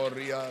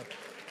koria.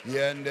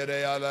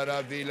 Yendere ala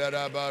ravila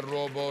raba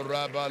robo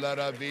raba la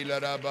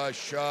ravila raba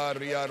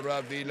sharia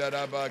ravila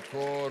raba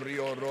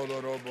korio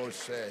rodo robo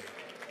se.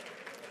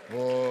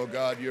 Oh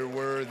God, you're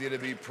worthy to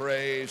be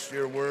praised.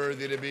 You're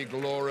worthy to be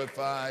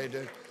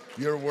glorified.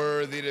 You're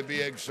worthy to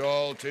be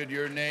exalted.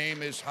 Your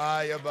name is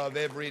high above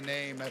every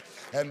name,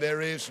 and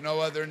there is no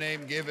other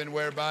name given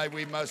whereby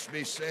we must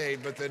be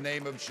saved but the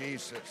name of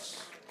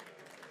Jesus.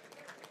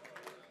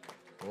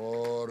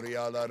 Oh,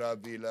 riala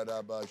ravila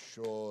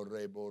rabasho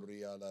rebo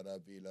riala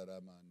ravila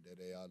ramande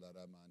reala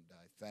ramanda.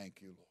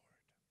 Thank you, Lord.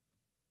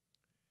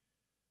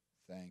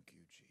 Thank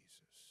you,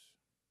 Jesus.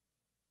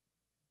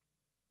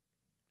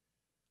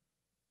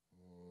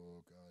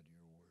 Oh, God,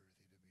 you're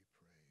worthy to be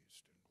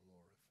praised and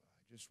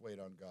glorified. Just wait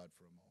on God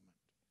for a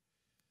moment.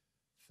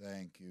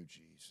 Thank you,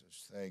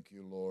 Jesus. Thank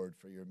you, Lord,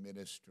 for your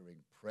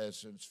ministering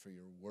presence, for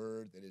your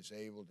word that is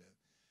able to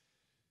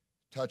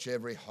touch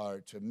every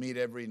heart, to meet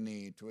every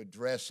need, to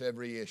address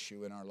every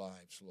issue in our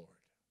lives, Lord.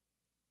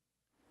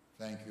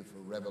 Thank you for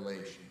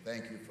revelation.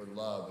 Thank you for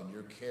love and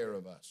your care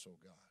of us, oh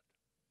God.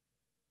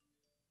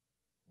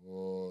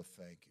 Oh,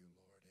 thank you,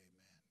 Lord.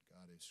 Amen.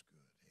 God is good.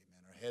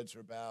 Amen. Our heads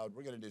are bowed.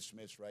 We're going to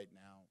dismiss right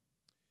now.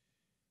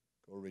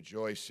 Go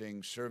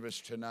rejoicing.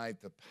 Service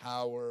tonight, the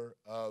power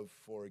of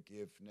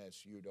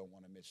forgiveness. You don't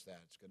want to miss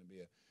that. It's going to be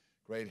a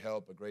great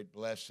help, a great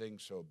blessing.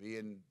 So be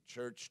in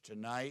church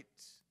tonight.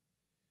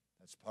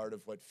 That's part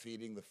of what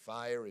feeding the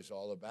fire is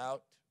all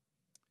about.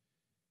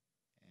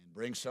 And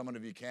bring someone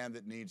if you can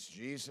that needs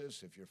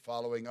Jesus. If you're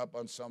following up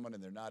on someone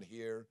and they're not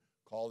here,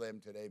 call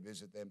them today,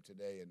 visit them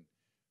today, and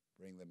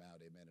bring them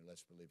out. Amen. And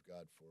let's believe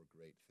God for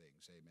great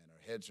things. Amen.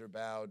 Our heads are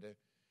bowed.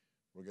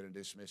 We're going to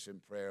dismiss in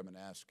prayer. I'm going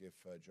to ask if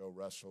Joe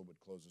Russell would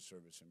close the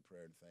service in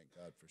prayer and thank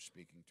God for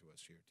speaking to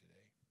us here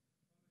today.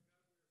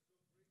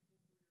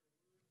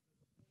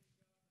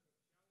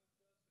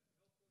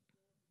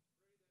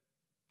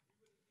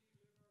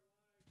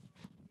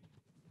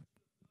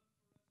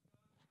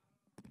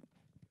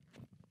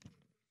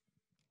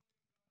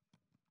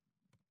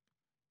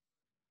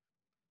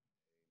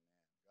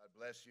 God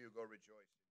bless you. Go rejoice.